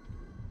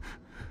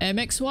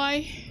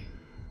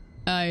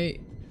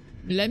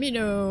 Let me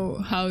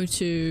know how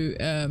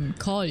to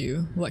call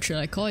you. What should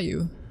I call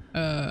you?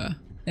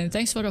 And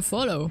thanks for the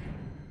follow.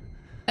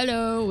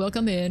 Hello,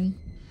 welcome in.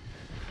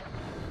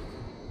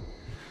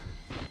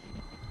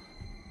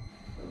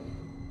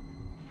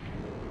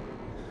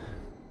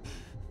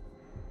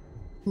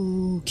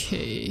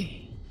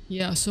 Okay.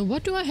 Yeah, so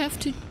what do I have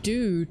to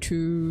do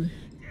to...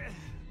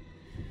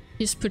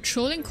 He's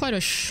patrolling quite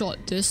a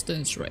short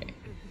distance, right?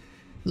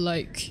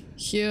 Like,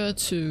 here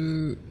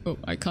to... Oh,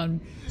 I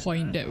can't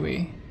point that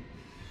way.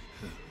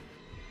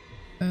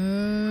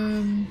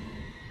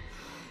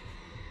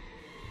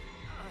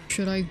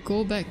 Should I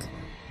go back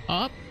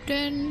up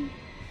then?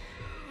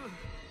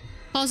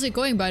 How's it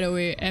going, by the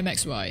way,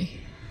 MXY?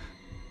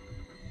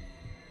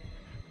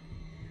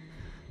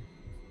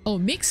 Oh,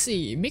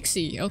 Mixie,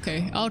 Mixie.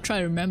 Okay, I'll try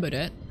to remember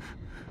that.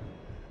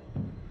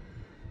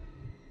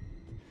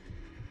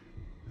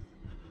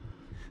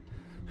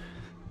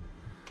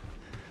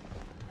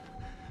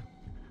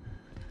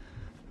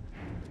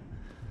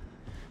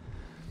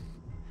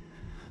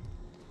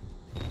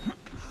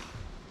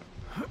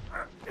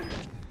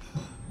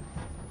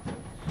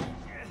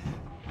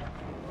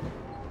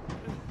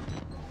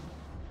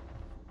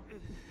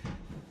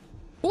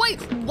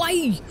 Wait,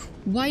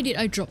 why did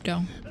I drop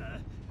down?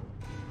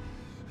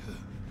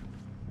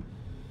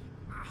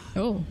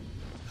 Oh,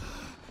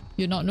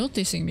 you're not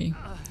noticing me.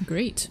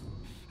 Great.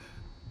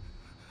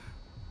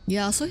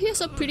 Yeah, so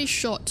here's a pretty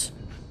short.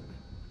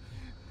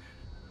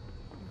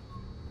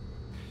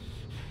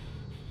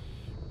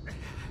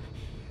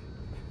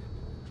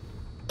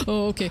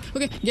 Oh, okay,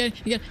 okay, get.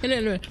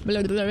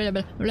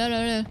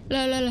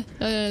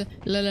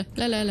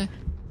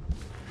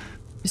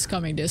 It's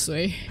coming this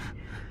way.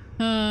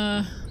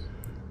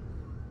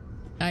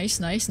 Nice,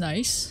 nice,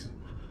 nice.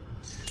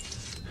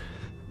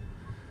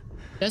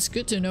 That's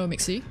good to know,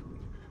 Mixie.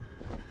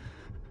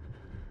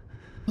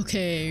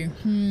 Okay,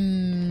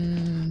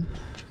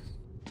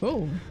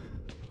 Oh.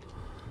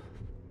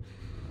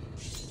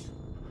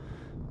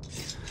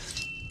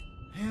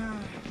 Yeah,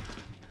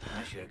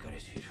 I should have got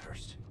his feet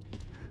first.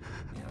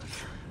 Yeah.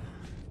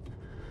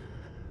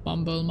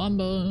 Mumble,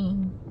 mumble.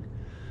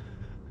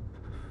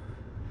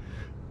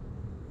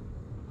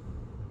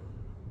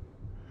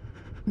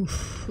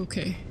 Oof,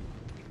 okay.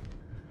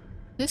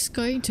 That's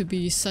going to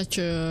be such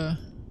a...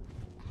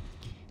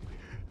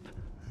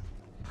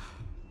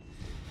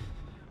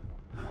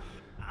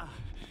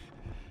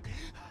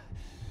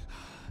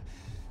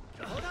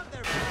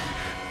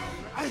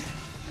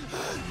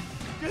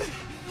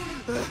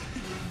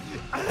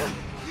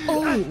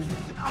 Oh!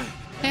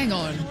 Hang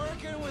on.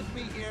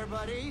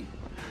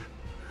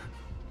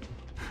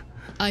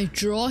 I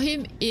draw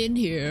him in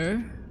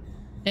here,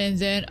 and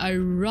then I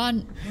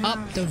run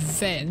up the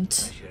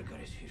vent,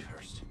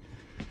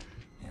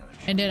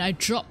 and then I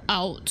drop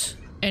out,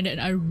 and then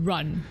I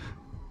run.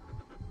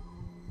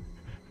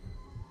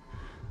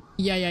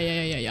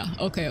 Yeah.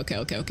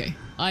 Okay.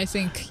 I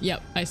think,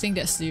 yep, I think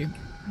that's the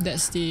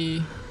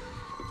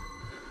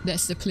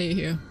play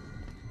here.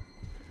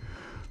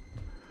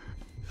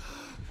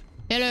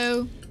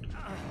 Hello.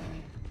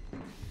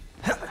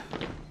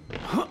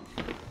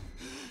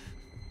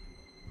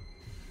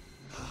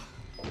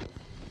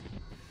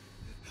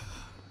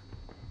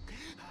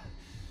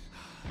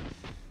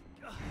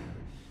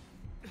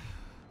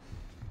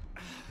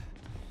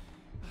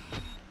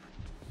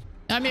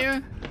 I'm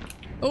here.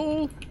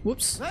 Oh,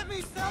 whoops. Let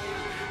me sell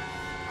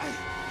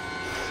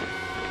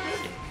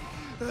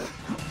you.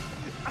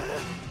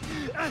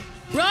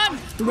 Run!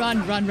 Run.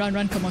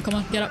 Come on.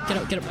 Get up.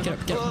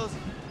 Go.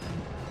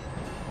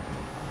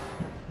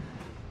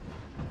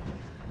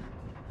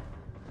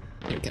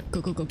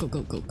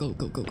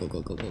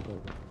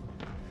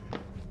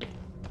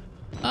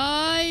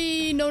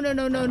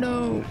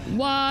 No.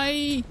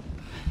 Why?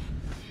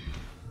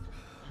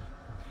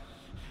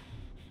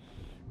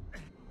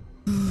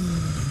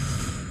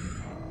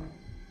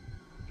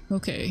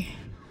 Okay.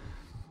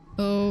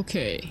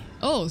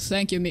 Oh,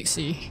 thank you,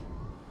 Mixie.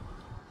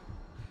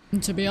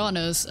 To be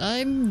honest,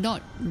 I'm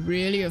not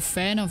really a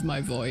fan of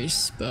my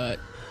voice, but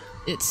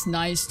it's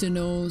nice to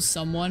know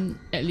someone,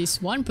 at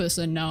least one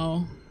person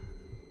now,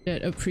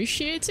 that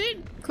appreciates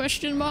it?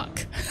 Question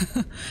mark?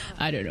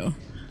 I don't know.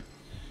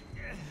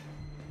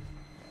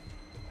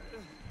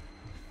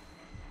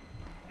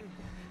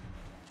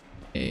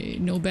 Okay,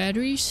 no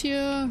batteries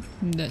here.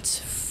 That's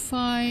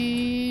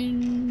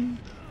fine.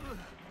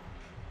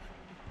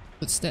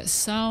 What's that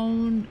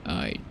sound?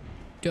 I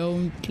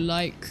don't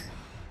like.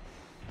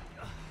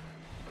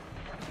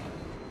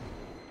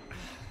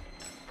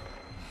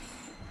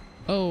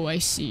 Oh, I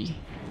see.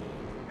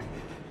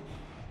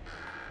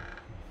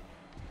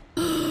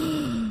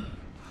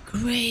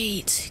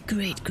 Great.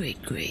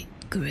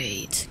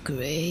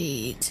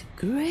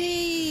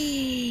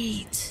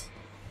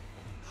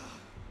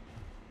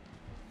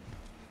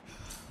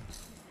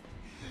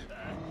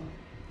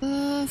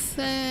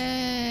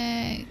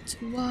 Perfect.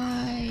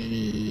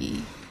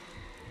 Why?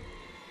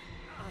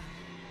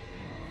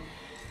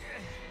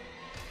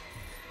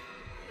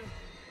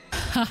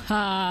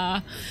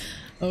 Haha.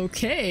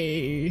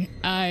 Okay.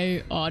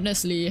 I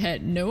honestly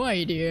had no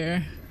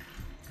idea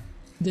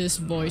this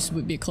voice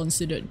would be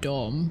considered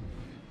Dom.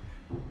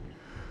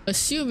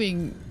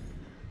 Assuming...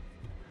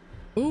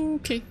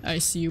 Okay, I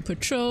see you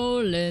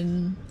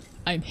patrolling.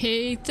 I'm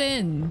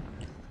hating.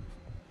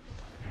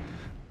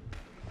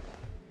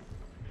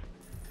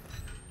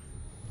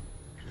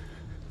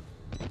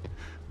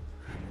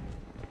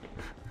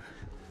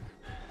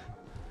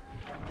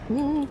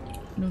 Ooh,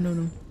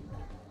 no.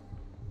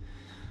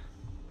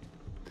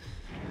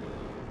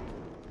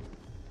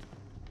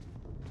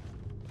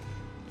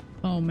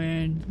 Oh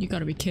man, you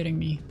gotta be kidding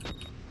me.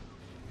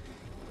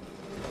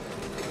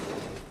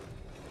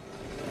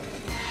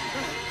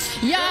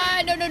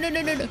 Yeah, no, no, no,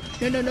 no, no, no,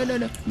 no, no, no,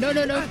 no, no, no,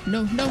 no, no,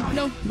 no, no,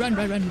 no, run,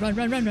 run, run, run,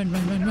 run, run, run,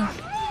 run, run, run.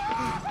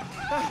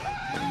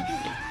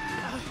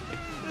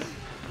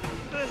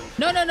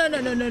 No, no, no, no,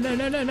 no, no, no,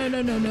 no, no, no,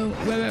 no, no, no.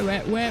 Where?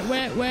 I'm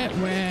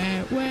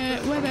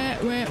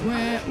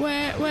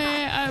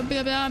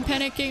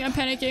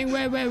panicking.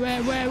 Where?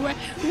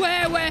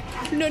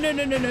 No, no,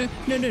 no, no, no,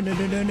 no, no, no,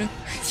 no, no.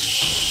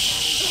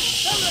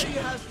 Somebody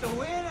has to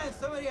win and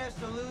somebody has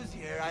to lose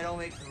here. I don't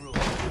make the rules.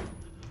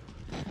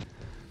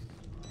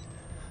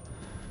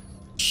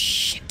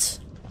 Shit.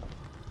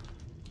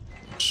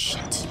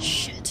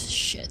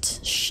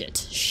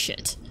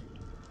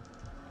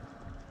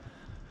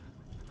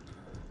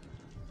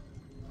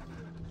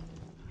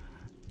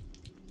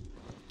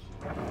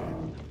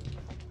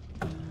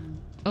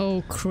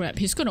 Oh crap,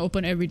 he's gonna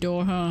open every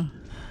door, huh?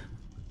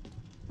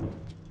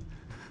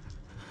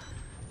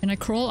 Can I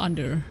crawl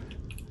under?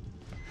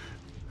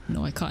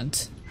 No, I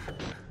can't.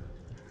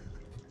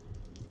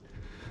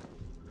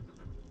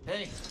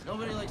 Hey,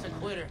 nobody likes a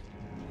quitter.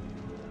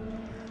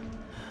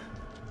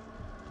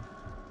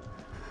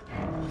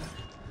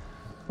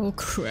 Oh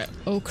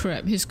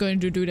crap, he's going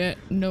to do that.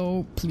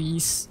 No,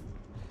 please.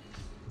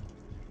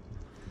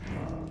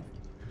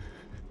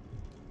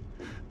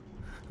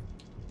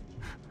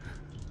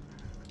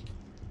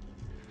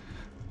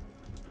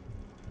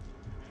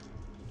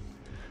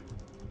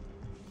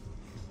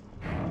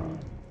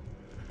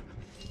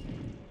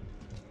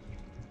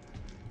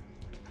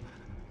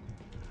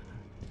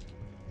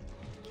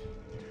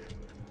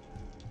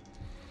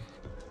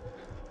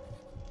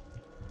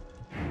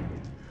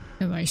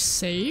 Am I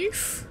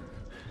safe?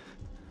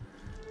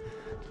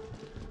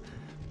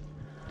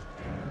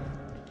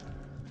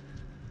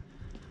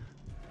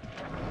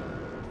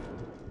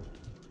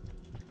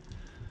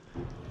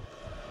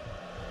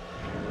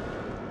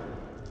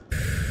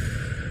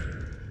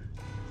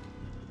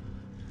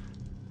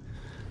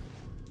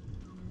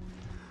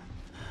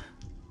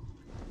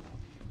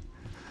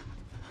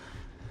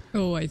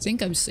 Oh, I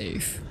think I'm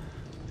safe.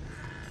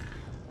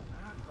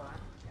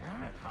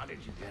 Damn it, how did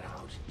you get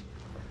out?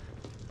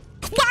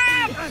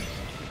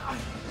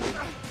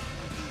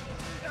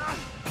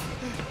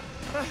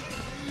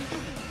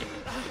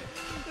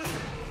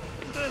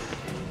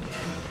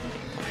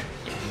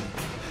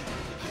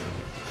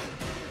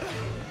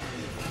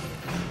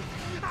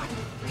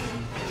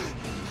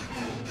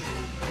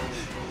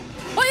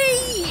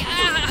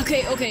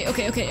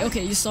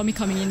 Okay. You saw me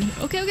coming in.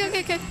 Okay.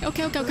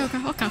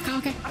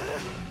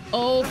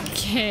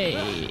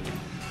 Okay.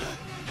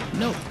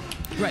 No.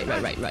 Right.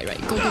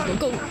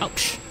 Go.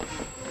 Ouch.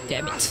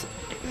 Damn it.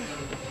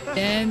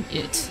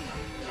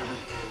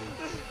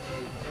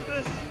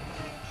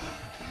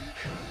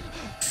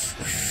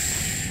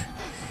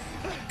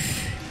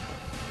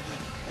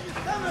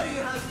 Somebody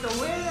has to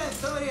win and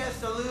somebody has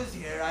to lose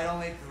here. I don't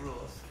make the rules.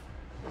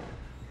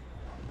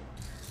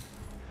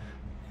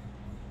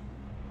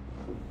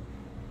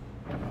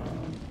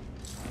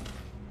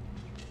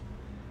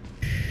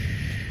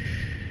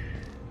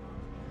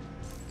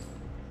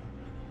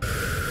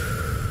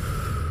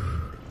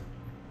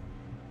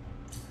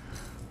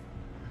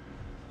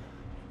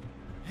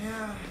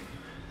 Yeah,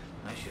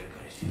 I should have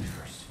got his feet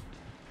first.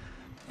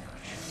 Yeah, I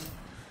should.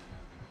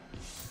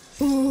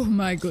 Oh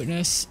my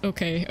goodness.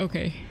 Okay.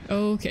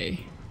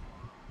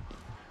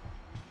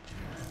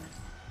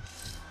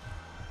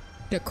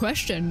 The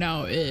question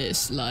now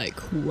is, like,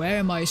 where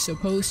am I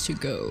supposed to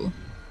go?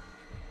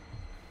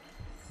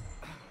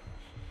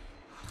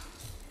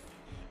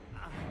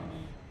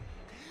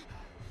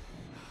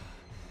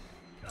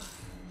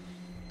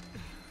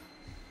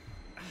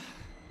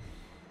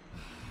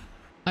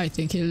 I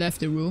think he left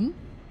the room.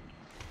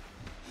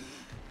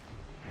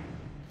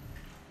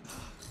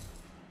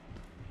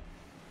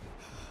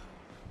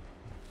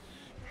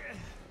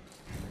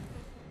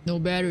 No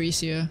batteries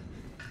here.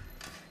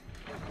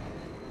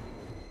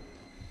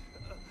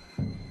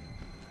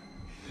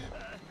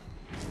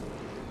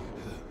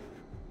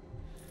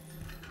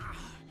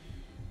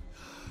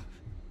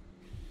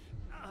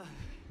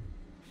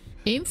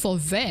 Aim for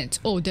vent.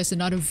 Oh, there's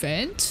another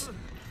vent?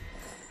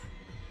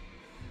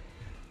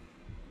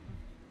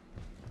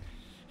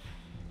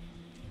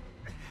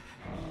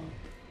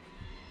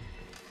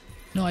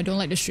 No, I don't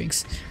like the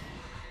strings.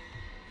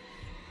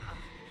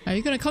 Are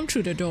you gonna come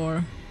through the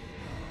door?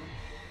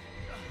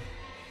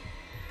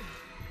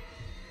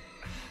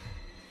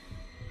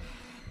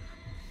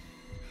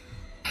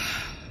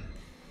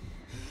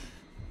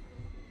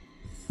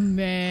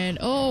 Man,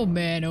 oh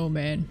man.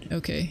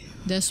 Okay.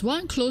 There's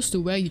one close to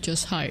where you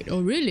just hide.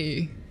 Oh,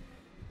 really?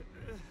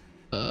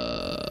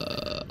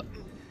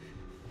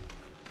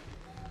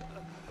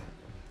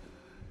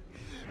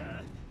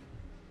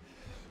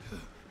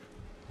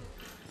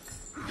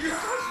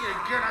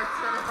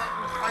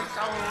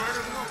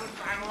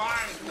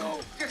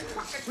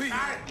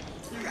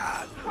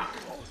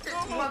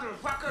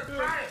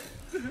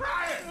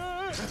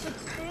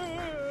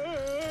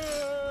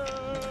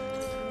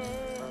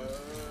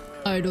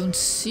 I don't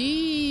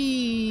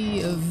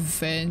see a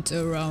vent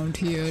around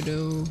here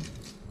though.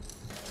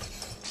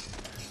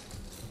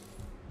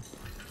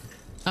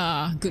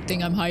 Ah, good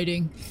thing I'm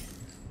hiding.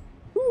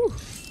 Woo.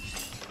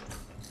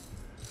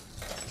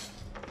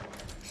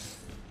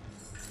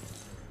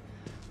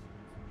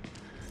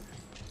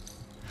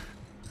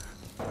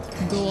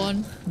 Go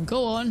on,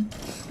 go on.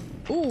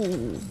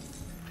 Ooh.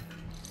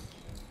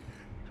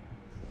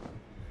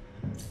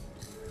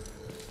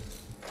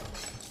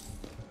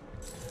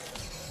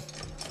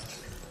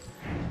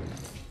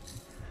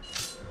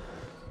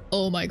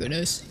 Oh my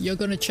goodness, you're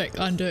gonna check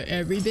under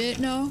every bed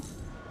now?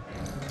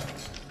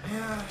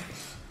 Yeah,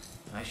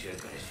 I should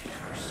have got his feet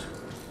first.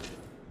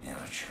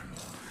 Amateur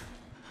move.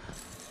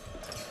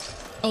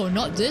 Oh,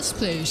 not this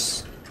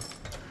place.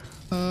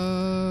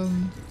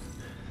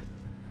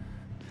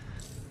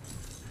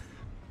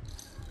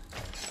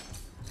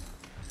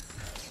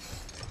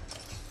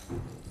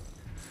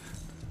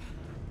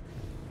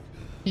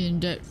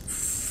 In that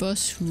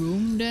first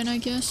room then, I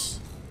guess?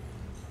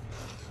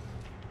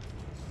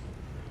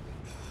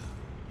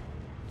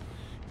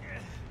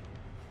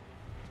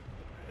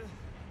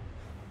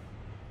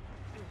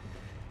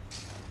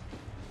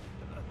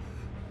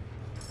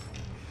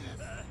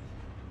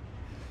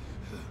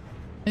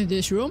 In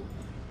this room?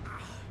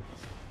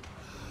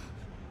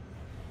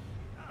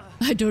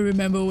 I don't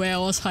remember where I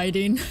was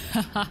hiding.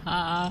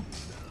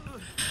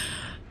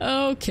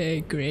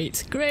 Okay,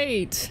 great,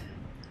 great.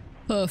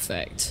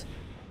 Perfect.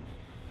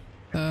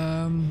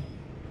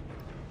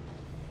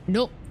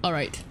 Nope,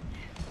 alright.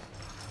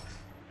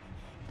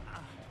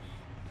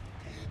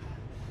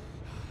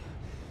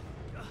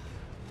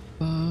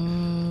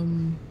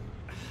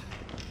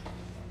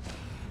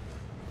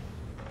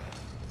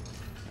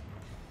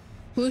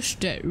 Push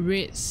that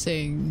red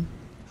thing.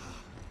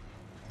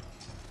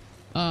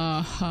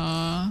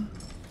 Okay,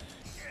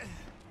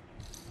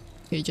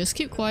 just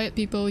keep quiet,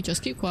 people.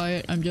 Just keep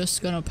quiet. I'm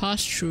just gonna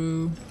pass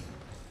through.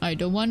 I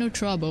don't want no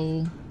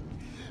trouble.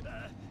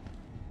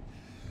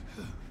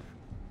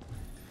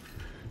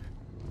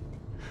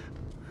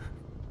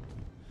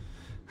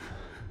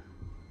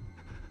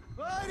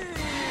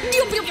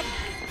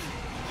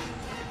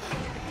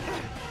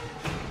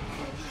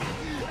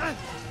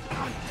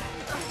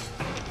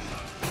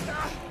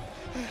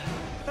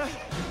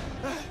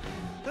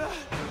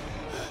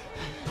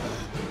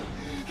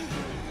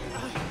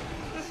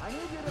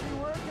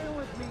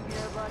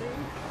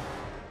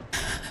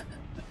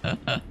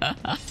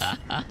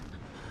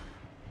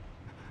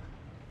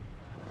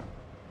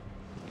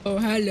 Oh,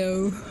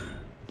 hello.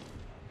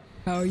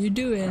 How are you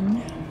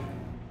doing?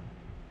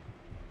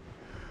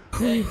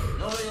 Hey,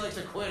 nobody likes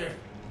a quitter.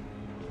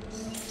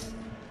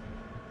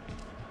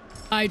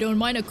 I don't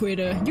mind a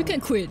quitter. You can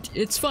quit.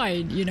 It's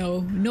fine, you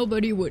know.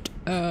 Nobody would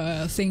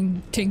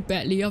think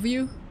badly of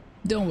you.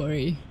 Don't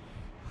worry.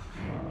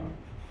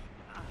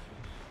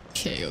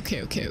 Okay,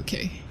 okay, okay,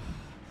 okay.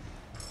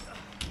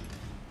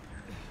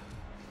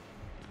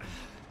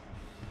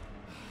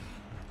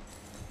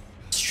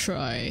 Let's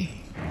try.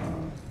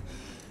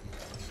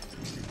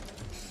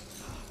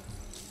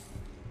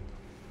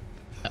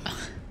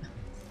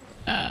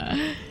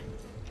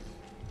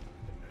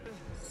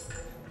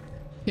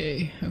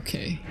 Okay,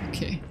 okay,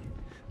 okay.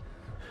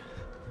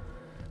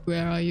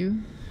 Where are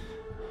you?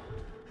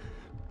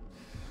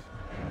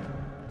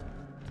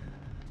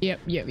 Yep,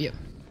 yep, yep.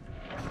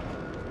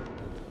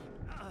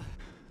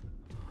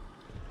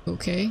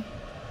 Okay.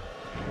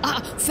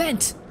 Ah!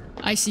 Vent!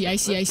 I see, I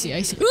see, I see,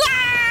 I see.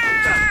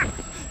 Ah!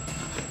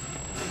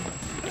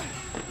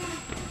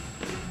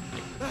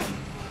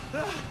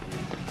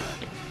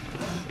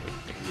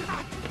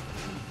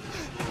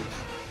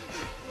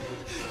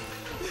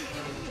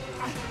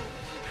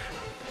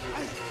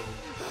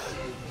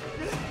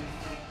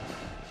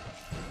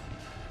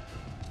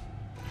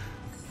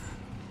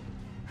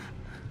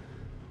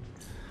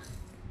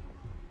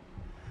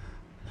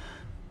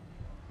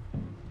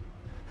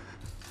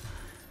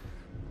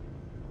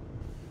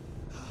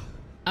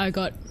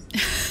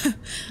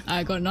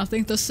 I got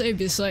nothing to say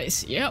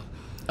besides, yep,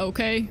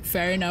 okay,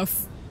 fair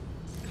enough.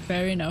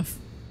 Fair enough.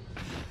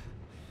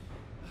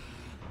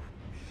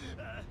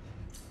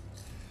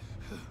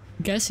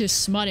 Guess he's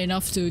smart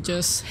enough to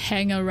just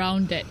hang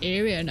around that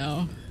area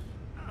now.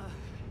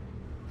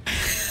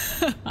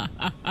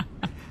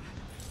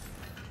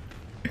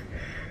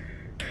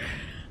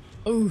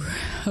 Ooh,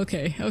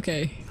 okay,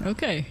 okay,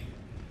 okay.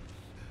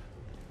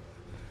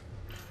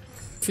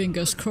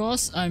 Fingers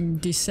crossed, I'm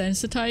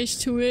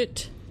desensitized to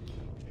it.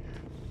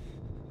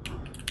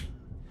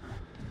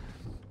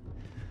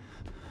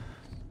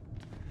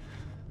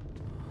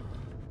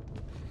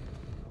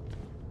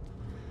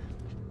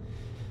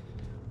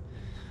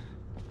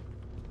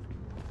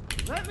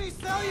 Let me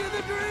sell you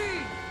the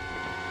dream!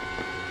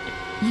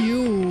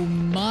 You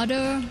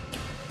mother.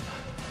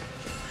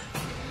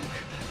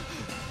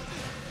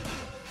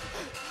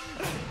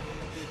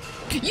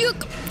 You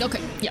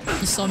okay? Yeah,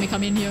 you saw me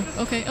come in here.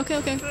 Okay, okay,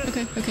 okay,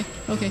 okay, okay,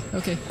 okay,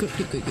 okay. Good,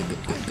 good, good, good,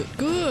 good, good, good,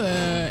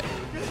 good.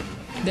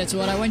 That's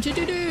what I want you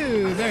to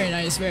do. Very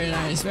nice, very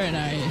nice, very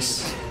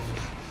nice.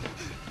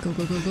 Go,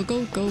 go, go, go,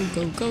 go, go,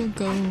 go, go,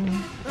 go.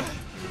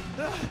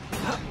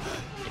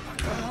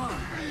 Come on,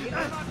 you're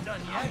not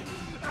done yet.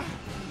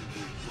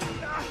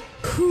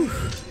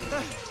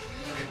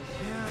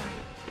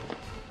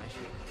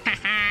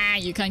 Haha,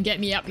 you can't get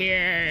me up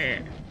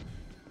here.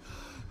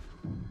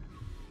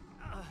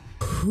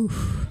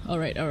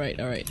 Alright, alright,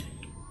 alright.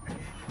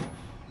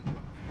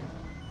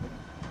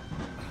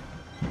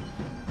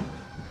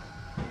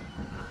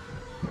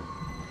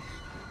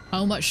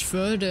 How much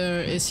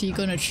further is he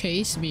gonna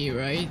chase me,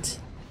 right?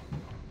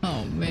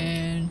 Oh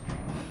man.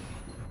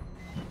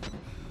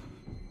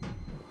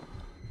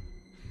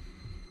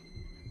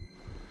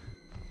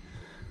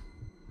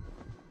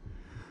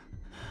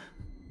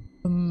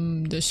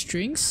 The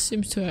strings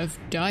seems to have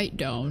died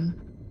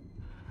down.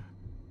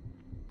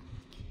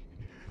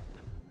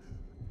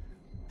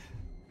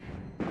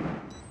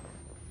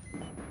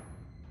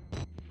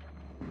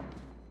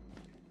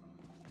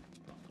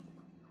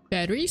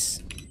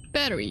 Batteries?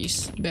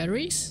 Batteries.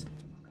 Batteries?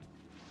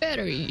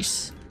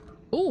 Batteries.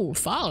 Oh,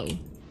 foul.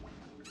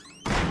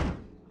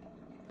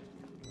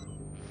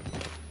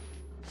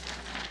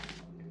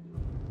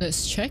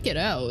 Let's check it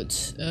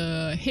out.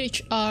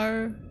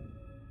 HR...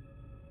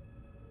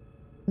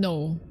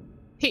 No.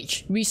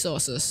 H.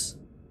 Resources.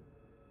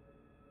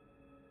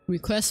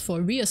 Request for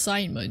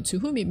reassignment. To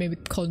whom it may be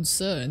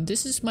concerned.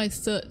 This is my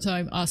third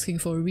time asking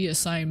for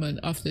reassignment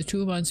after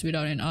 2 months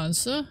without an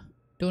answer.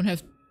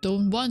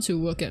 Don't want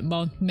to work at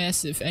Mount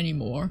Massive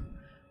anymore.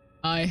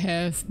 I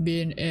have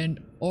been an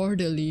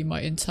orderly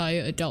my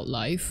entire adult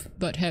life,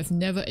 but have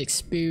never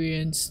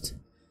experienced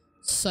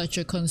such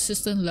a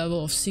consistent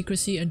level of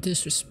secrecy and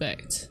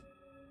disrespect.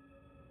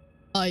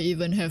 I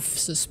even have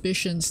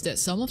suspicions that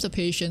some of the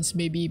patients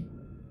may be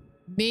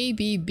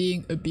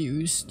being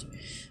abused.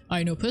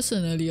 I know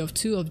personally of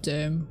 2 of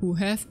them who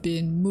have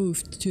been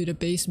moved to the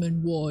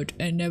basement ward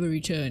and never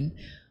returned.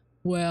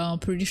 Well, I'm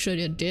pretty sure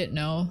they're dead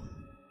now.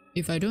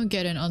 If I don't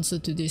get an answer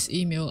to this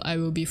email, I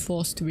will be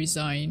forced to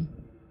resign.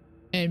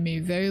 And may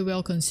very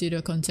well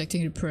consider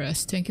contacting the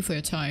press. Thank you for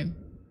your time.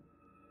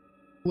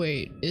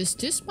 Wait, is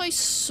this my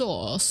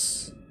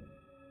source?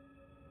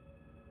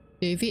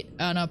 David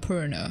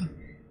Annapurna.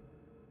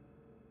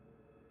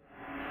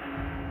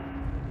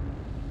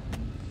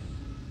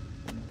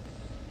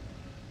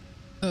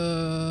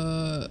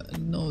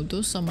 No,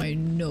 those are my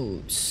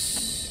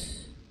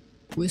notes.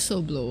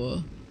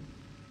 Whistleblower.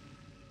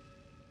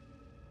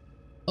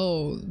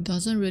 Oh,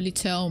 doesn't really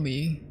tell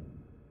me.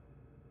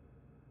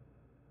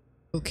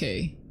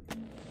 Okay.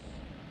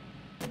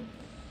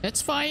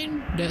 That's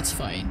fine, that's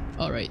fine.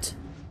 Alright.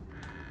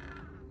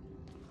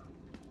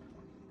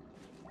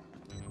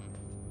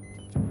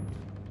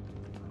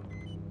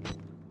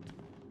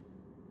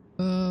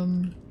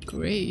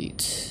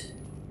 Great.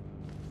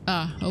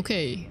 Ah,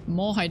 okay.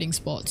 More hiding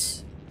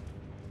spots.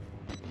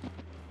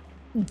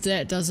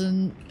 That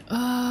doesn't...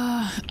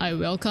 I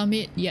welcome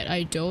it, yet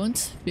I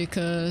don't,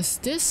 because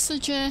this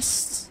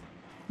suggests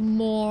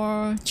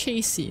more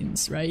chase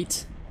scenes,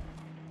 right?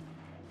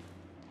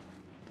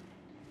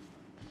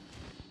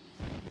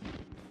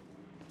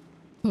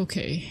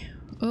 Okay.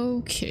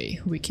 Okay,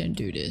 we can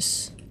do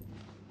this.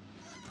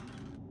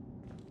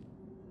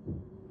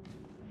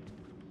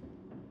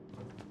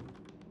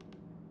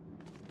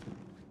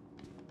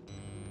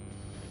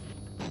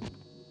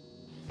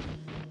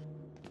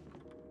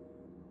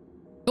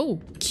 Oh,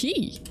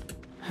 key!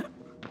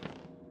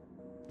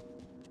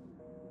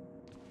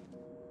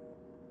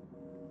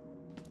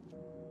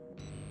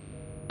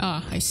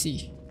 Ah, I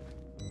see.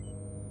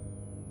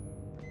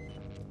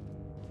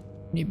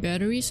 Any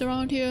batteries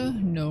around here?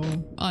 No.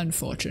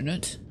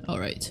 Unfortunate.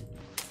 Alright.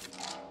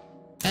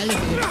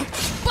 Elevator.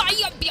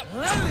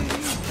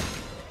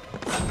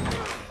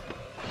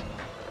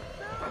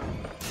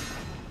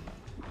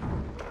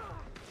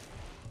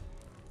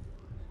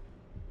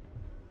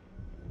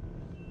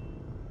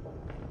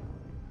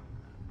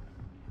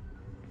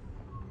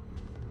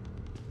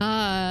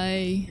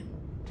 Hi.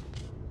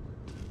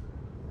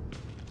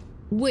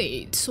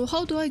 Wait, so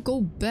how do I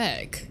go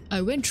back?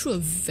 I went through a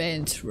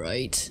vent,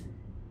 right?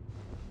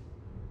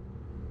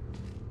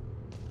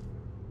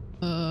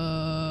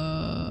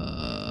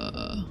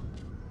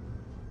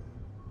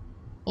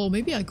 Or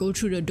maybe I go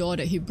through the door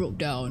that he broke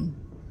down.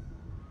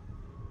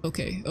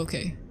 Okay,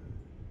 okay.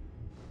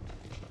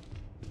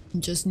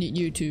 Just need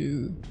you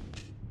to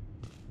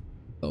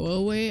go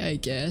away, I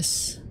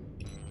guess.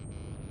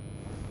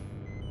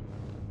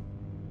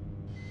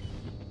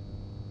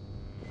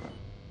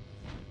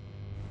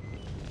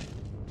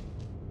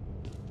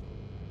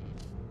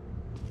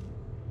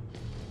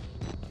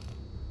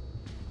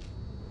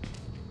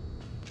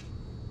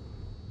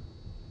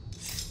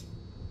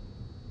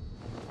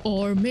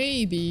 Or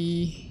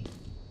maybe...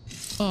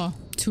 Oh,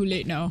 too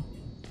late now.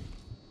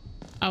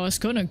 I was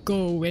gonna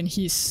go when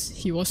he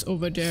was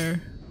over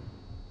there.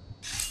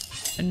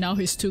 And now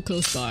he's too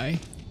close by.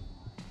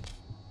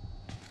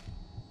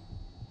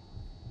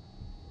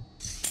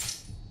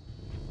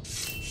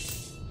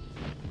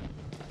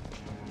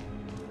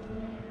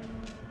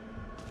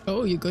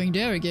 Oh, you're going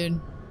there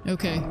again.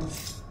 Okay.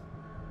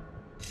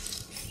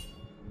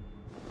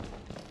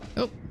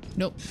 Oh,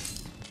 nope.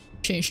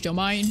 Changed your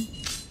mind.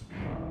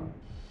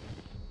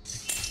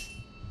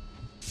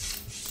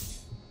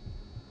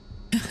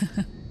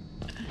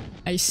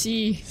 I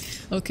see.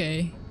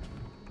 Okay.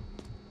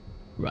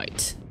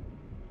 Right.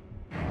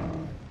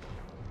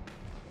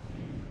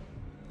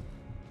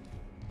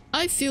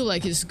 I feel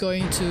like it's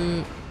going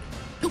to...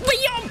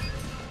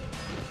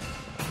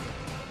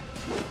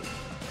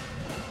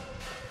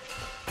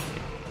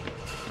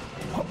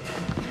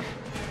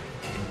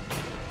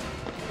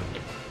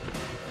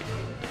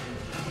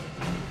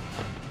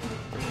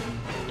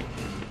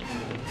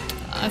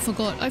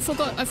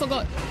 I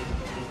forgot.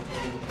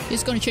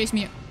 He's gonna chase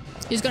me.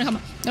 He's gonna come.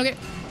 Okay.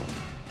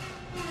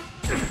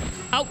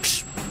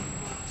 Ouch.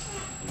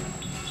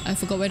 I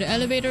forgot where the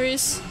elevator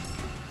is.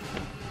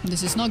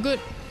 This is not good.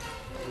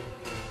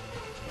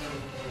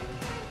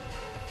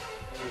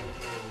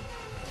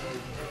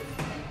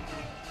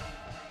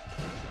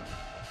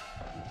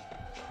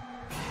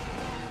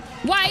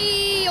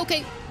 Why?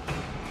 Okay.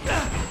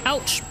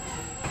 Ouch.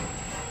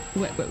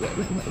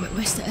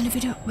 Where's the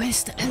elevator?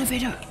 Where's the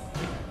elevator?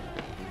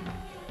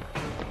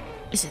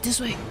 Is it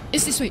this way?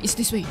 It's this way. It's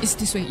this way. It's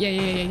this way.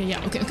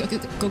 Yeah. Okay. Go.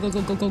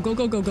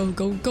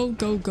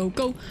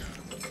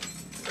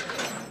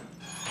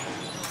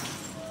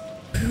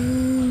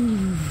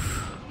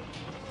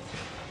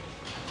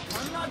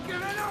 I'm not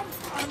giving up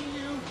on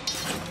you.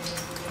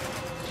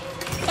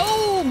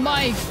 Oh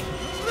my!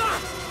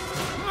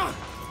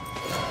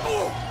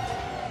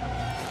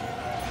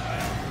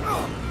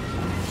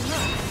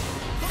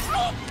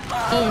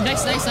 Oh,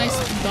 nice.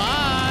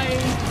 Bye.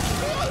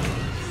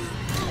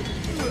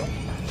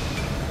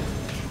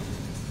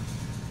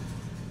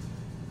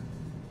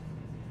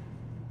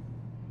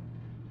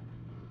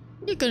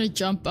 You're gonna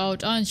jump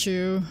out, aren't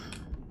you?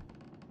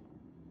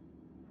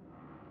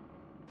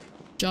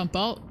 Jump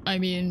out? I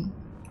mean...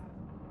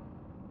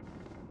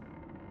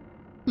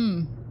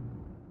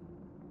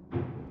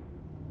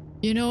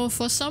 You know,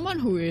 for someone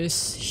who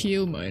is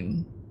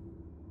human,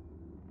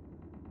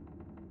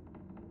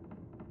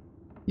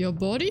 your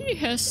body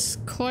has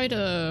quite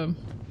a...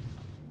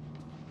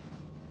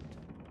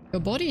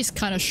 Your body is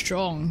kind of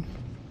strong.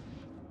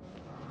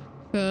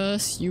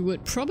 Because you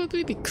would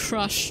probably be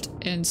crushed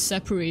and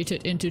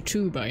separated into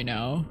two by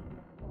now.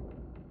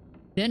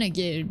 Then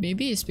again,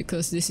 maybe it's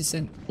because this is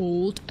an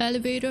old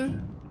elevator?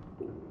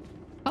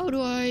 How do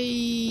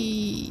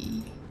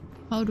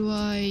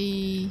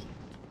I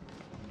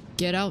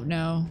get out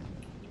now?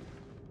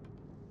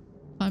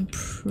 I'm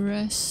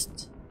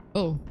pressed.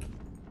 Oh.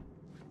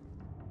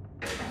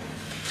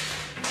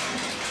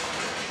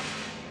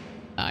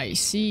 I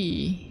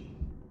see.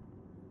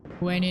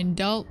 When in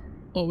doubt,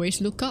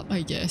 always look up,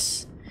 I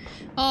guess.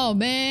 Oh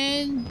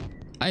man,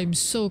 I'm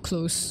so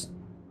close.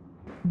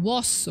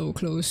 Was so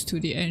close to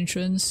the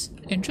entrance.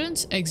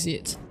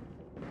 Exit.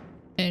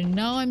 And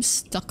now I'm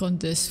stuck on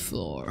this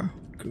floor.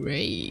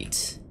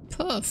 Great.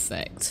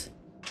 Perfect.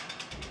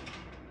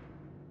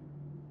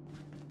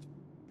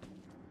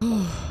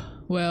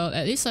 Well,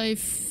 at least I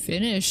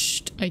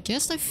finished. I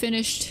guess I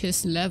finished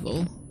his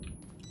level.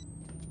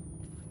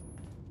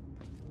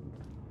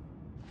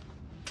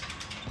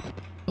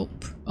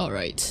 Nope.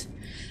 Alright.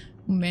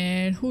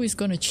 Man, who is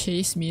gonna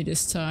chase me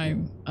this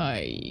time?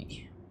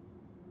 I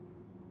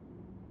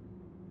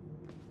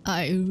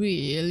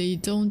really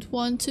don't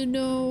want to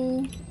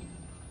know.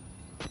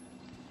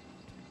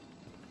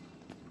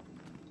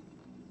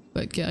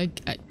 But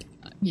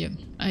yeah,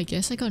 I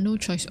guess I got no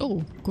choice.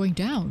 Oh, going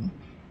down.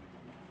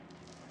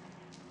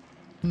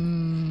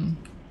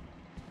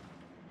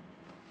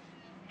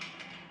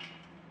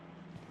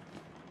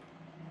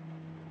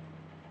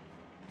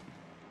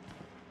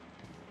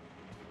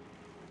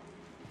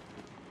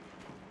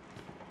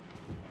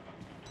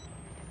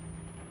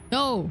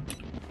 No!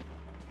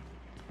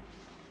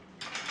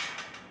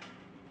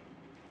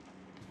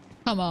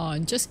 Come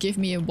on, just give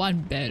me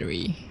one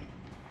battery.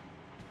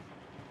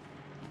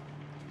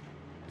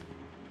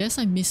 Guess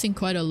I'm missing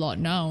quite a lot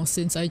now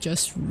since I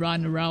just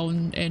run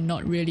around and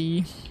not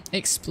really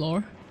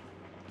explore.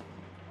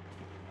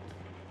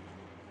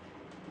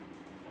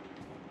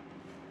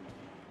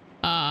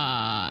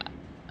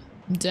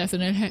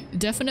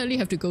 Definitely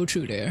have to go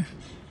through there.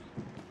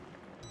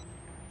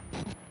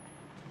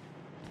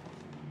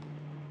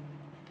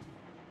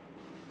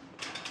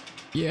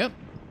 Yep.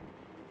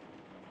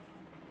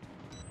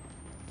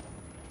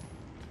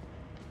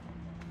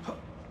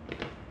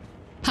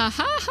 Ha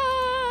ha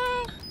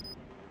ha!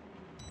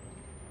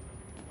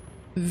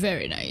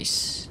 Very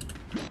nice.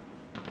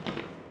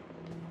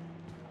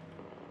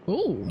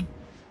 Oh,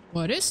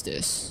 what is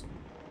this?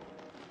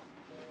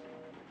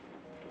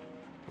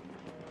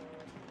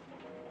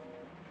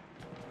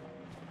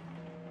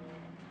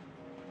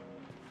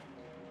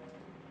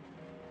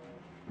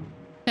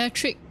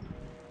 Patrick,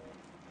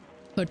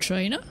 her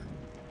trainer?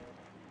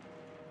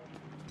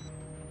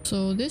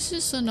 So this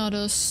is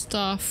another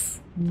staff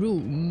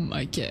room,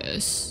 I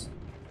guess.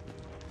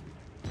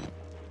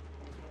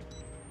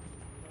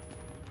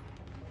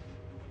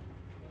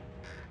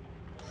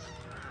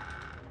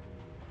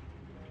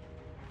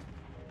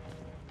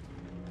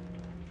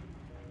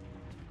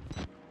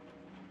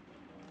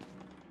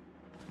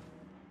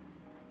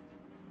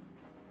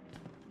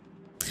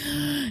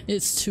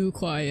 It's too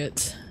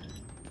quiet.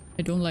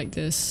 I don't like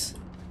this.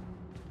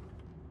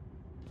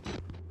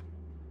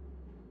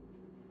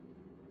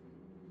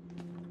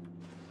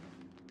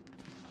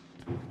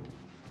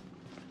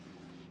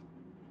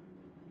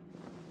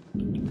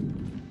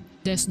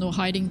 There's no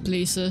hiding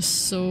places,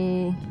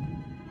 so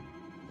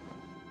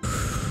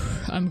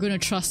I'm gonna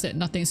trust that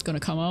nothing's gonna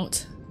come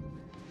out.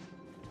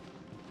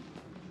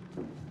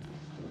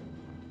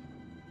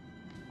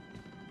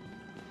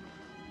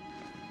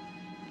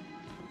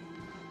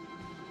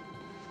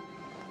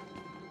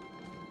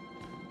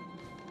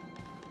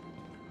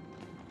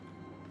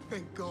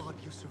 Thank God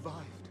you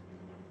survived.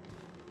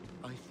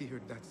 I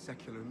feared that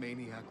secular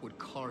maniac would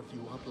carve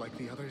you up like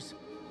the others.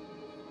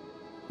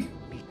 Meet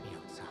me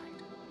outside.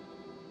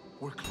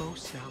 We're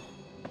close now.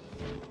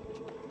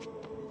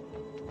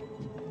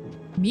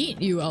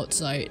 Meet you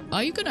outside?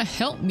 Are you gonna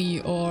help me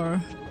or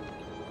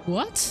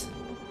what?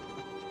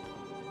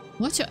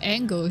 What's your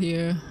angle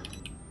here?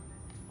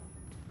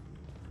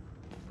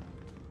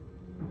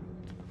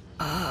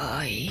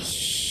 I.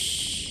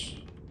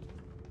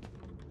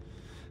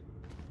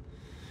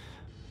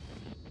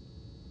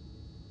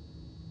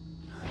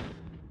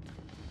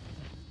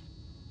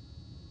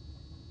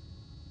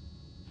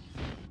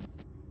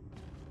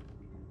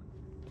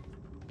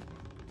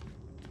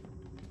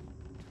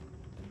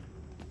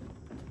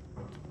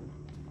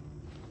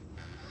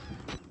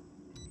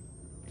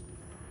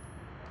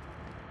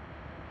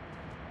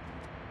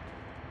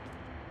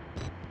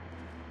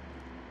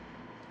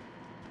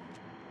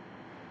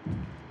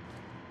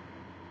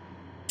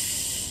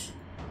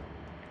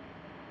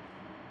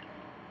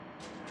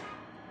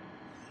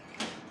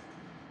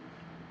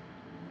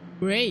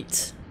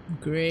 Great,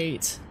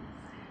 great.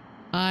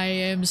 I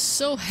am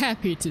so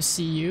happy to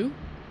see you,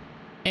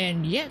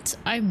 and yet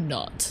I'm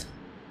not.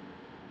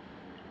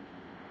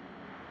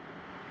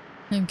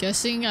 I'm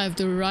guessing I have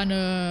to run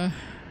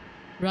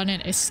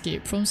and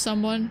escape from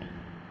someone.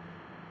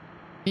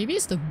 Maybe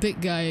it's the big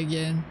guy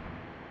again.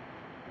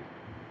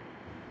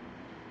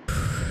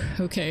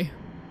 Okay.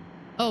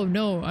 Oh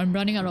no, I'm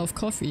running out of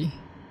coffee.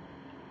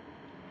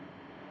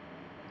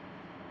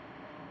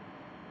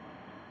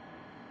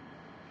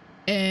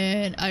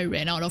 And I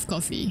ran out of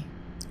coffee.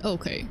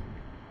 Okay.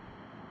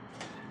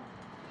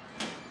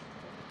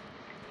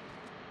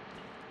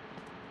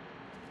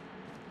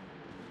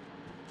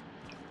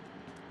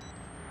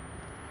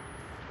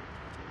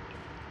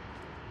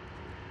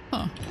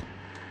 Huh.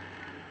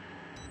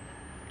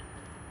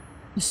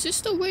 Is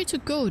this the way to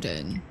go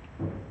then?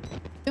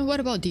 And what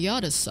about the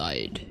other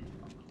side?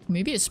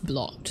 Maybe it's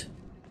blocked.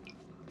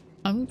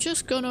 I'm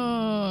just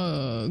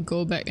gonna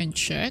go back and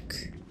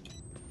check.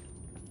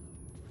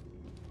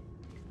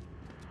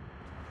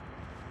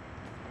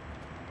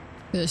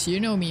 Because you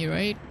know me,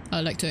 right?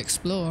 I like to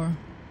explore.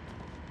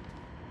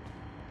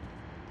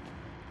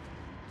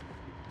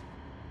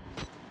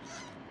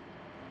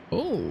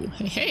 Oh,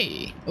 hey,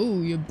 hey.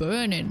 Oh, you're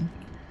burning.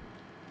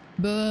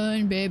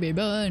 Burn, baby,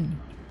 burn.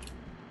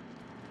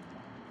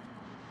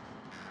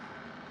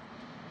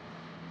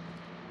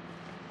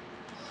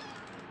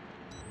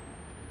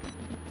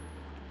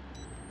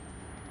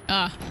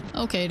 Ah,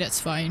 okay,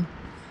 that's fine.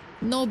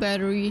 No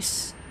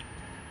batteries.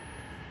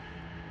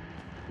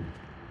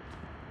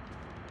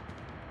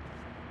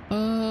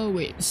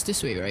 Wait, it's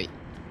this way, right?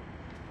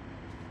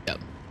 Yep.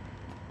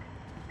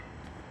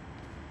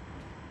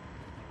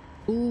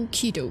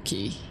 Okie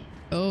dokie.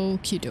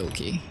 Okie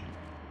dokie.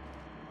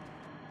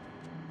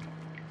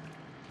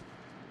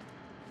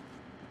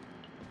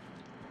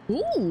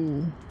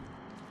 Ooh!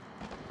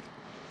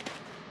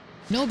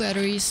 No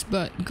batteries,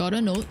 but got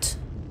a note.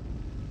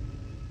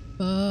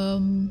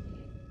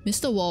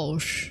 Mr.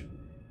 Walsh.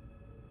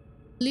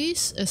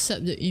 Please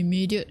accept the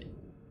immediate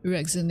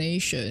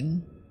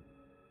resignation.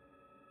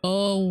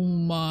 Oh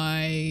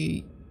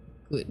my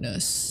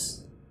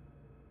goodness.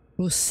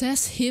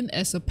 Process him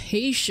as a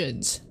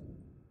patient.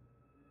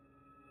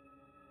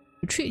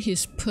 To treat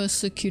his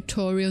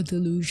persecutorial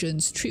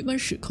delusions, treatment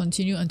should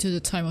continue until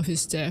the time of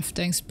his death.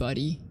 Thanks,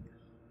 buddy.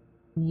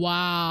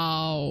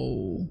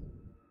 Wow.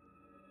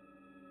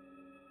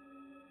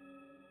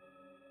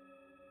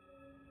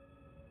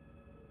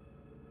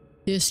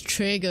 This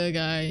Traeger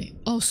guy.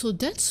 Oh, so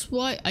that's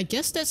why, I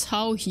guess that's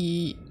how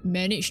he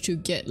managed to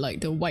get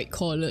like the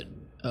white-collared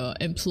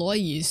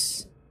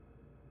employees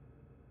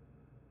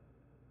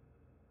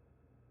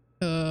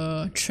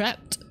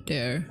trapped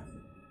there.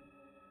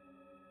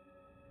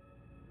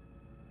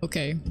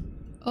 Okay.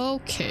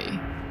 Okay.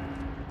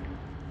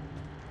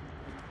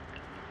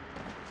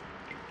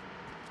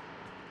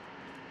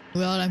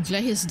 Well, I'm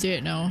glad he's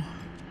dead now.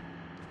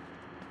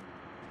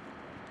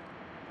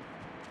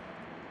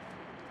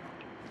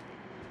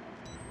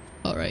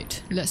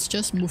 Alright, let's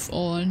just move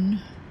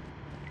on.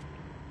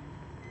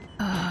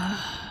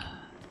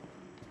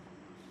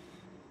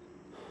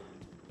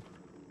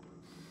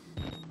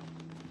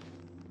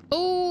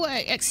 Oh,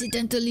 I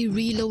accidentally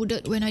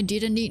reloaded when I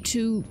didn't need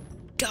to.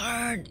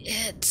 Darn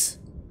it.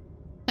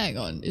 Hang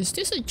on, is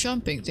this a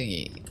jumping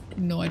thingy?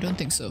 No, I don't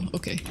think so.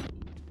 Okay.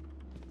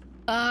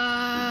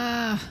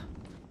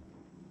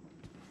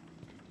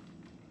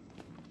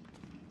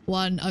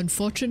 One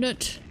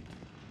unfortunate.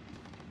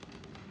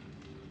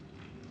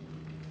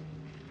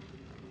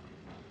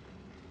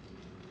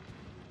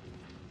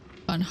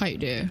 Can't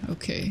hide there.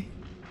 Okay.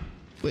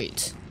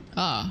 Wait.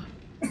 Ah.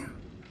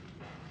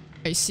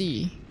 I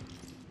see.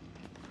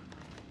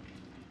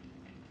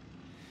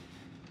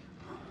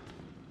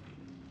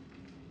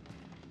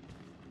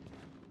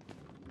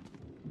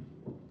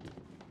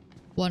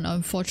 One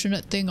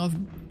unfortunate thing of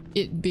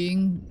it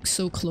being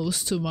so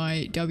close to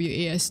my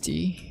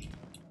WASD.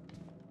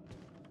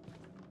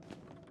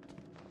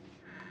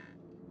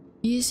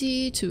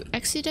 Easy to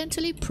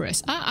accidentally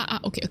press.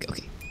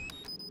 Okay.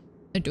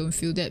 I don't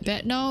feel that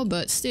bad now,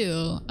 but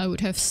still, I would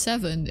have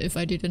 7 if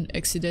I didn't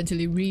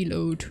accidentally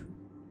reload.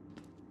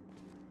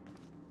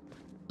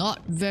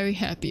 Not very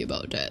happy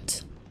about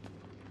that.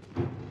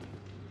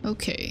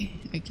 Okay,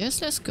 I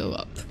guess let's go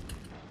up.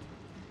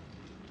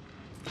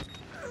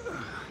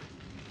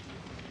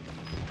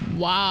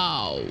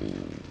 Wow.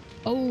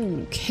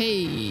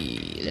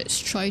 Okay, let's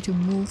try to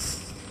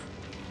move.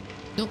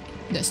 Nope,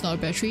 that's not a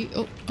battery.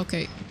 Oh,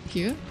 okay,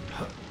 here.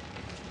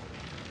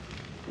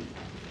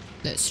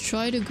 Let's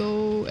try to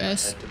go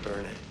as... I had to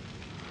burn it.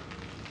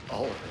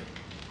 All of it.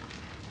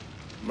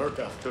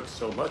 Murkoff took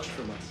so much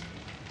from us.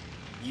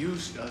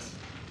 Used us.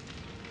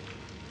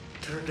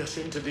 Turned us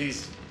into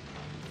these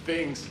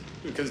things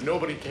because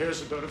nobody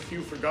cares about a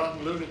few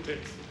forgotten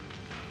lunatics.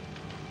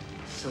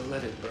 So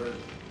let it burn.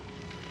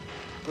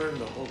 Burn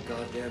the whole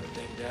goddamn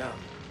thing down.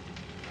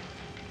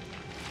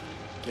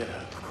 Get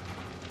out.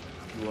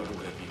 If you want to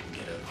live, you can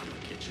get out through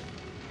the kitchen.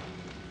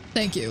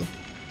 Thank you.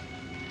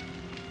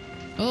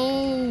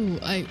 Oh,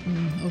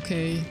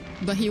 okay.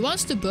 But he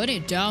wants to burn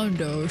it down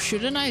though.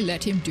 Shouldn't I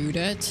let him do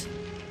that?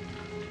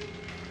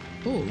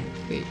 Oh,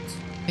 wait.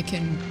 I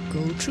can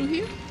go through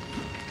here?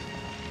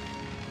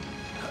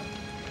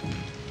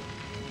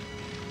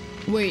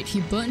 Wait,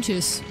 he burnt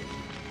his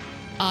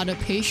other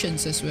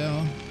patients as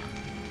well.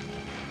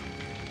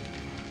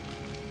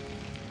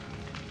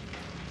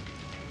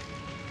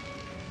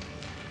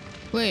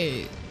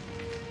 Wait,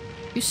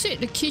 you said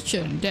the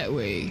kitchen that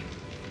way.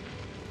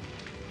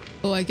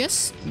 Oh, I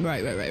guess,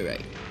 right.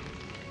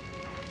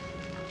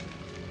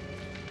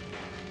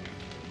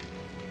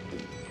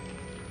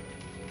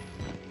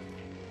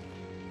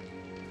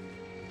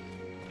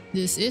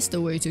 This is the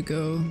way to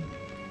go.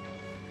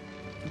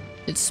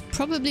 It's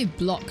probably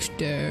blocked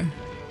there.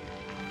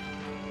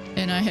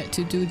 And I had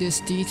to do this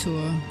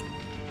detour.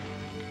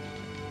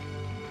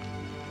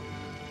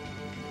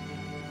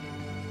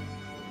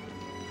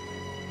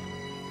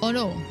 Oh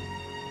no,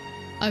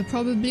 I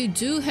probably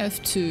do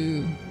have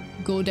to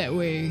go that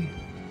way,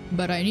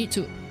 but I need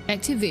to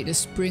activate the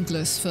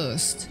sprinklers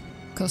first,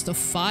 cause the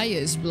fire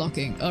is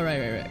blocking. Oh,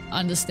 right.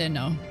 Understand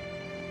now.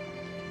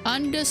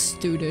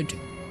 Understood.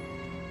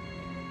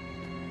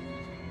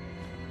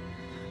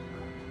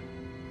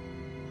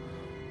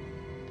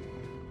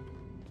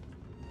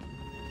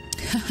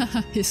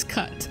 His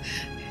cut.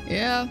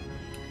 Yeah.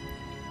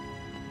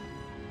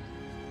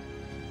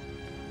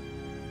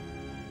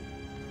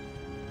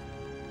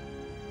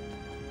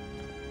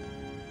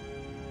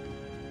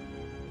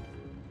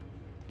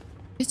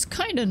 It's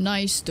kinda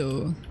nice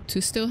though, to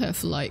still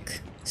have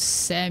like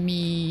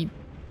semi,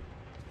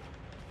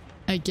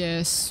 I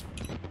guess,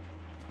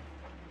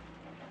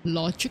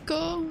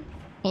 logical,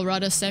 or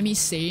rather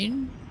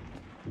semi-sane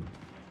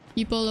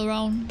people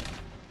around.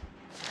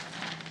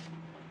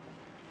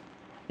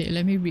 Okay,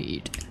 let me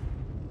read.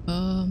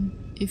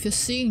 If you're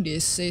seeing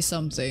this, say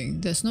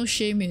something. There's no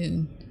shame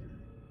in...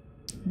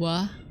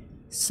 What?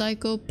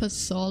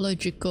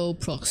 Psychopathological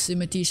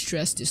proximity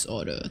stress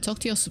disorder. Talk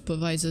to your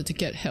supervisor to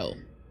get help.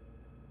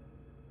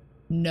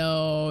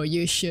 No,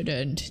 you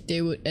shouldn't.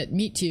 They would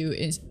admit you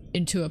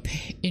into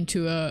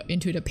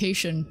the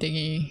patient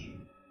thingy,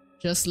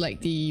 just like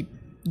the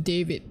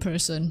David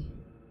person.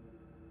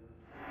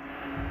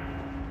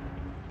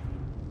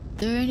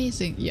 There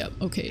anything? Yep.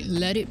 Okay.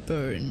 Let it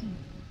burn.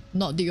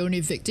 Not the only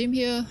victim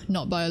here.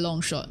 Not by a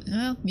long shot.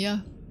 Yeah.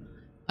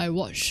 I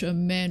watched a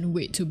man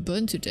wait to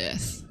burn to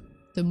death.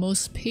 The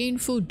most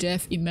painful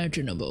death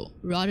imaginable,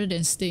 rather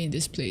than stay in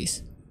this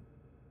place.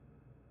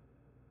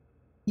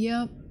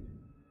 Yep.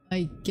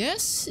 I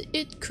guess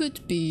it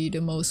could be the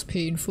most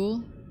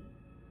painful.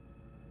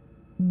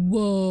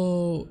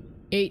 Whoa,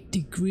 8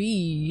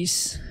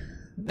 degrees.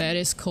 That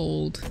is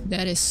cold.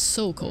 That is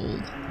so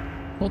cold.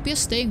 Hope you're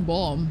staying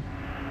warm.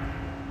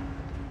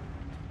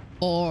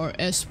 Or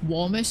as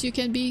warm as you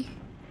can be.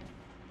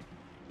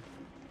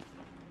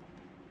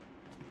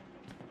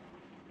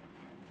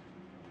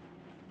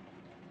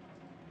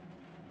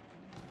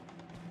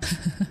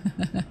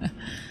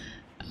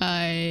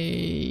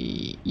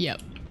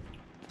 Yep.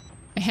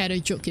 I had a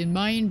joke in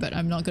mind, but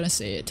I'm not gonna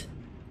say it.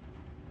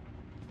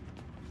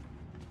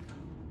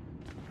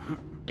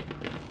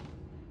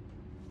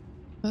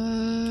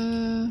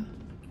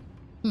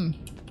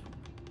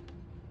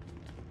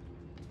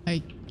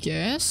 I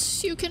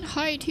guess you can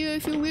hide here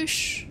if you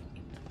wish.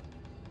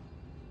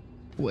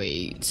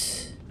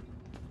 Wait.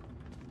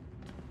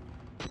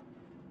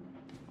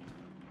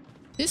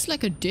 This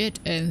like a dead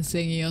end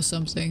thingy or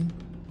something.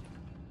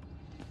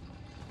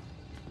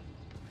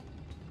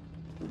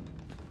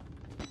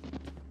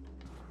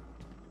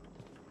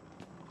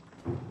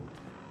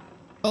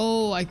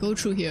 Oh, I go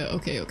through here.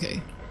 Okay,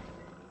 okay.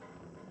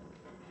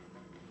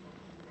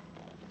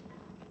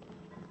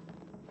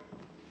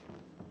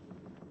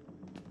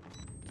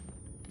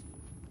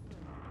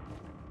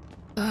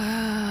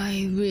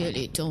 I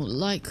really don't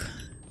like...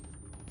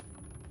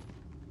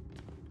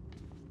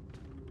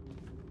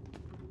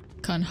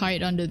 Can't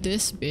hide under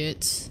this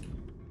bit.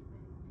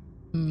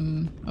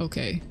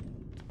 Okay.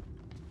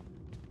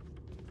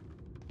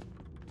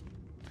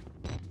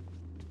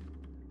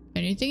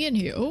 Anything in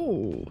here?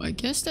 Oh, I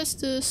guess that's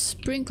the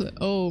sprinkler.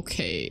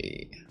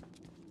 Okay.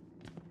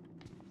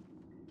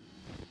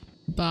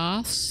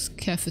 Baths,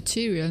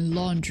 cafeteria, and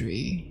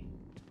laundry.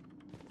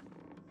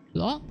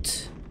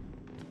 Locked?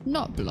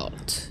 Not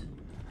blocked.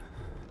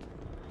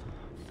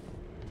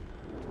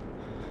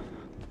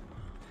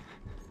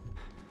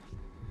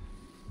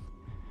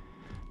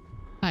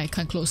 I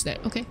can't close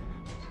that. Okay.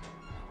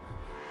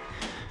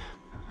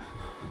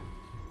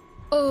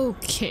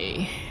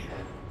 Okay.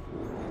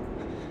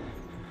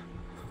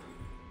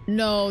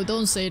 No,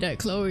 don't say that,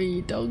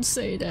 Chloe. Don't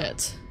say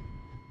that.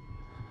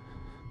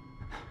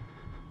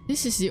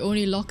 This is the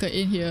only locker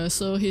in here,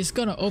 so he's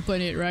gonna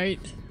open it, right?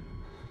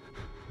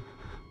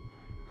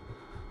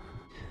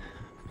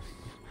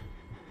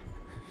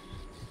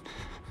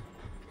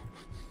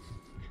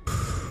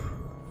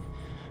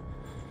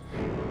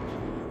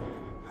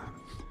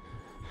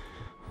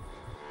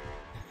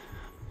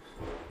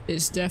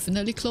 It's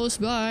definitely close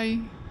by.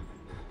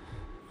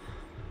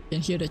 Can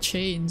hear the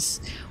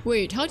chains.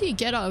 Wait, how do you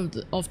get out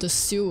of the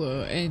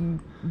sewer and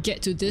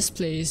get to this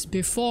place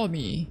before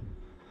me?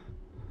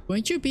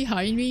 Weren't you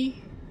behind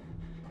me?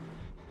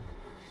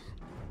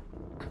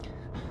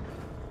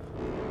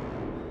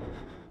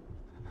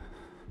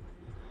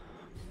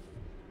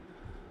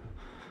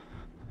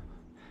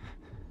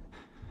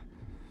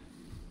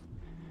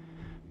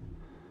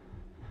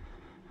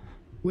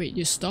 Wait,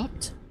 you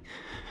stopped?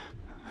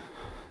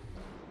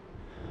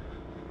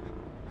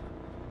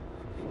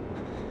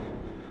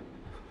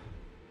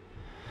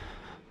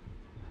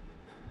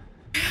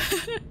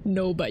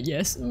 No, but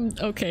yes.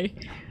 Okay.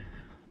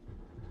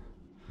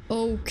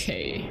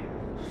 Okay.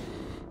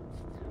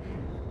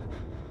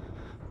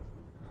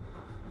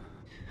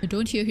 I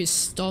don't hear his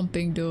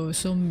stomping though,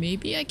 so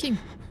maybe I can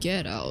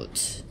get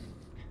out.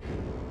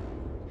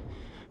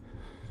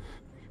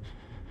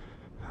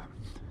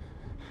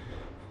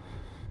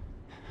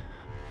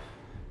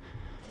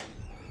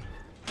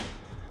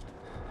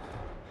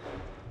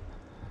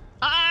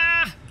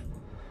 Ah!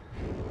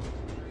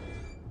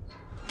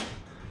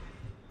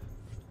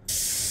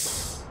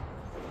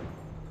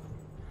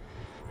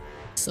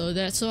 So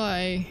that's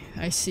why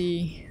I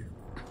see.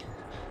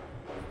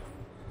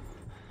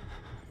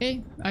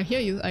 Hey, I hear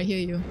you, I hear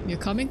you. You're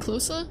coming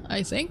closer,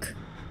 I think?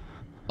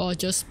 Or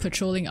just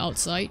patrolling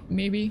outside,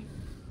 maybe?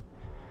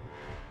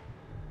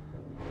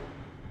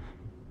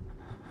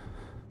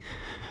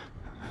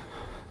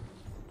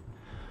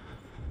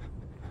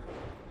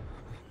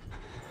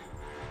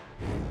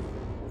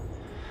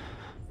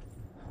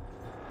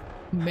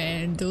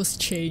 Man, those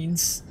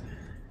chains.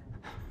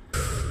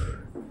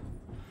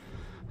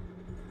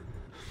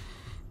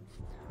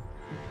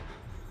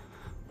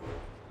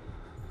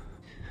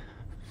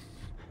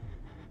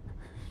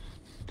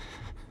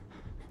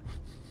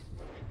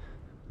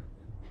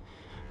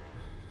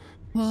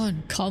 Come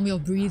on, calm your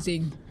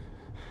breathing.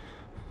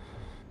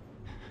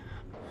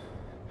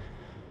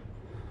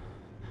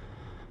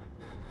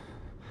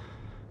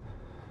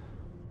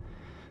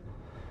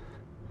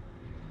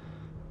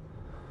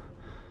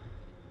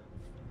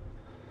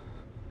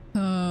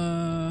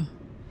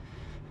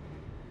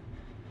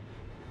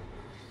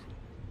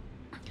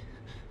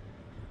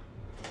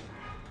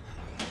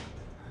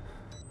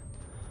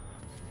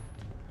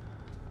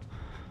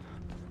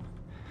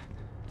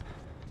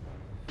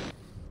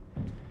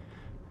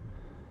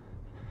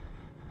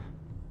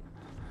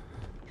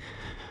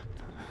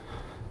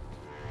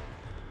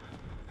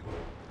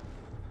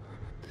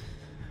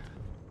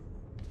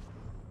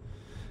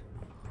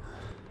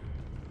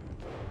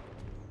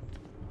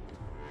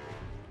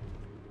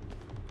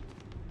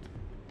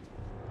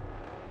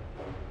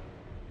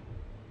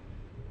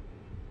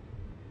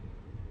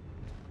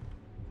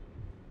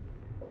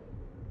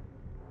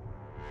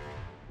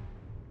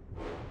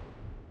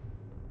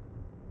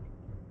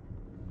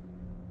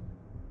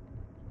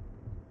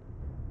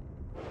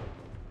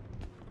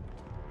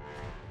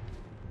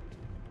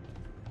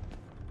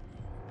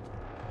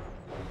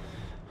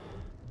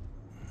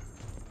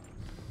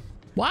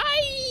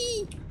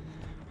 Why?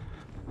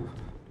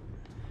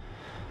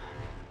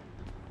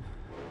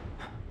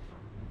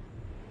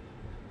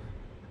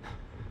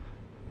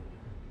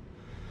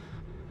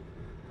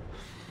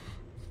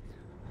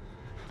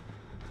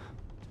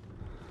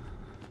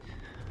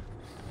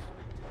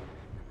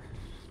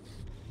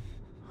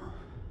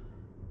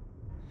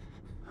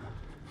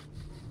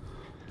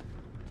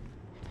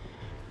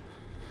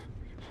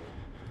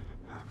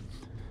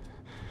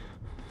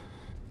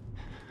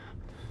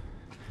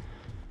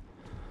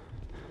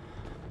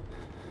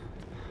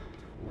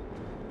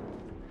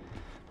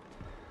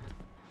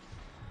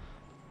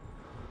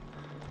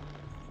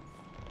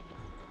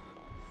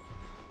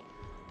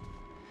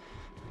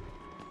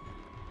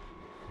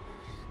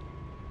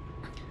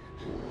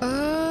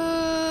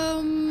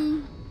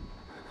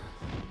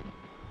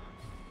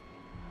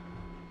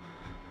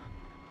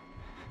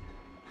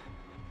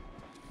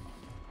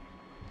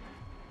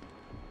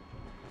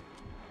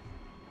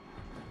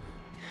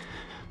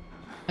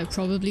 I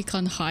probably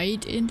can't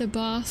hide in the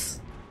bath.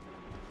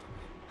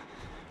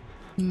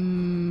 Did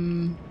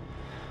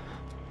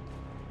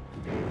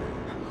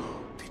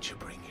you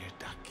bring your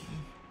ducky?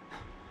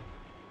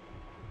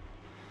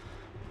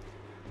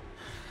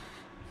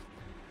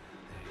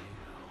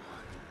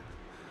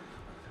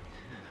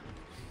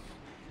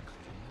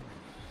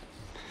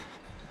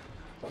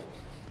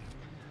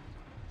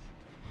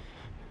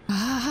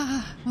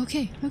 Ah,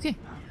 okay, okay.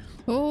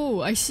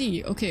 Oh, I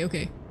see. Okay,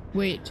 okay.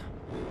 Wait.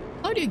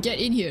 How do you get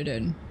in here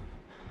then?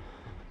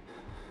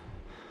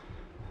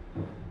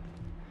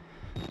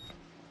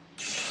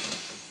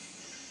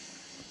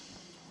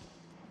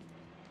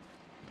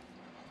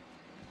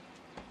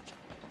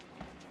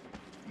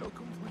 No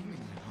complaining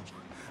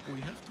now. We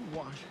have to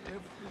wash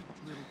every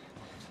little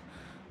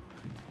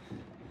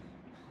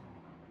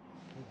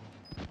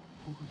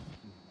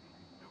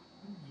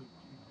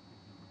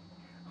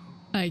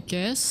I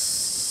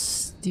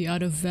guess the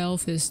other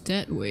valve is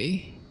that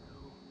way.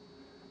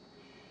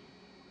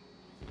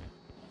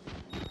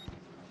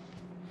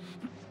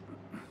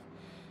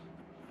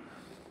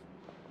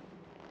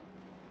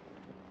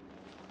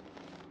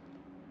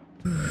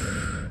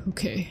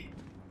 Okay.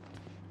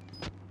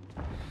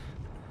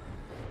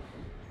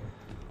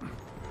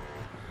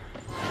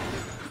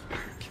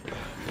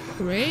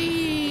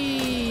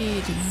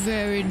 Great!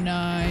 Very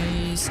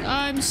nice.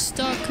 I'm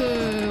stuck.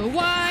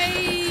 Why?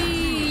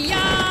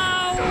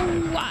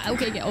 Yow! Wah!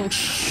 Okay, okay. Oh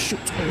shoot!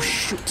 Oh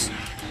shoot!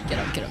 Get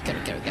up! Get up! Get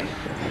up! Get up! Get up!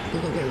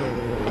 Go! Go! Go! Go!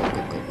 Go! Go! Go!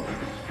 Go! Go!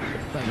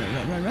 Run!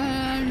 Run!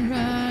 Run!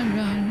 Run!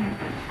 Run!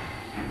 Run!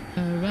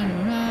 Run! Run!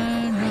 Run!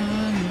 Run! Run!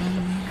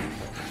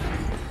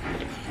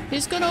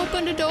 He's gonna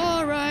open the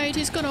door, right?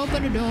 He's gonna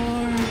open the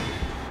door.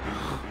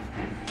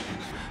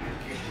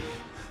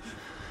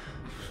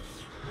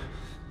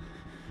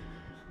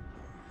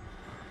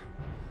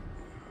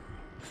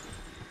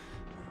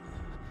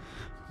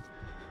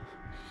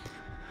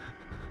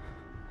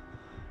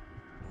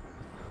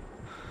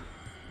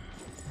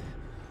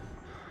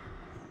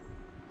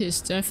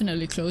 He's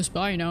definitely close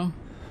by now.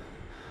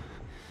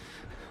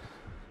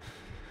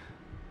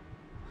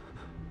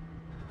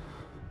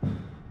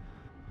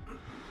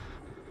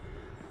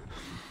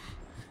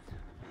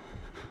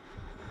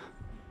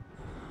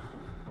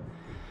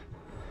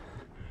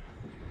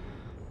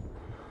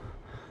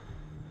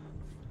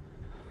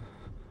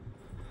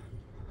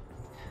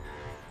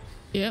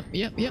 Yep,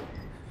 yep, yep.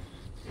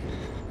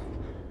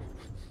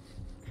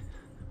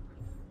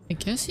 I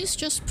guess he's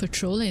just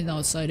patrolling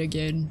outside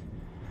again.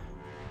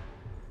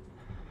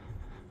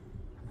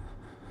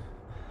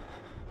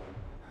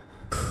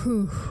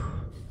 Whew.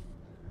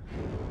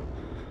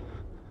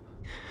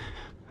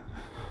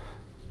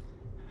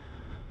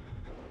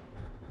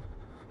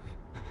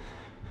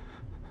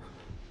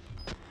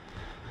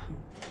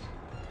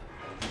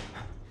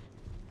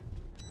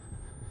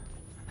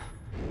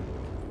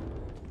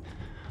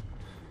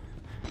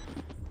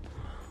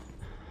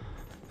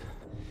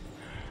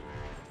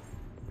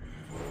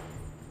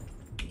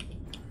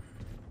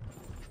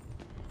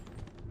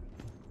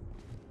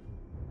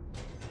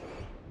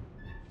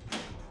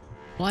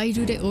 Why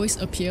do they always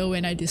appear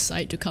when I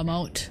decide to come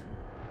out?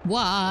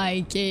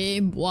 Why,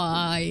 game?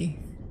 Why?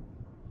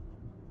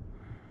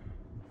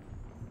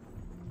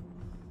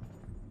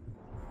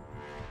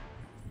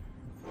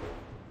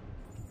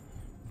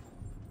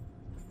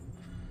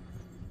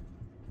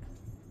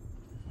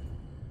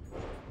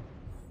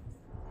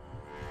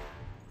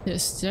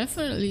 He's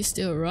definitely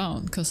still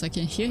around because I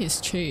can hear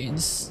his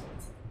chains.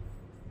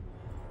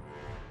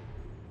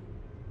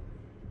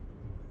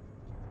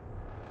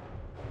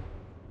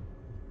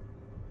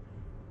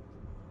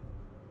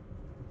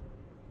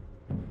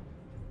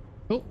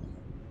 Oh.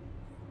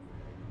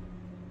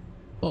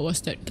 What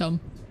was that, Tom?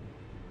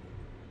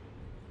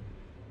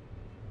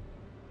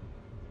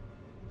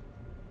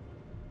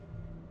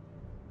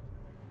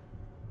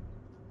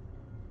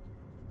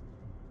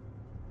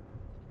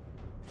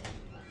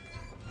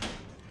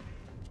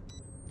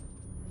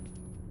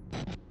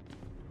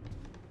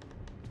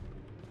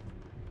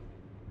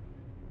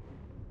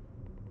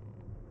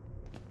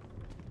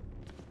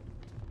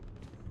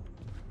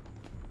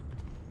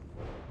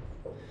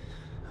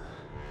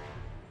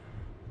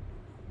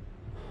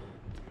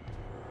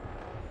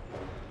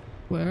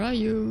 Where are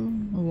you?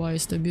 Why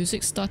is the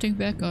music starting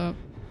back up?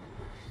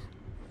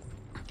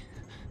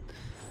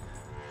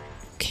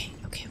 Okay,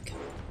 okay, okay.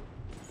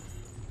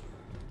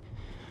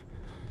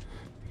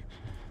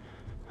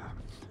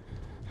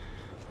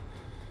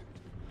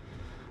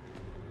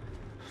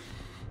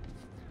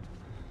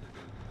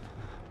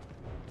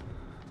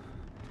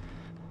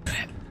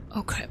 Crap.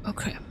 Oh crap, oh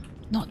crap.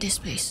 Not this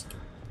place.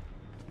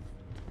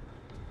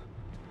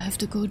 I have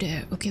to go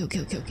there. Okay,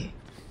 okay, okay, okay.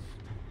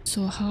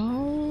 So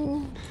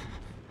how...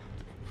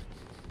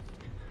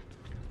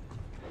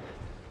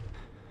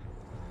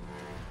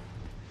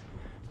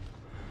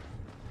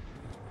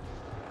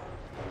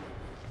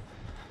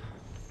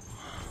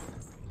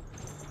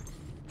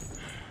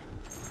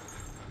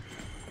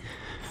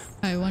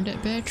 I want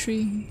that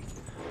battery.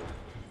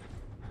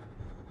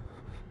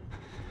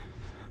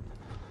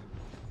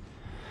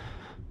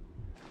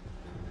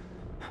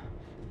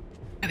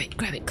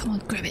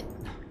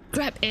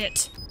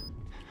 it.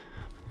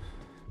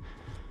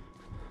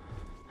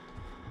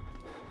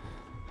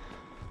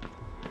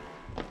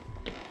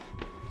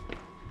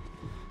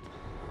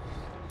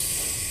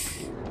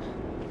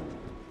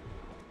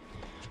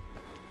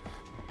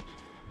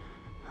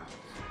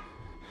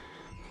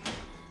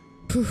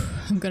 Phew,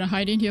 I'm gonna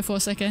hide in here for a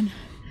second.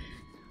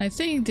 I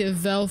think the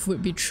valve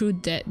would be through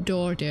that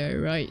door there,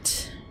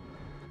 right?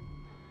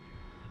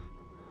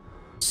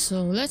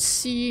 So let's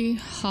see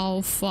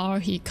how far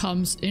he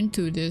comes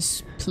into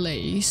this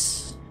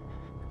place.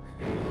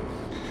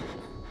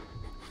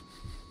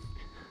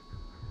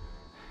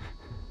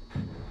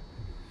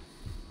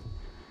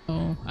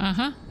 Oh,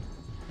 uh-huh.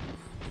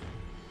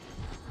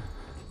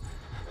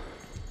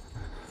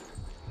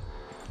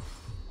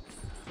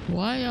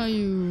 Why are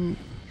you...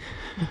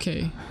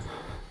 Okay.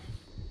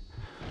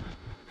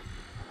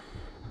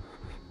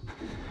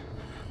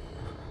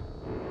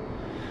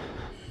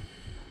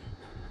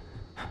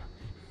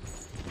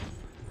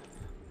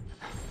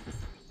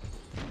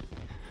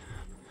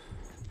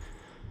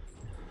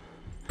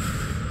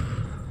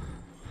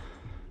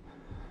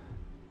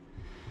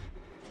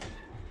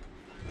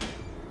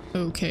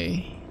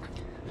 Okay.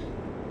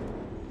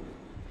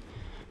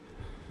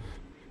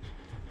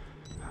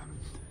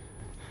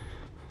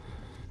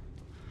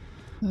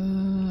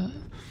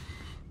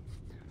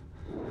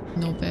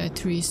 No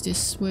batteries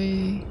this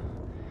way.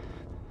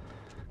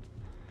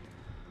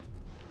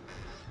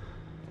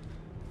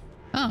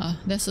 Ah,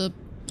 that's a...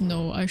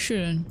 No, I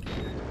shouldn't.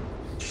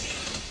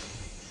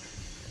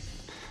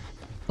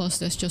 Plus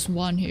there's just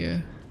one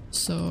here,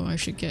 so I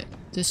should get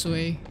this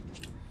way.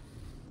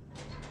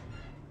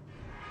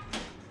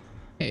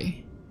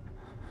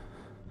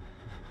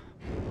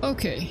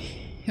 Okay.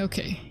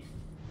 Okay.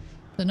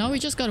 So now we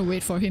just gotta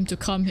wait for him to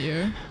come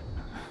here.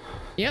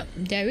 Yep,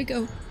 there we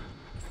go.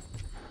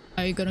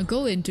 Are you gonna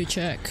go in to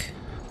check?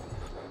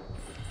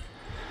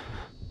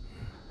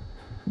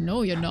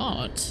 No, you're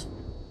not.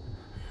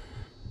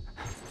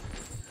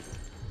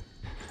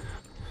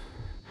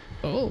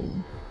 Oh.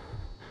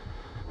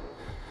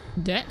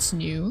 That's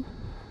new.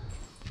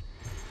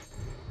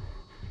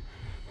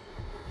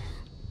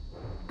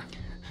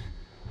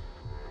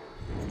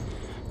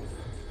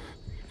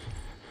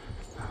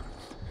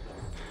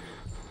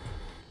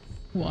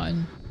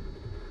 One,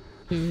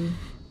 2,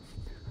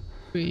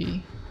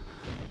 3,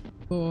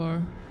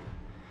 4,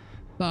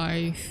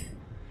 5,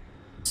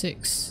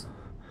 6,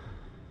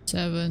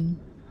 7,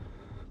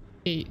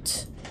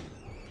 8.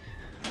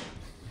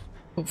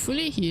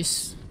 Hopefully he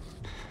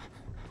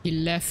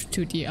left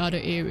to the other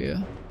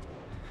area.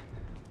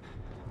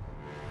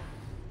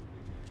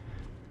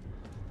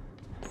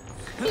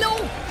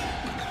 No!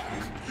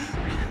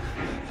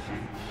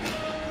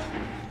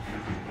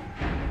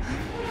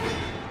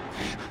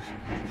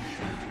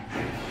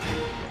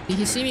 Did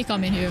he see me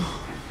come in here?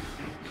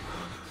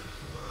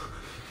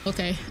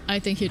 Okay, I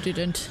think he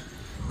didn't.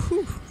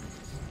 Whew.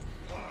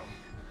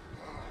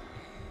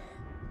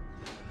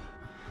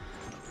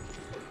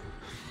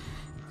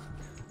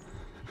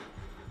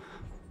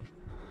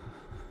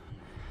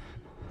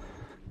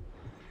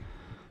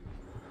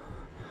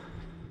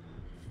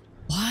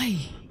 Why?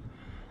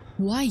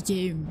 Why,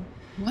 game?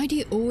 Why do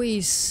you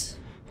always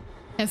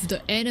have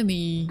the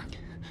enemy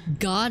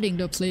guarding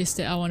the place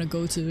that I want to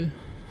go to?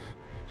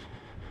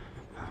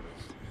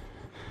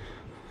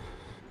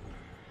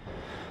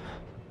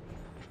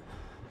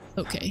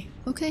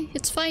 Okay,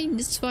 it's fine,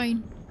 it's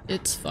fine.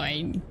 It's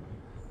fine.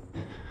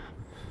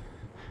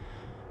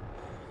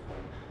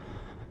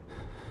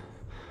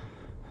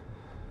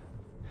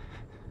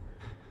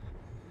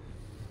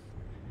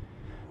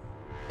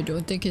 I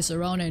don't think he's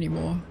around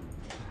anymore.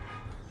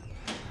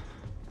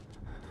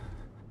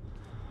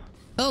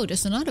 Oh,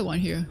 there's another one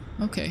here.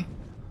 Okay.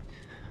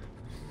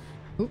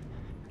 Oop.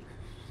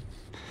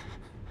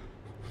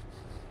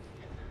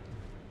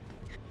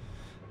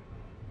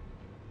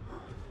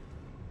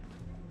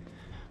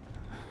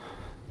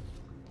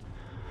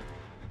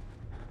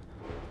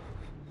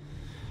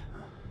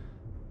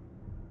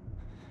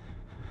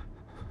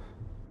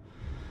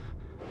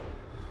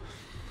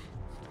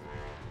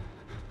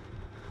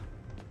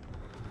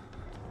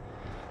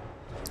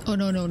 Oh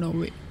no,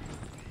 wait.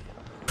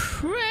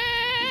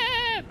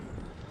 Crap!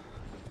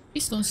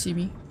 Please don't see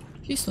me.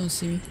 Please don't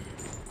see me.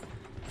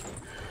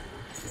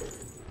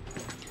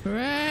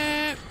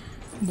 Crap!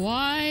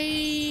 Why?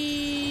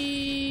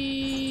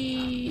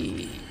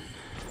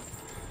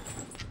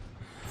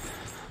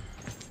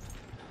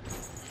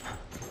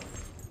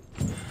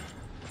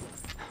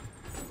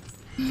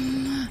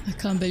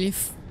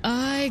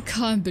 I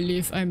can't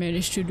believe I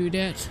managed to do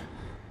that.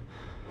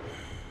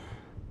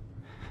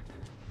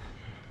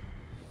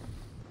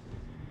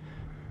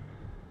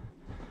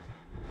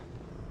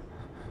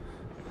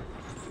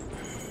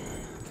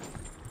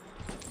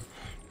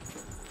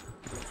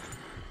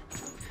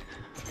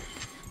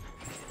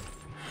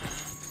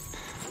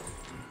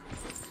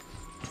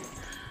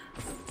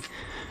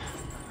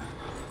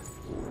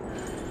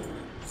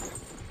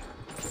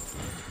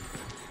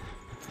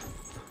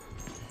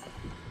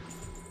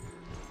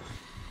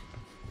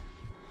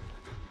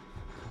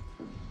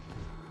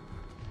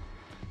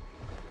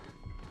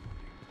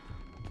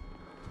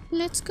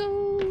 Let's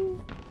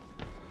go.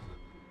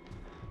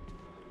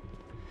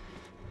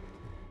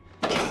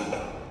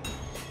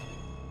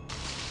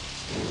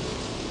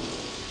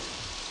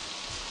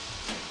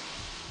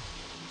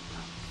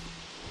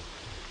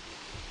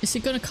 Is he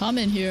gonna come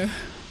in here?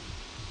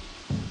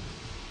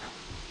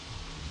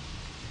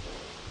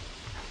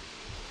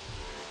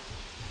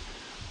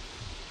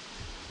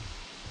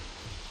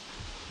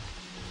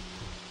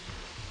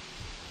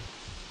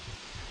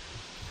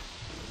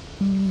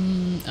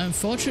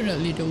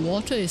 Unfortunately, the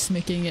water is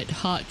making it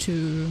hard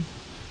to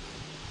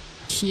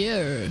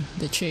hear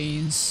the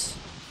chains.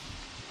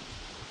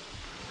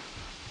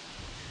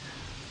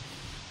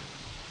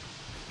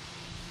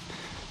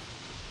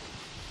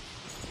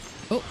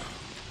 Oh.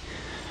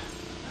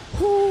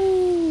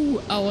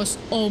 Whoo! I was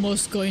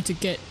almost going to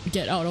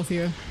get out of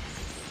here.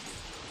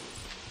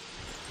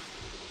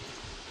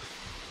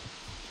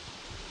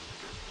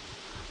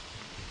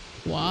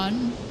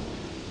 One,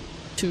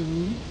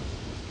 2,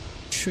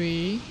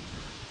 3,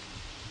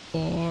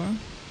 4,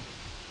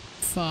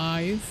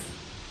 5,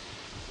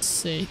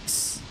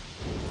 6.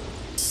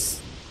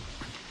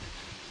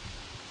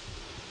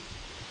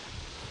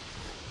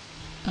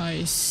 I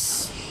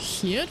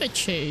hear the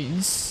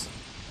chains.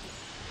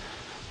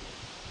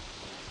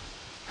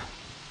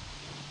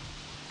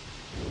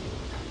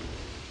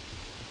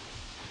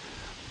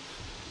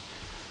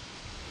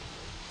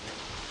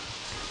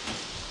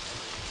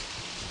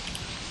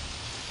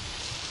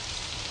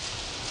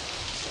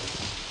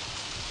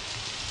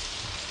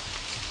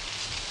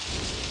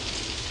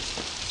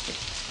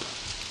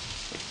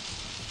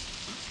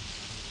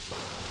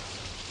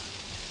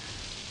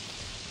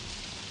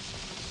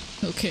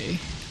 Okay,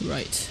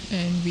 right,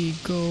 and we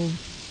go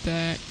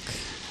back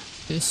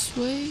this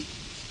way.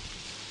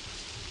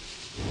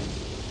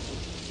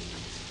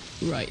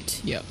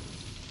 Right, yep.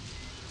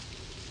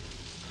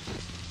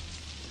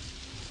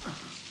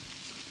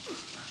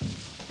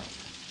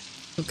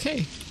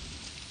 Okay.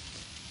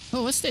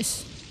 Oh, what's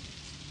this?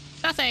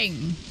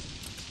 Nothing!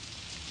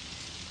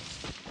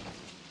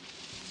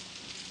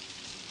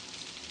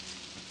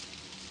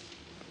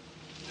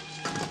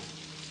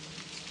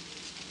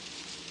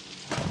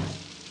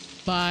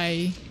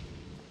 Bye.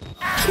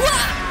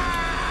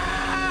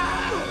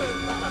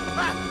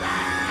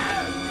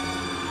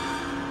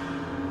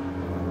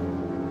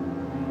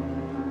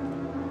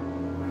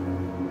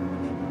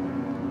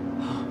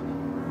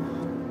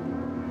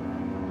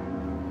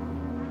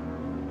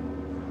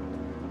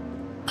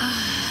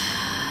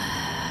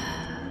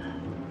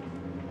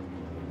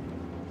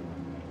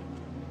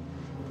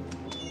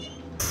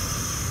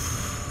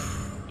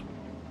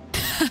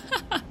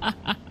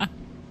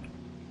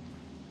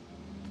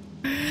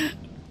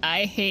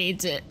 I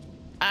hate it.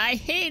 I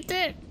hate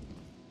it.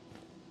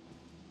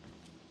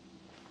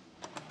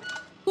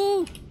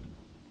 Ooh.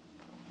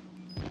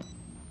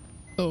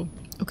 Oh,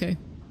 okay.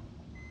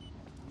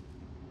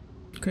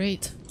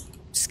 Great.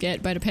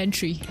 Scared by the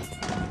pantry.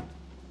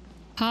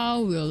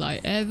 How will I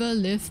ever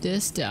live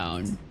this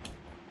down?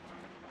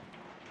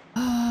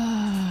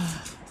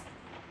 Ah,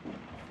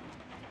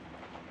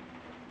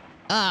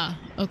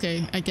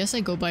 okay. I guess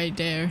I go by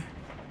there.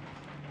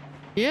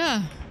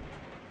 Yeah.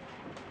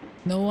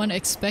 No one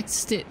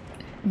expects it.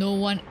 No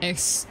one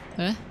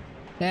Huh?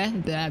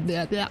 Blah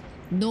blah blah.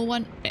 No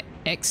one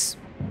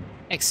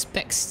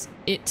expects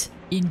it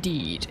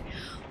indeed.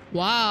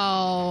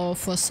 Wow,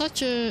 for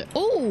such a...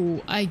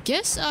 Oh, I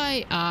guess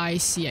I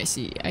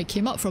see. I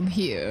came out from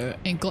here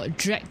and got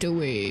dragged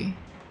away.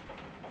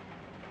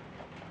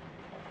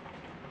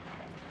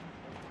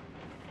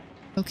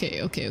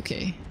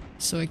 Okay.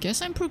 So I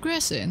guess I'm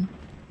progressing.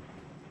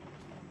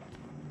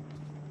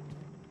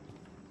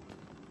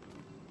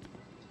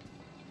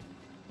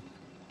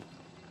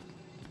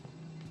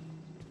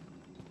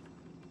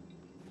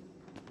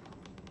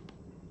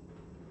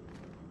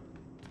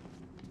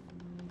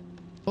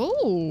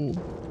 Oh,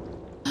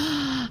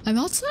 I'm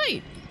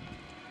outside.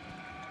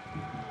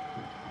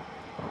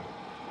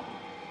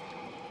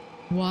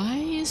 Why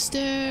is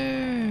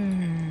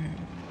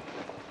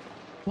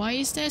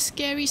there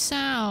scary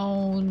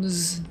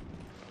sounds?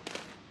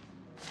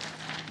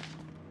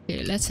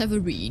 Okay, let's have a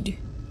read.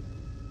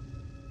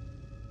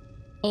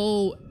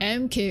 Oh,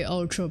 MK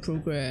Ultra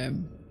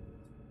program.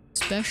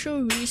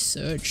 Special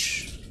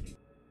research.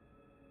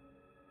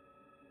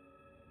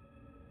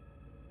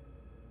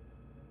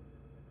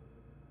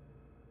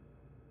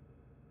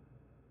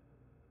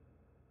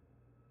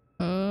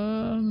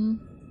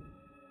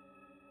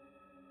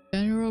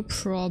 General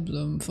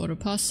problem. For the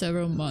past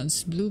several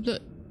months,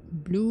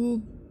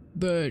 Bluebird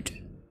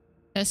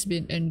has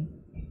been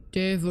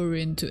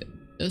endeavoring to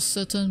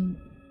ascertain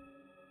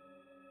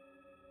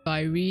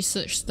by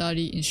research,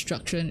 study,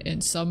 instruction,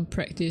 and some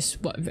practice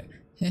what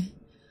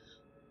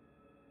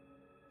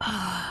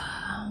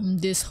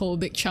this whole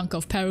big chunk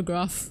of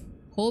paragraph.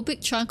 Whole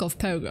big chunk of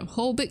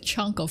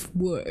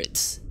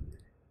words.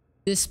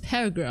 This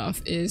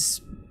paragraph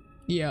is...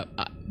 yeah,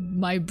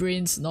 my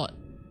brain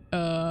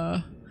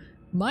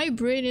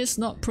is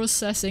not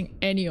processing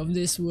any of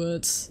these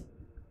words.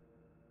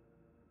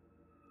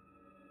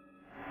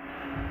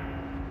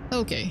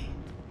 Okay.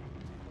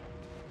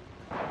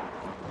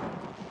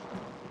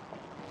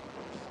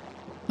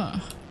 Huh.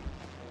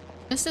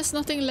 Guess there's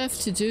nothing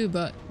left to do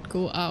but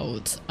go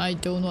out. I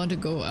don't want to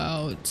go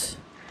out.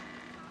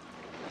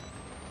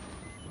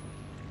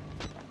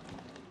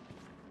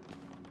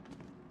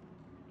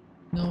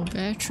 No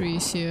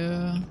batteries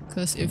here,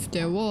 because if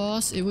there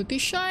was, it would be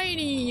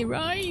shiny,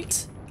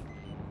 right?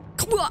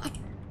 Come on!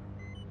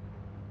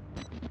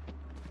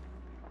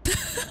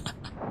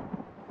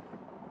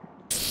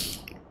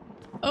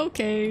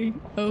 Okay,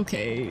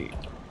 okay.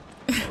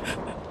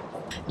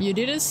 You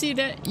didn't see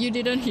that, you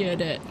didn't hear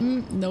that.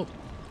 Nope,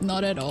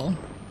 not at all.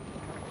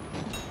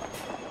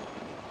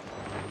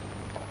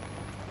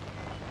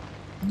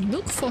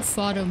 Look for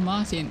Father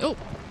Martin. Oh,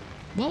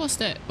 what was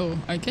that? Oh,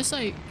 I guess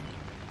I...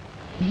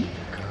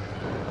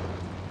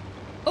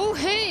 Oh,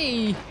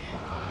 hey!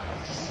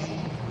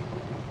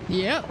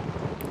 Yep,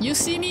 you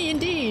see me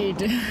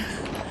indeed.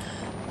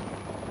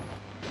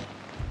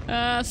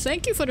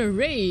 Thank you for the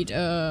raid.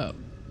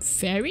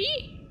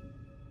 Fairy?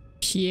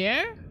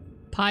 Pierre?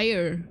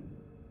 Pyre?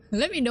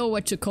 Let me know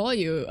what to call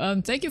you.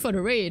 Thank you for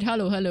the raid.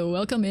 Hello, hello.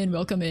 Welcome in,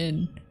 welcome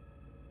in.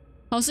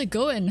 How's it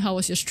going? How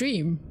was your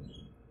stream?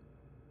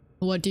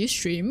 What do you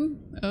stream?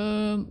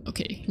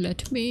 Okay,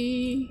 let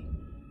me...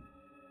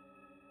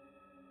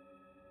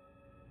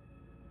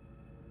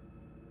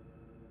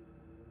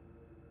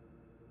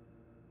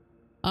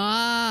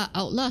 Ah,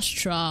 Outlast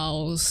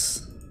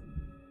Trials.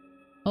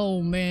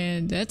 Oh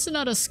man, that's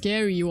another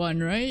scary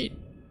one, right?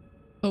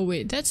 Oh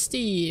wait, that's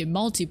the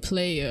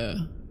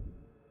multiplayer.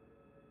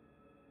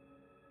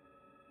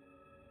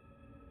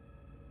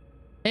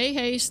 Hey,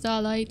 hey,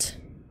 Starlight.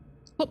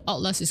 Hope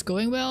Outlast is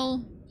going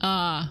well.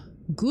 Ah,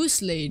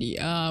 Goose Lady.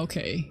 Ah,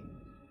 okay.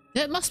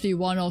 That must be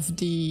one of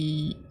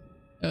the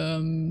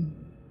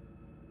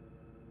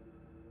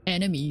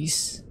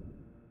enemies.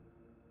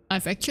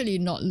 I've actually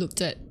not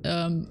looked at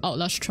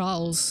Outlast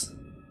Trials.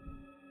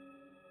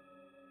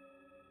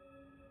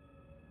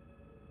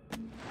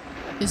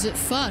 Is it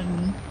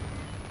fun?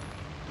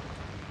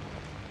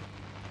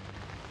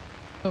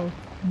 Oh,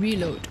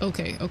 reload.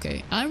 Okay,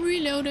 okay. I'm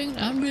reloading,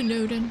 I'm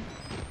reloading.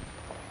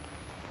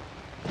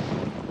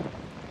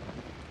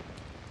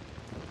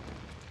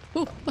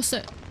 Oh, what's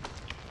that?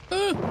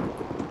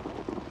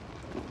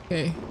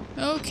 Okay,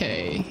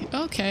 okay,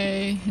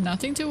 okay.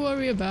 Nothing to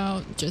worry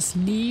about. Just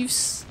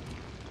leaves.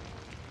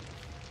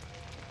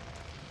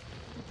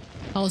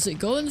 How's it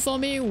going for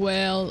me?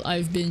 Well,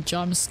 I've been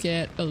jump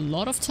scared a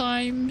lot of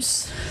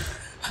times.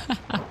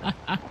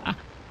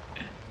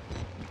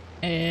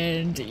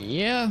 And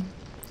yeah.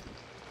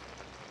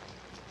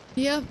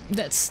 Yeah,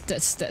 that's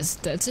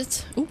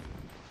it. Oh,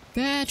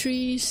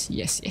 batteries.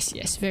 Yes, yes,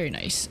 yes. Very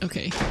nice.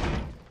 Okay.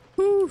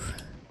 Whew.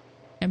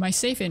 Am I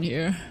safe in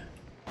here?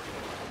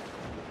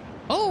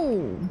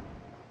 Oh!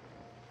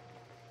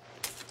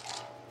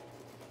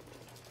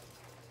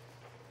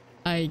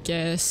 I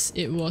guess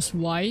it was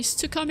wise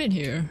to come in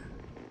here.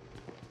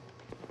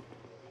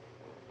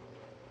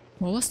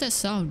 What was that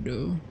sound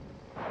though?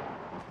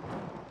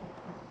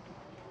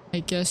 I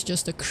guess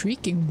just the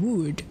creaking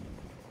wood.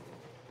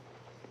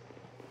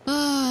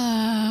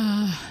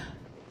 Ah.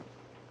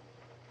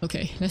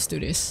 Okay, let's do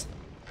this.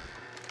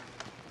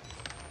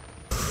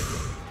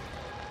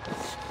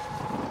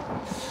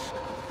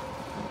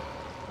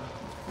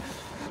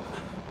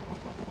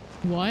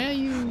 Why are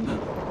you...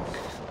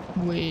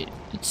 Wait,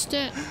 it's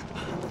that...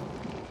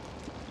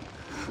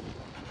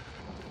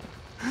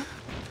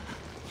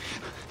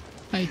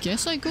 I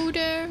guess I go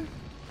there?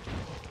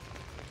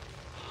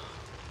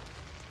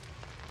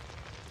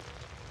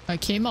 I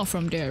came out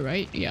from there,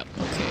 right? Yep,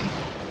 okay.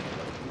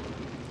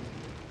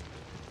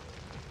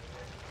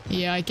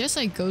 Yeah, I guess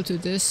I go to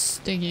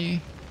this thingy.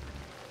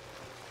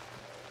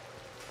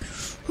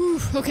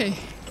 Whew, okay.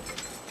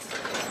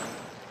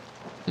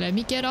 Let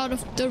me get out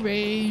of the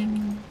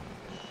rain.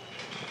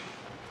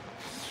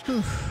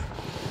 Whew.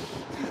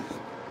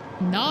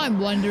 Now I'm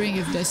wondering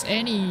if there's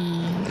any,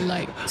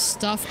 like,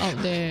 stuff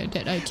out there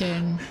that I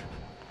can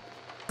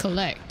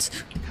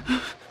collect.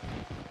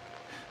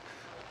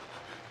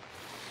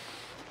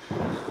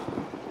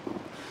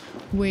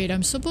 Wait,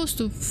 I'm supposed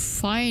to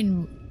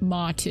find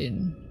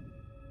Martin.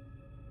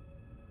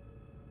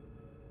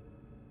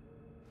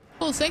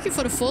 Oh, thank you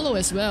for the follow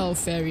as well,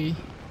 Fairy.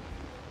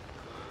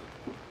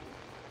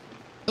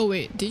 Oh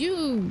wait, did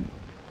you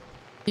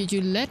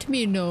let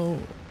me know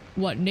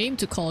what name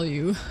to call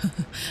you?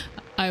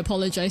 I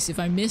apologize if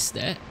I missed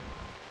that.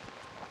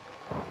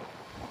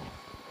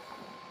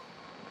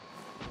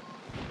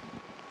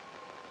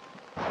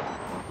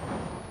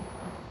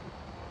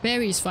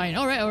 Barry's fine.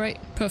 Alright,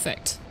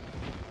 perfect.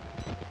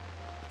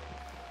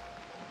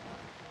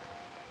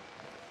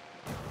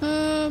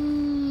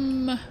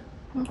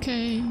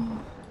 Okay.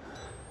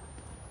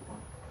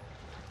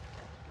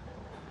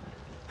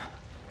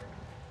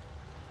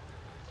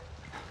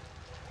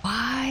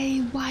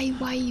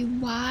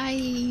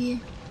 Why?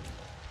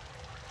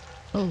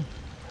 Oh,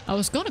 I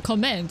was gonna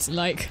comment,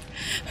 like,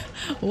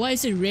 why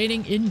is it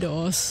raining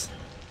indoors?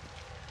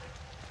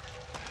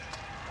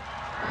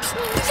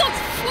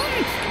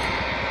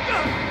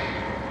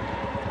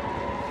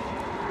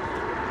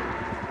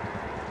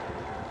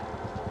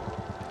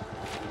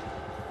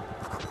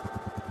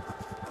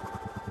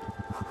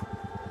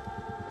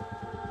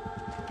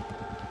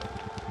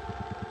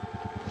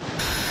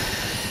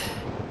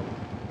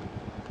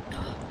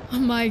 Oh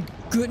my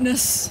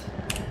goodness.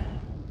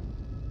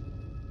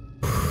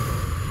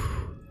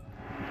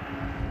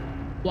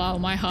 Wow,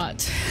 my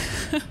heart.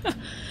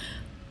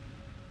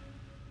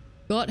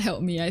 God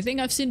help me, I think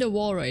I've seen the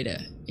wall right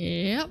there.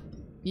 Yep,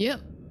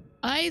 yep.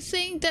 I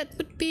think that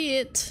would be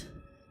it.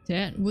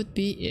 That would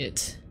be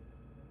it.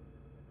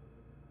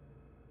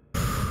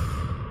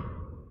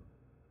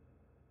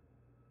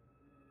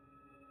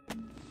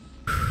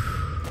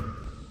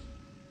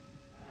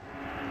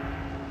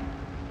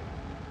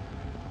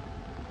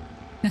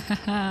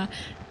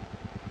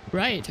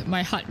 Right,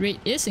 my heart rate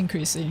is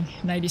increasing.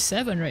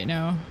 97 right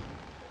now.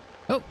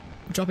 Oh,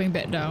 dropping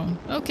back down.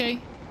 Okay.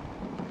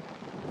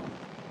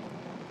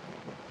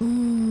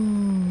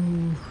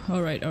 Ooh.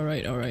 Alright,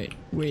 alright, alright.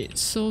 Wait,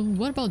 so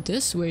what about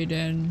this way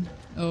then?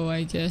 Oh,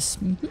 I guess...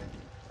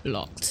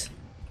 locked.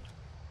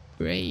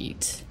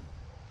 Great.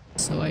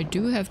 So I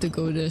do have to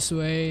go this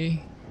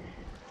way.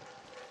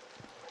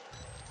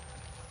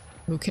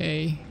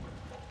 Okay.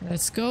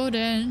 Let's go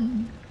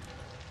then.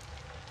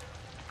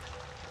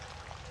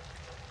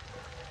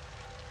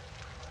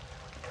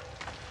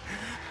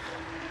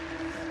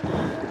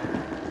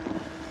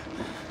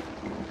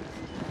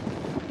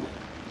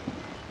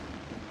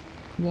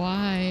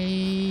 Why?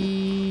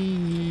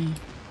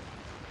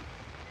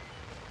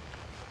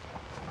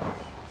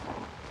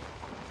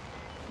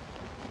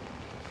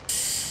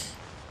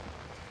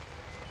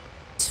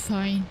 It's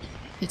fine.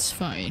 It's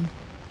fine.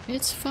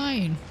 It's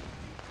fine.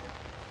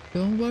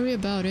 Don't worry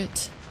about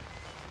it.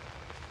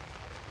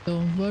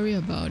 Don't worry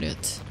about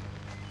it.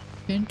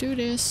 Can do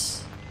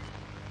this.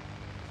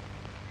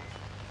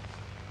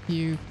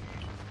 You.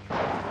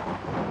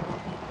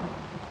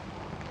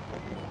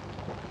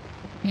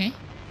 Eh?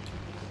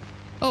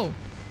 Oh,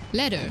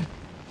 ladder.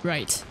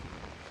 Right.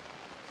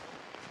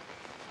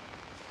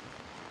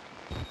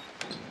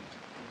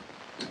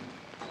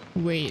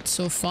 Wait,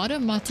 so Father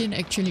Martin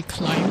actually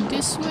climbed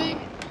this way?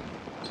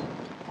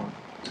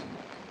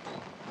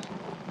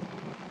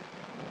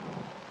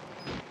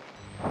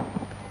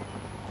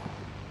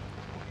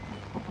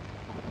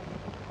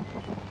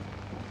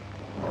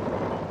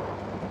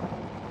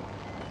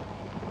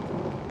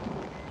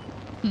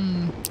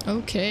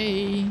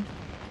 Okay.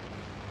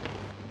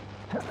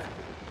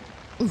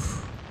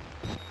 Oof.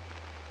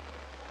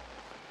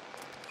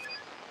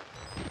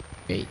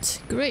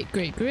 Great, great,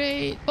 great,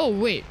 great. Oh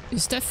wait,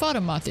 is that Father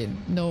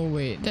Martin? No,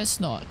 wait, that's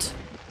not.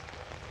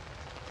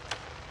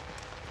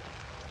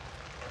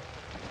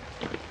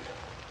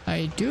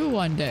 I do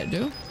want that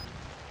though.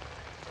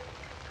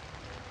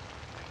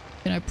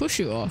 Can I push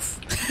you off?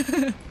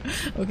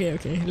 Okay,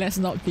 okay, let's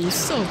not be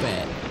so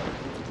bad.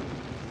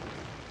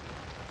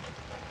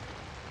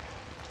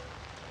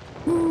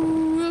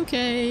 Ooh,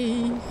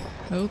 okay.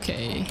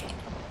 Okay.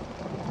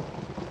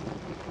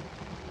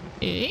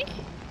 Eh?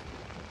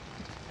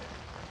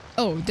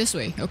 Oh, this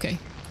way. Okay.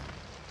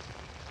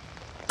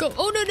 Go.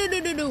 Oh, no, no, no,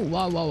 no, no.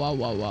 Wow, wow, wow,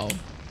 wow, wow.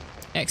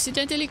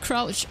 Accidentally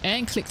crouched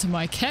and clicked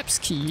my caps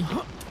key.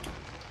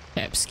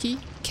 Caps key?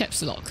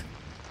 Caps lock.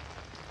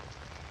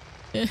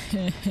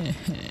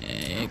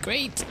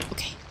 Great.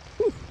 Okay.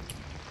 Whew.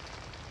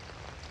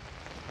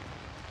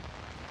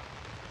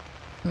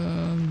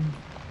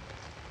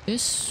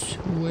 This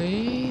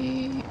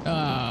way?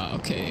 Ah,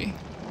 okay.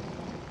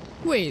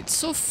 Wait,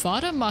 so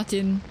Father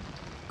Martin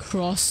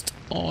crossed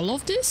all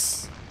of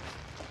this?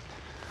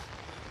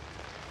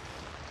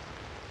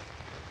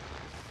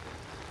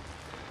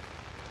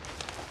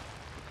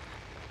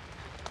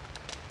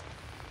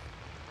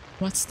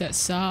 What's that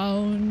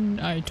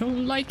sound? I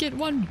don't like it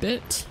one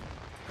bit.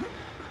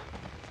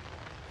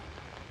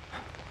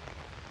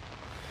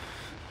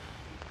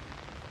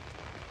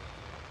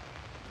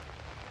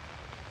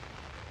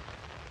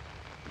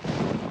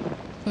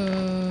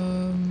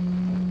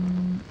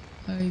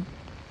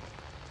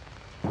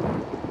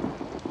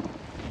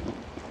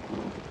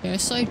 I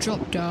guess I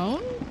drop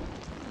down?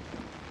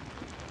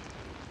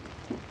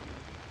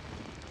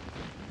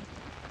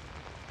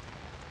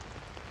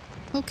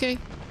 Okay.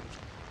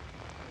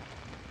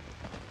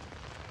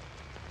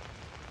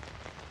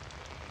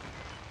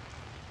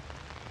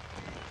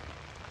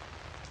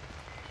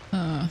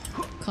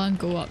 Can't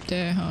go up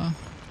there, huh?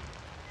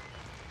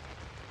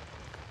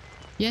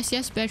 Yes,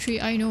 yes,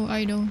 battery, I know,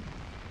 I know.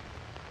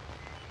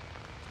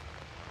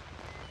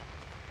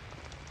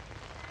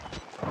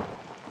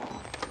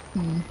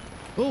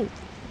 Oh,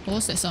 what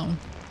was that sound?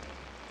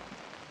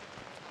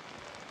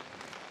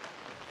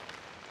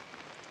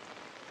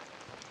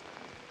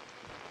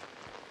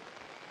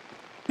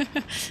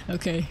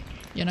 Okay,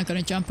 you're not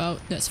gonna jump out,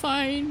 that's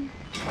fine.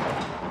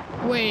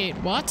 Wait,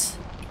 what?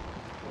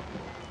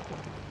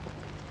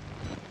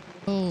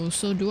 Oh,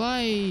 so do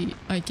I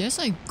guess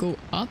I go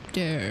up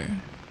there.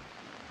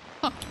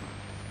 Huh.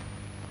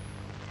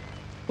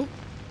 Oh,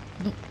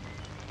 no.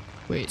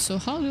 Wait, so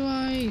how do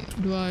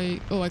I,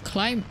 oh, I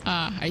climb.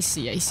 Ah, I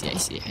see.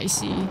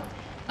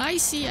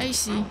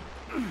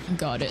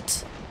 Got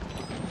it.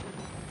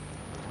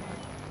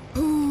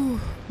 Ooh.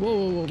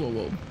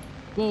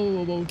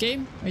 Whoa,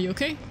 game, are you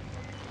okay?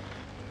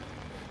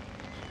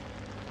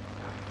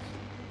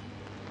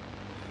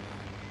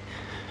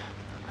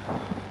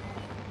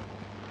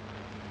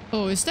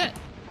 Oh, is that?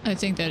 I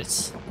think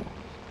that's...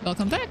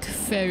 Welcome back,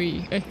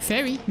 Fairy.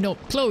 Fairy? No,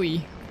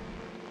 Chloe.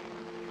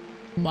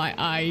 My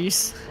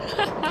eyes.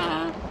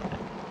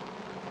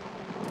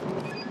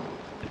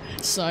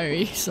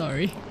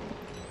 Sorry.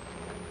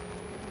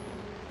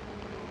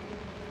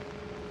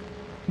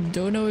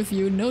 Don't know if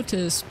you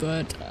noticed,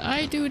 but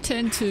I do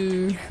tend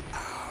to...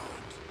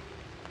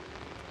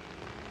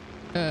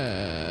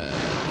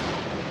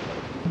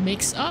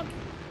 mix up,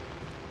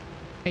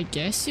 I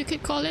guess you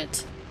could call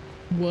it,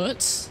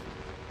 words.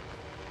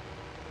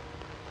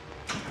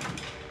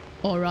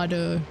 Or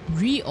rather,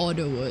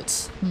 reorder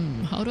words.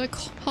 How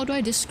do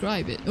I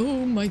describe it?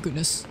 Oh my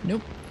goodness.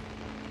 Nope.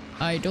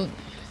 I don't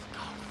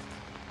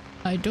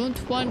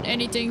want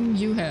anything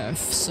you have,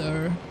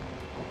 sir.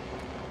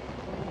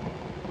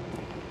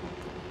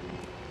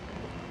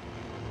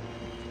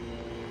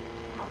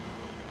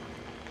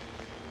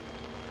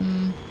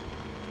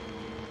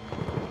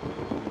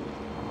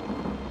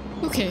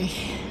 Okay,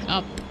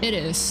 up it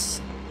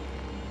is.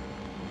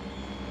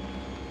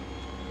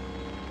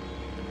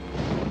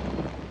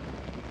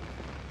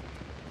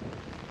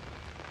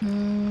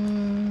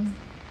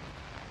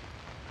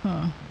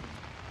 Huh.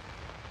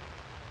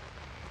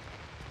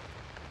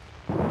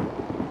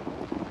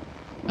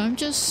 I'm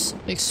just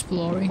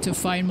exploring to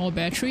find more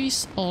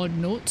batteries or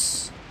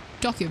notes,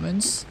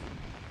 documents,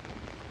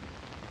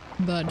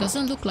 but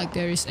doesn't look like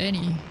there is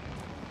any.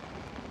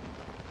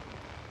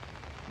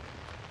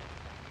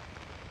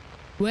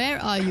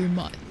 Where are you,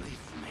 Martin?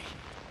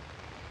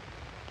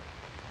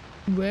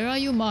 Where are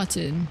you,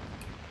 Martin?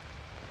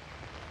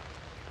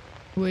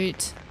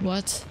 Wait,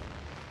 what?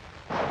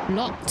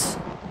 Locked.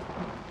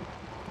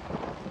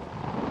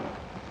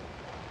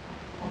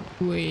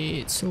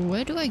 Wait, so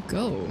where do I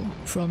go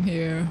from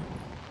here?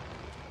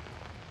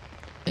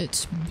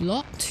 It's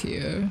blocked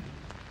here.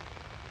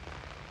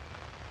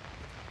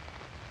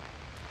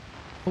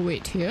 Oh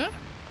wait, here?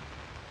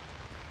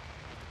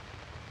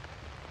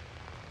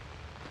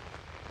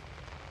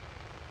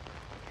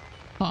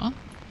 Huh?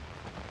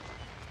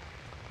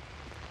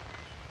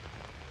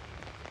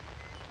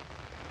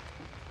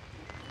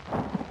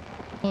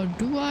 Or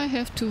do I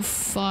have to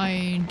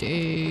find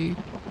a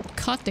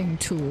cutting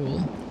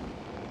tool?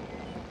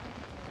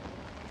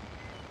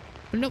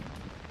 Nope,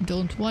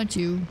 don't want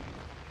you.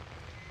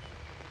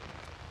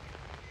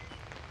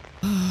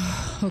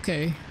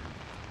 Okay.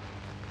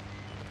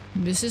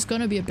 This is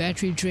gonna be a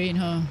battery drain,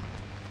 huh?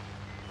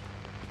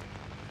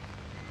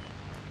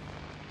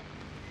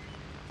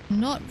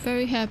 Not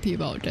very happy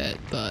about that,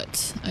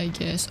 but I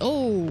guess...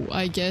 Oh,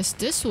 I guess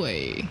this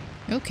way.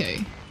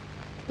 Okay.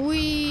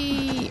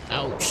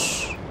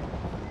 Ouch.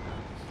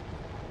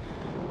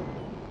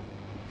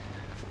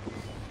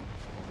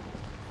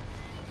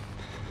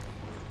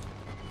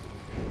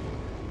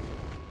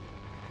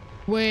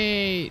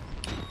 Wait.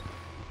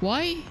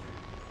 Why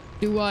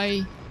do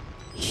I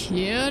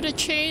hear the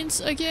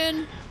chains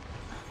again?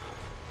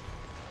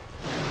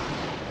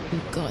 You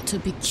got to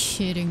be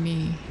kidding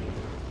me.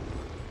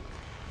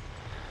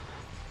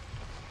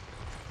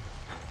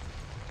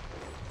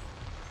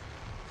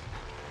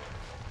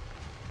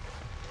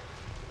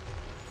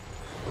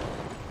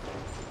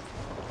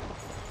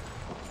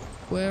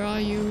 Where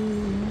are you?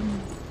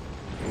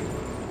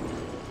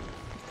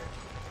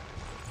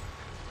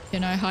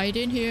 Can I hide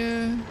in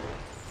here?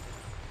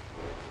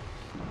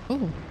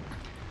 Oh,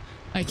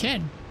 I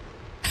can.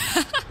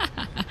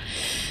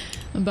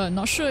 But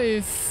not sure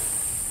if...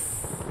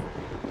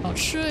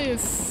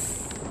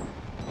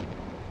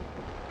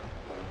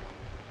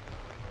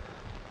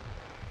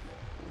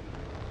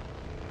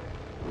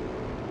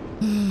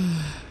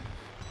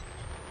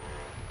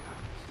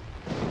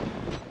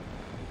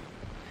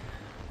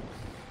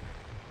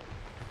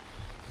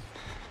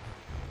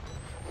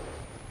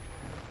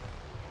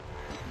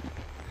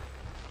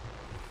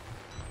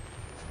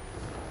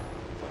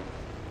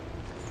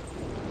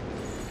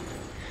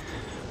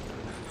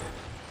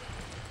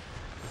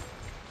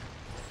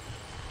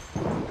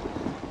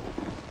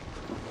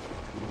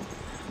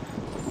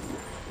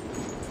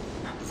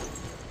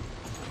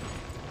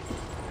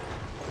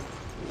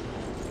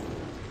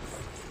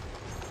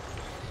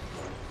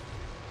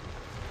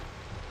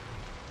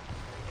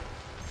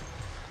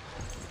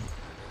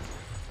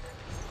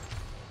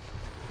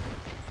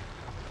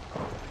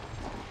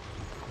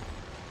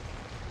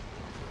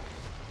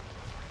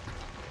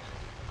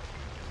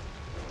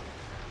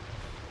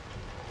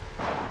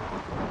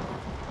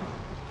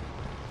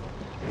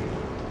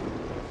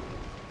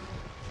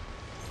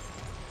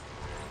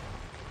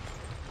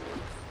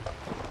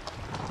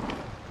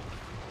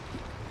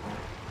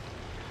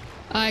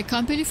 I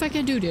can't believe I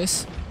can do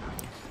this.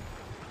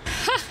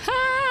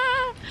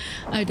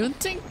 I don't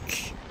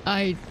think...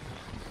 I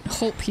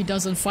hope he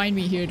doesn't find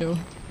me here though.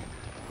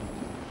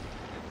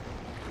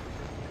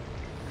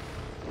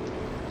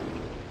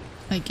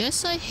 I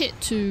guess I hit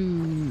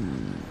to...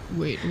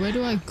 Wait, where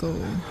do I go?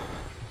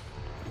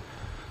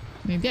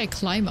 Maybe I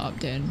climb up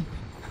then.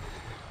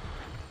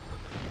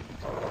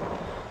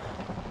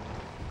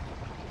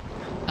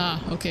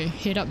 Ah, okay.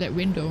 Hit up that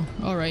window.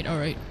 Alright,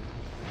 alright.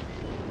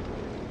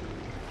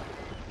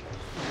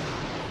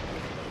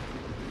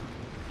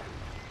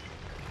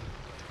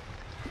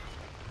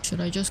 should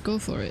I just go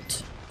for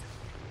it?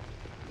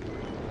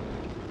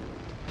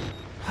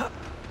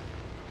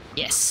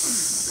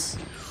 Yes!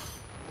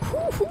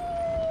 Woohoo!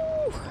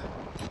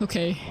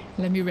 Okay,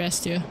 let me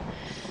rest here.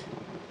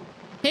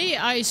 Hey,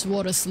 Ice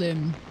Water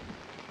Slim.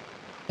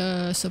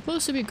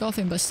 Supposed to be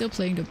golfing, but still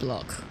playing the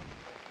block.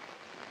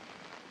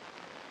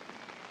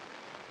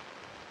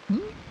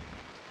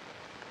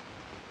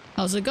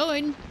 How's it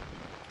going?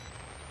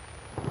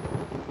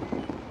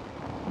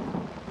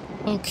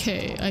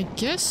 Okay, I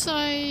guess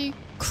I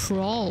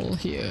crawl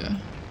here.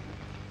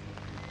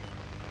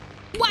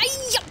 Why?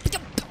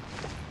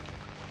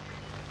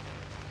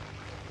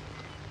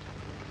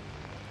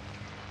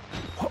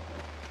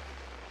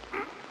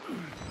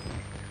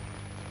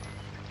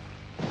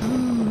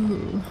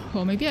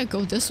 Or maybe I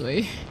go this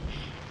way.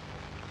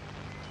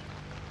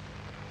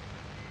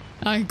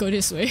 I go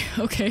this way,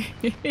 okay.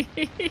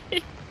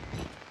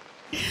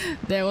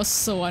 That was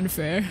so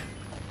unfair.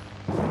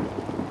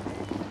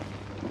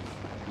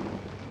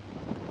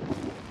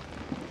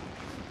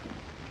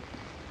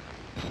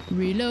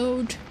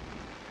 Reload.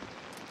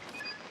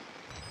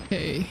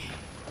 Okay.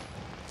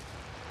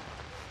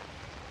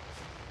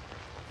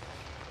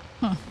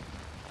 Huh.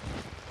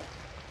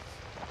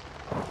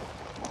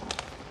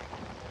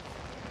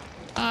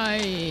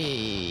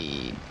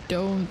 I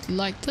don't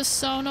like the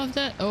sound of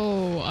that.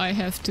 Oh, I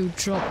have to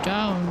drop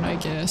down, I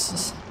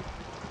guess.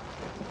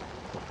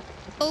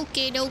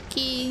 Okay,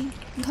 dokie.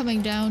 I'm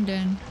coming down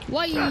then.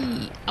 Why?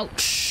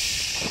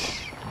 Ouch.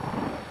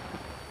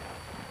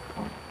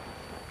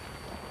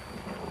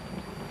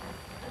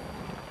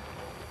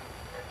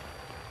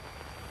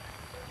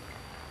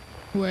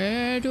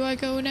 Where do I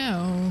go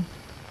now?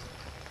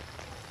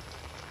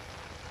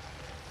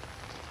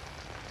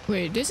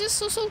 Wait, this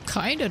is also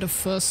kinda the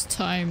first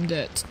time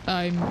that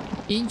I'm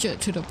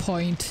injured to the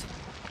point.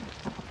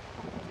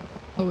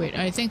 Oh wait,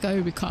 I think I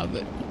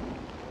recovered.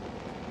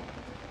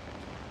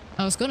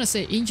 I was gonna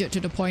say injured to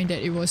the point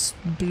that it was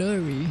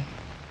blurry.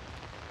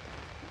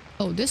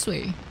 Oh, this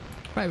way.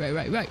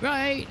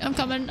 Right. I'm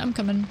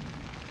coming.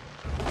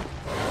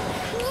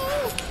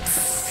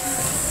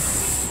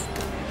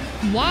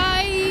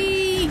 Why?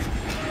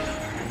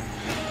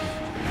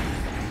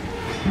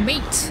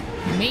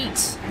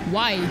 Mate,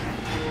 why?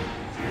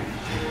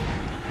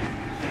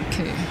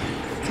 Okay.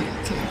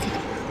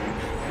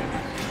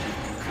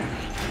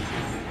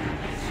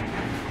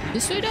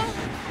 This way down?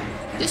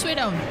 This way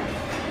down.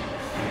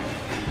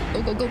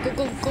 Go.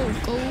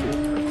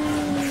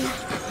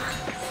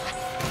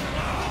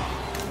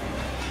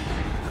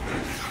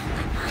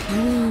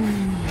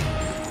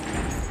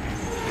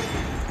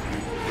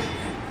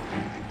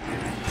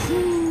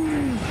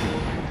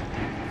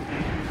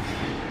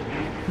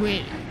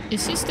 Wait,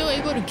 is he still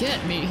able to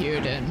get me here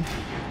then?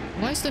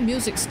 Why is the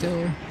music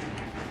still?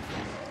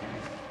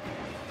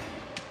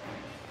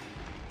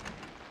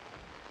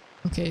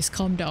 Okay, it's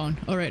calmed down.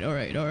 Alright.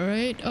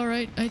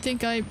 I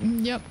think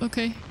yep,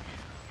 okay.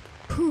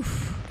 Whew.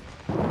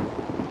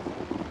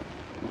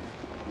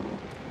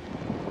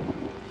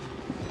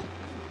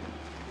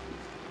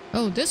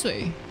 Oh, this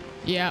way?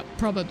 Yeah,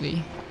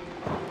 probably.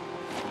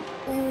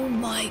 Oh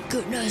my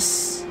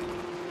goodness.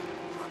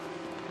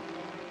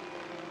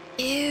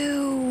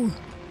 Ew.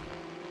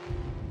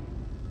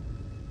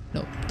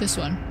 Nope, this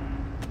one.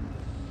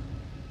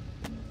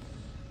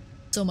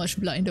 So much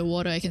blood in the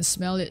water, I can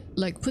smell it.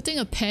 Like putting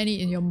a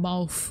penny in your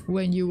mouth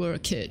when you were a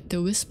kid.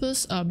 The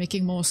whispers are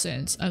making more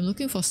sense. I'm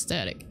looking for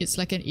static. It's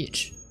like an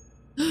itch.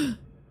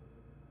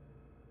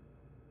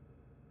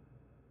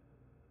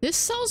 This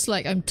sounds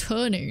like I'm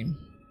turning.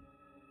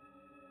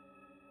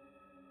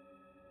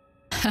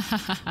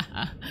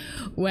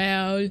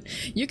 Well,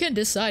 you can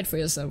decide for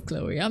yourself,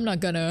 Chloe. I'm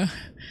not going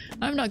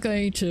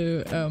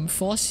to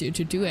force you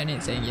to do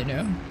anything, you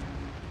know.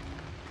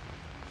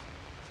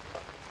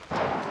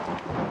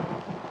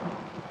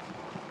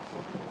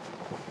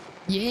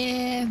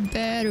 Yeah,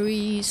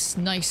 batteries.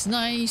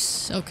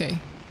 Nice. Okay.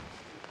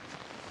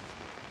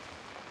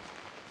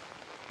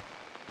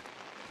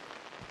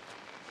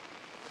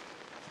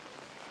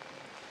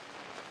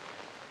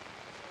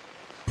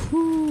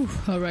 Whew,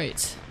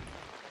 alright.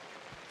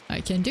 I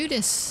can do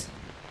this.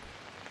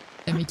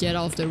 Let me get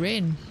off the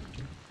rain.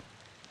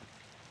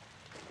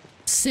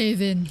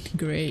 Saving.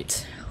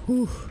 Great.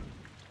 Whew.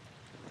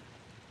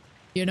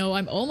 You know,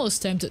 I'm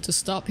almost tempted to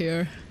stop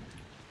here.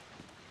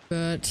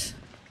 But...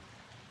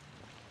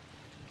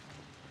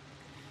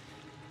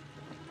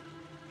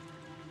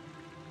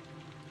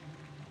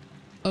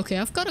 okay,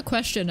 I've got a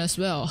question as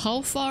well.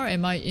 How far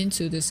am I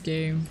into this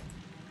game?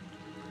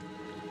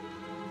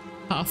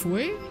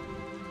 Halfway?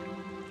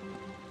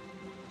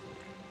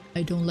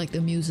 I don't like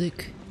the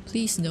music.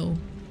 Please no.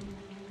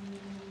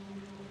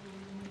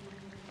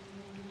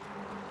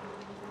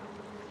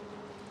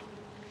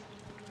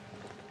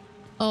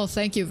 Oh,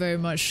 thank you very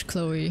much,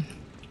 Chloe.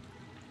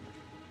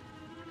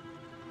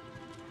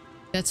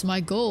 That's my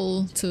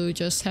goal, to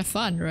just have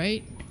fun,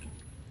 right?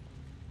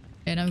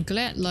 And I'm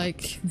glad,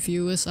 like,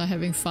 viewers are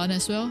having fun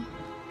as well.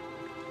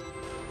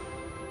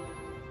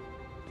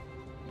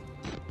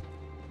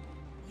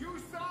 You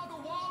saw the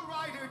wall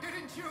rider,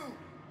 didn't you?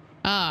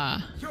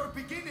 Ah. You're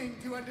beginning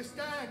to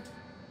understand,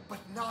 but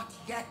not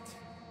yet.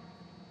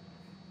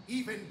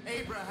 Even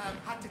Abraham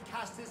had to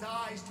cast his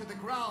eyes to the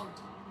ground.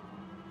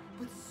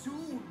 But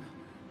soon,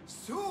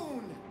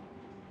 soon,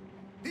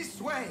 this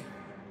way,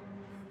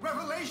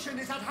 revelation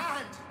is at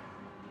hand.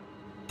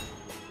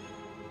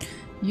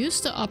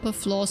 Use the upper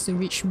floors to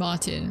reach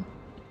Martin.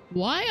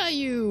 Why are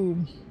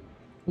you...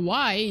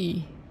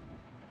 Why?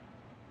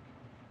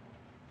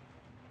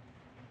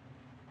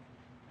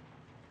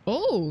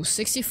 Oh,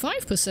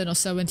 65% or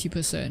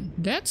 70%.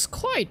 That's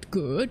quite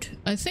good.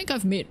 I think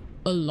I've made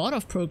a lot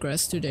of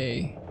progress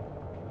today.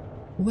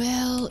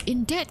 Well,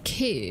 in that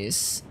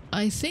case,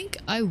 I think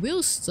I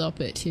will stop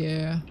it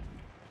here.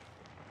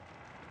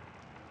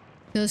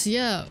 Because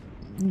yeah,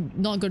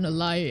 not gonna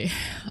lie,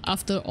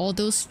 after all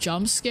those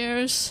jump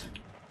scares,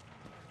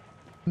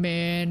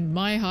 man,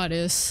 my heart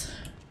is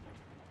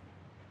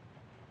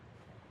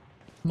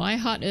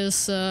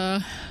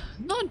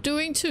not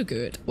doing too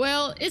good.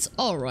 Well, it's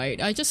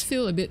alright. I just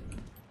feel a bit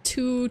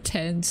too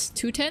tense.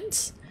 Too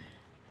tense?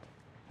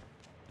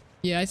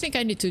 Yeah, I think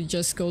I need to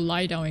just go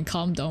lie down and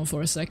calm down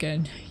for a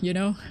second, you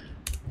know?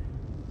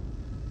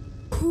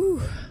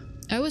 Whew.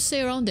 I would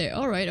say around there.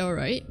 Alright,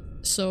 alright.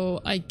 So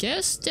I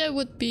guess there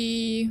would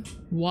be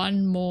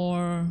one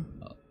more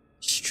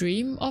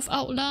stream of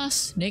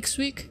Outlast next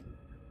week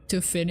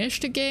to finish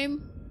the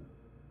game.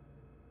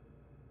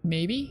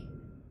 Maybe?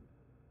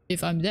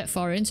 If I'm that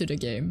far into the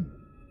game.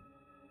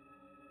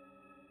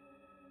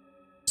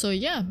 So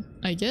yeah,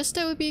 I guess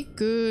that would be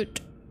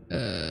good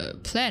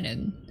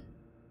planning.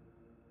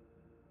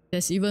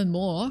 There's even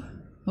more?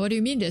 What do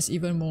you mean there's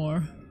even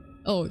more?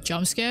 Oh,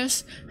 jump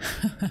scares?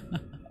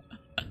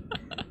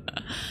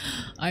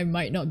 I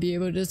might not be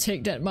able to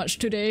take that much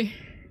today.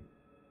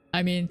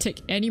 I mean,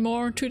 take any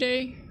more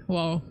today?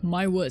 Wow,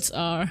 my words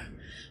are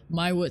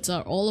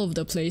all over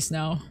the place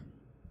now.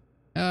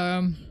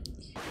 Oh!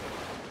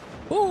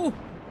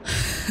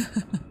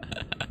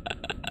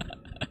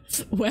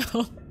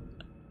 Well,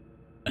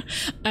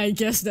 I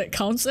guess that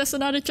counts as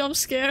another jump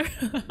scare.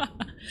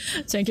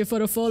 Thank you for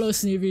the follow,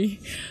 Sneevy.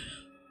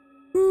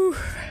 Whew.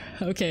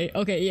 Okay,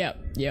 yep.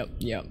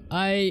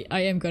 I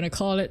am gonna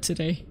call it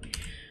today.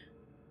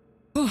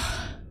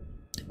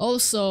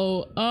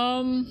 Also,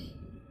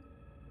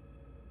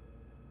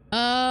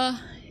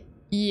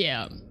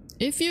 yeah.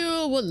 If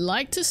you would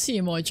like to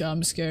see more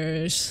jump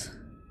scares,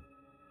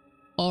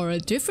 or a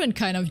different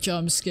kind of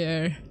jump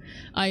scare,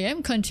 I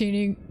am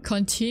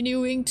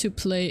continuing to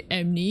play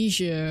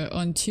Amnesia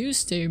on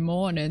Tuesday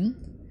morning.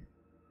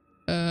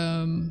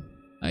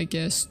 I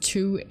guess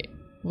 2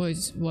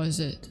 was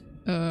it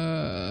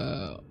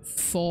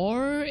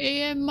 4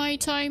 a.m. my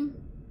time?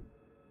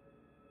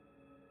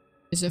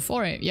 Is it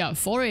 4 a.m.? Yeah,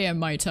 4 a.m.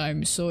 my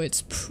time, so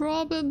it's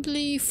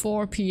probably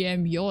 4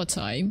 p.m. your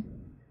time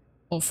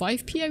or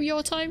 5 p.m.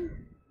 your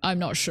time? I'm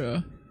not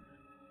sure.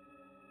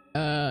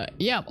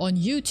 Yeah, on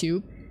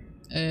YouTube.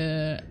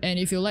 And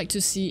if you like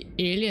to see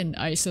Alien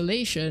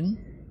Isolation,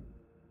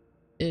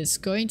 it's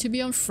going to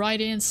be on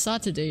Friday and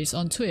Saturdays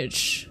on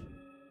Twitch.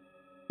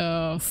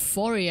 4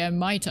 a.m.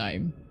 my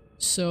time.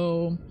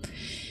 So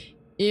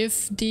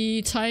if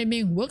the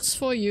timing works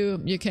for you,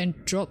 you can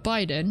drop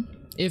by then.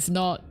 If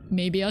not,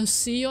 maybe I'll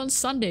see you on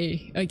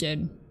Sunday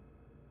again.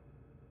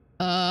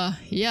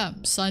 Yeah,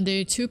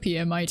 Sunday 2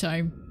 p.m. my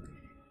time.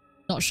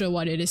 Not sure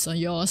what it is on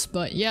yours,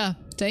 but yeah,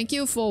 thank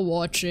you for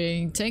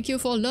watching, thank you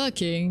for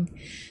lurking,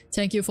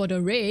 thank you for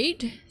the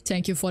raid,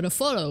 thank you for the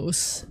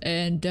follows,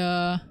 and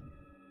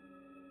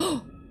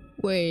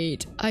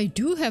wait, I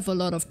do have a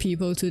lot of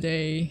people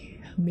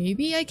today.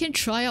 Maybe I can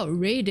try out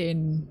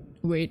raiding.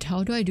 Wait,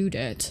 how do I do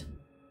that?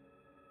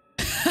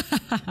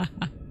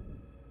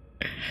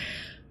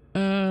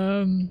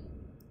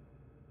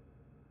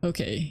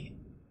 Okay.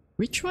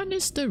 Which one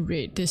is the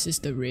raid? This is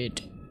the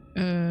raid.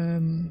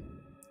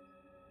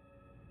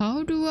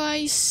 How do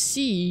I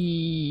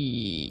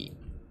see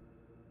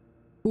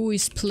who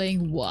is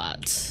playing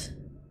what?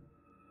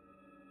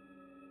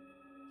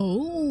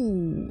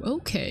 Oh,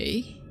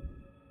 okay.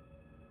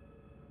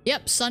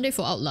 Yep, Sunday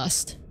for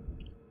Outlast.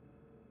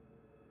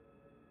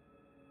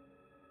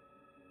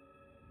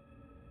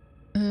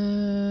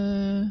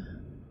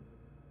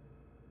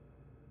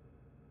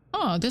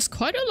 Oh, there's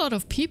quite a lot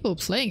of people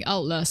playing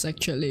Outlast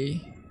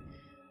actually.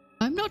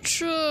 I'm not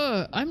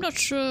sure.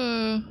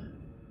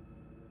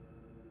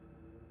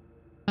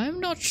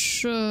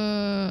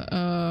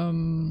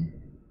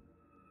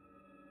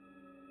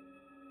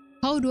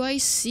 How do I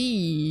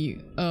see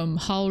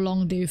how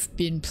long they've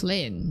been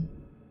playing?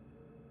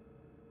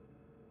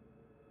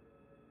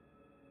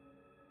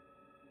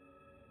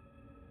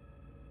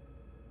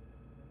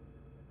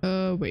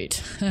 Wait.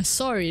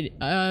 Sorry.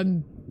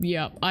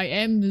 Yeah, I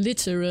am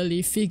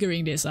literally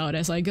figuring this out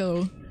as I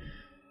go.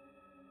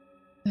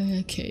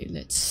 Okay,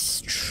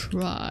 let's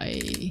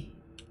try.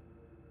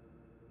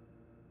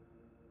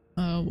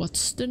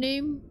 What's the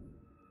name?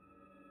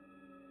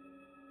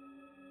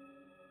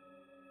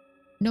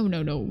 No,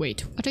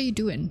 wait. What are you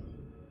doing?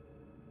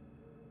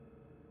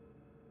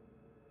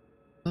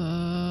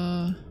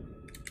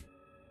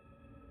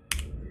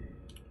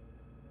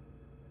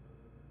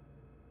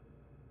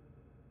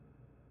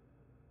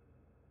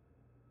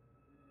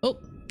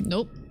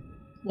 Nope.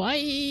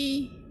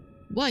 Why?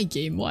 Why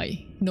game?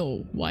 Why?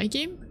 No. Why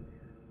game?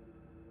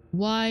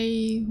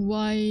 Why?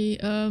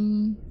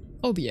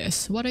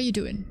 OBS, what are you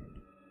doing?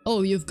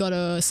 Oh, you've got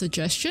a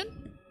suggestion?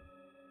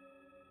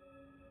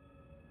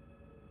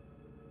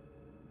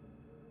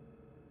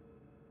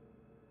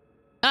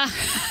 Ah!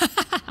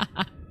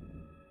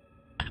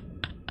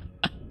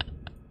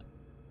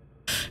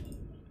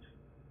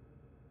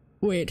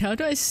 Wait, how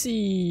do I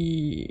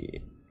see?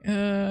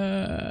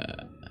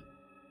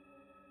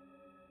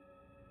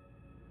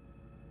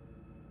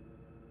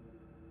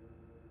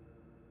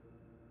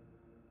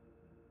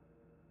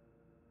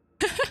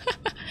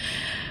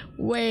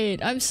 Wait,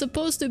 I'm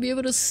supposed to be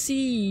able to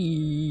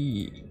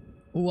see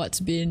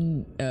what's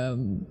been,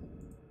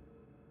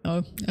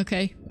 oh,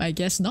 okay, I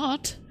guess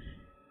not.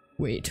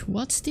 Wait,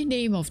 what's the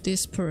name of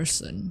this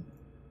person?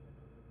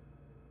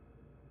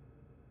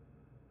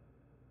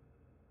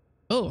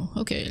 Oh,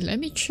 okay, let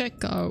me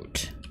check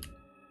out.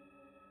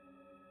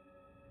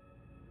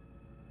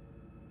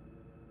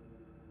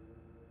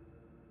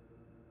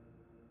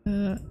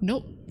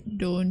 Nope,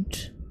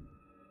 don't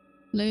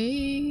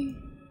play.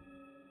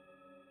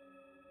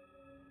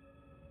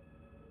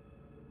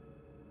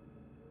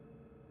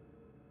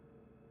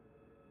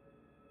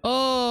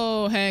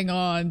 Oh, hang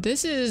on.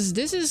 This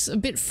is a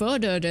bit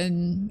further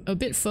than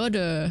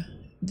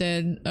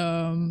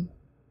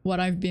what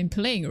I've been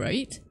playing,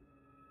 right?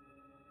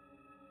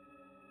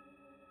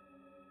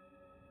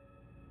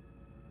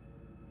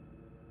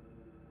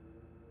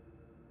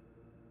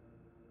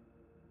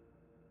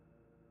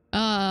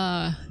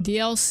 Ah,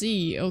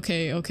 DLC.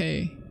 Okay,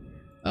 okay.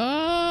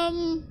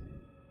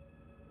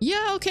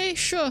 Yeah, okay,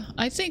 sure.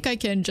 I think I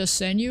can just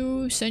send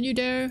you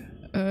there.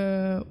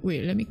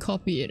 Wait, let me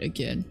copy it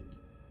again.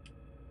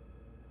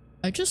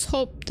 I just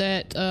hope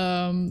that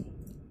the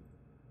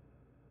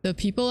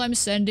people I'm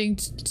sending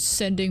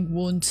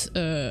won't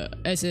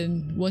as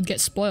in won't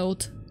get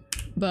spoiled.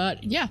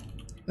 But yeah.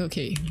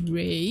 Okay,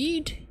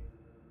 raid.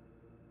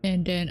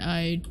 And then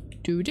I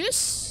do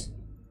this.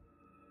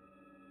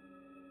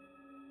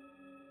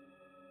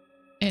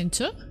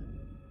 Enter.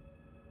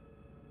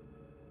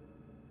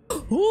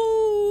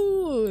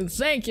 Ooh,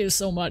 thank you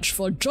so much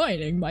for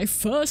joining my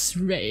first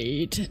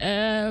raid.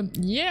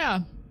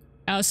 Yeah.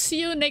 I'll see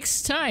you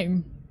next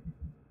time.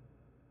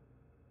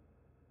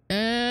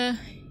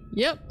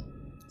 Yep.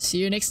 See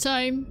you next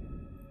time.